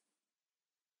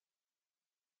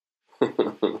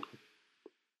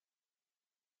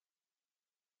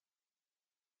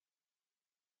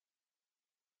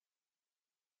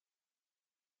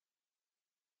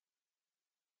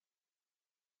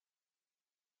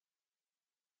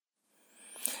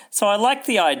 So I like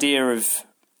the idea of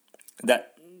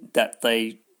that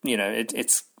they,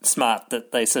 it's smart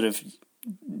that they sort of,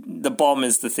 the bomb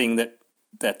is the thing that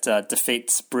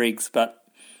defeats Briggs, but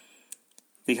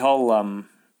the whole I'm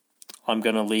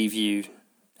going to leave you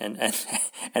and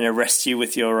arrest you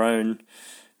with your own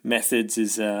methods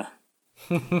is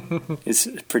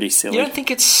pretty silly. You don't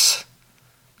think it's...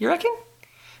 You reckon?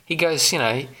 He goes,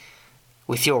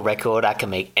 with your record, I can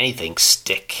make anything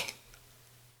stick.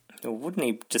 Or wouldn't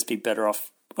he just be better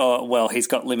off? Oh, well, he's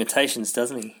got limitations,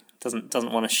 doesn't he?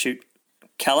 Doesn't want to shoot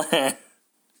Callahan.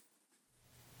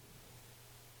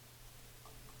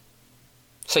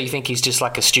 So you think he's just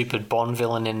like a stupid Bond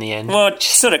villain in the end? Well, it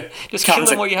sort of just kill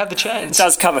him while you have the chance. It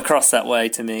does come across that way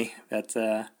to me, but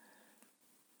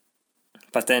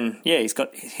then he's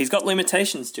got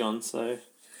limitations, John. So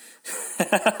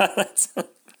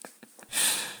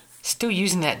still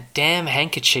using that damn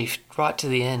handkerchief right to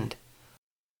the end.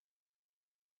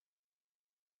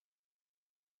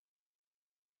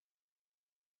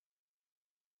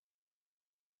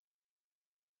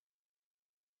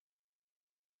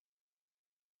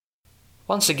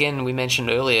 Once again, I mentioned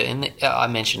earlier,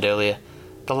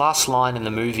 the last line in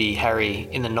the movie, Harry,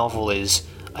 in the novel is,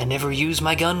 "I never use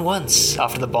my gun once,"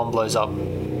 after the bomb blows up.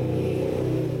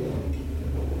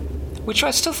 Which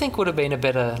I still think would have been a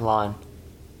better line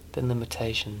than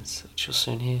Limitations, which you'll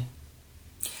soon hear.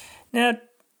 Now,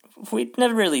 we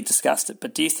never really discussed it,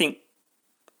 but do you think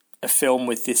a film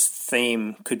with this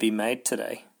theme could be made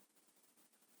today?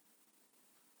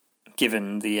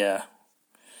 Given the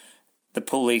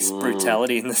police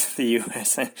brutality in the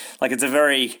US. Like, it's a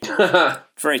very,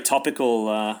 very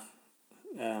topical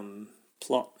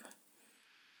plot.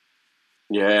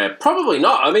 Yeah, probably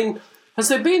not. I mean, has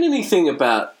there been anything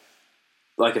about,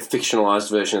 like, a fictionalized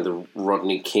version of the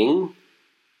Rodney King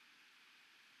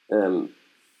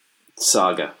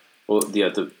saga? Or,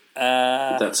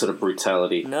 that sort of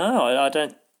brutality? No, I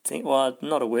don't think... Well, I'm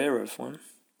not aware of one.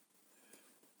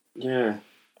 Yeah.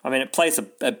 I mean, it plays a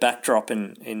backdrop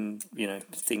in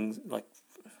things like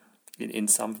in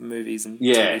some movies and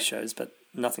TV shows, but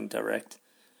nothing direct.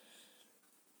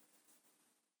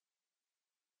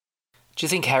 Do you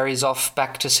think Harry's off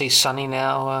back to see Sunny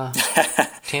now,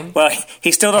 Tim? Well,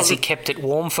 he still doesn't... Has he kept it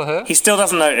warm for her? He still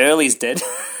doesn't know Early's dead.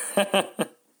 A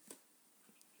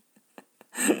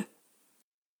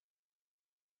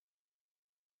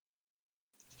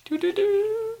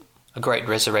great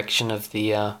resurrection of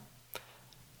the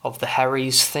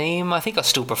Harry's theme. I think I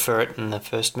still prefer it in the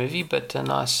first movie, but a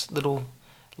nice little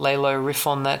Lalo riff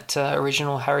on that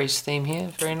original Harry's theme here.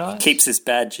 Very nice. Keeps his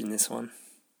badge in this one.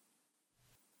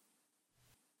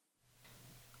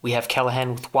 We have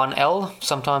Callahan with one L.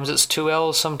 Sometimes it's two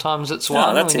L's, sometimes it's one.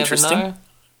 Oh, that's we interesting. Never know.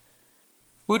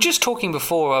 We were just talking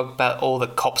before about all the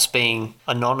cops being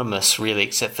anonymous, really,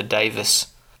 except for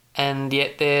Davis. And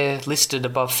yet they're listed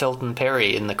above Felton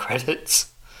Perry in the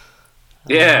credits.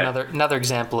 Yeah. Another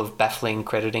example of baffling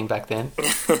crediting back then.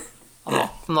 I'm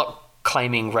not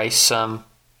claiming racial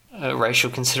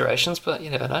considerations, but you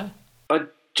never know. I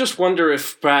just wonder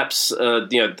if perhaps,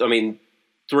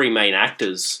 three main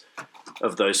actors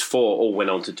of those four all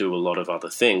went on to do a lot of other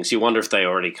things. You wonder if they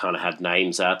already kind of had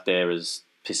names out there as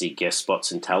pissy guest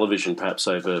spots in television, perhaps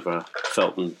over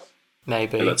Felton.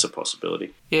 Maybe. And that's a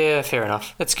possibility. Yeah, fair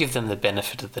enough. Let's give them the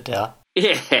benefit of the doubt.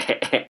 Yeah.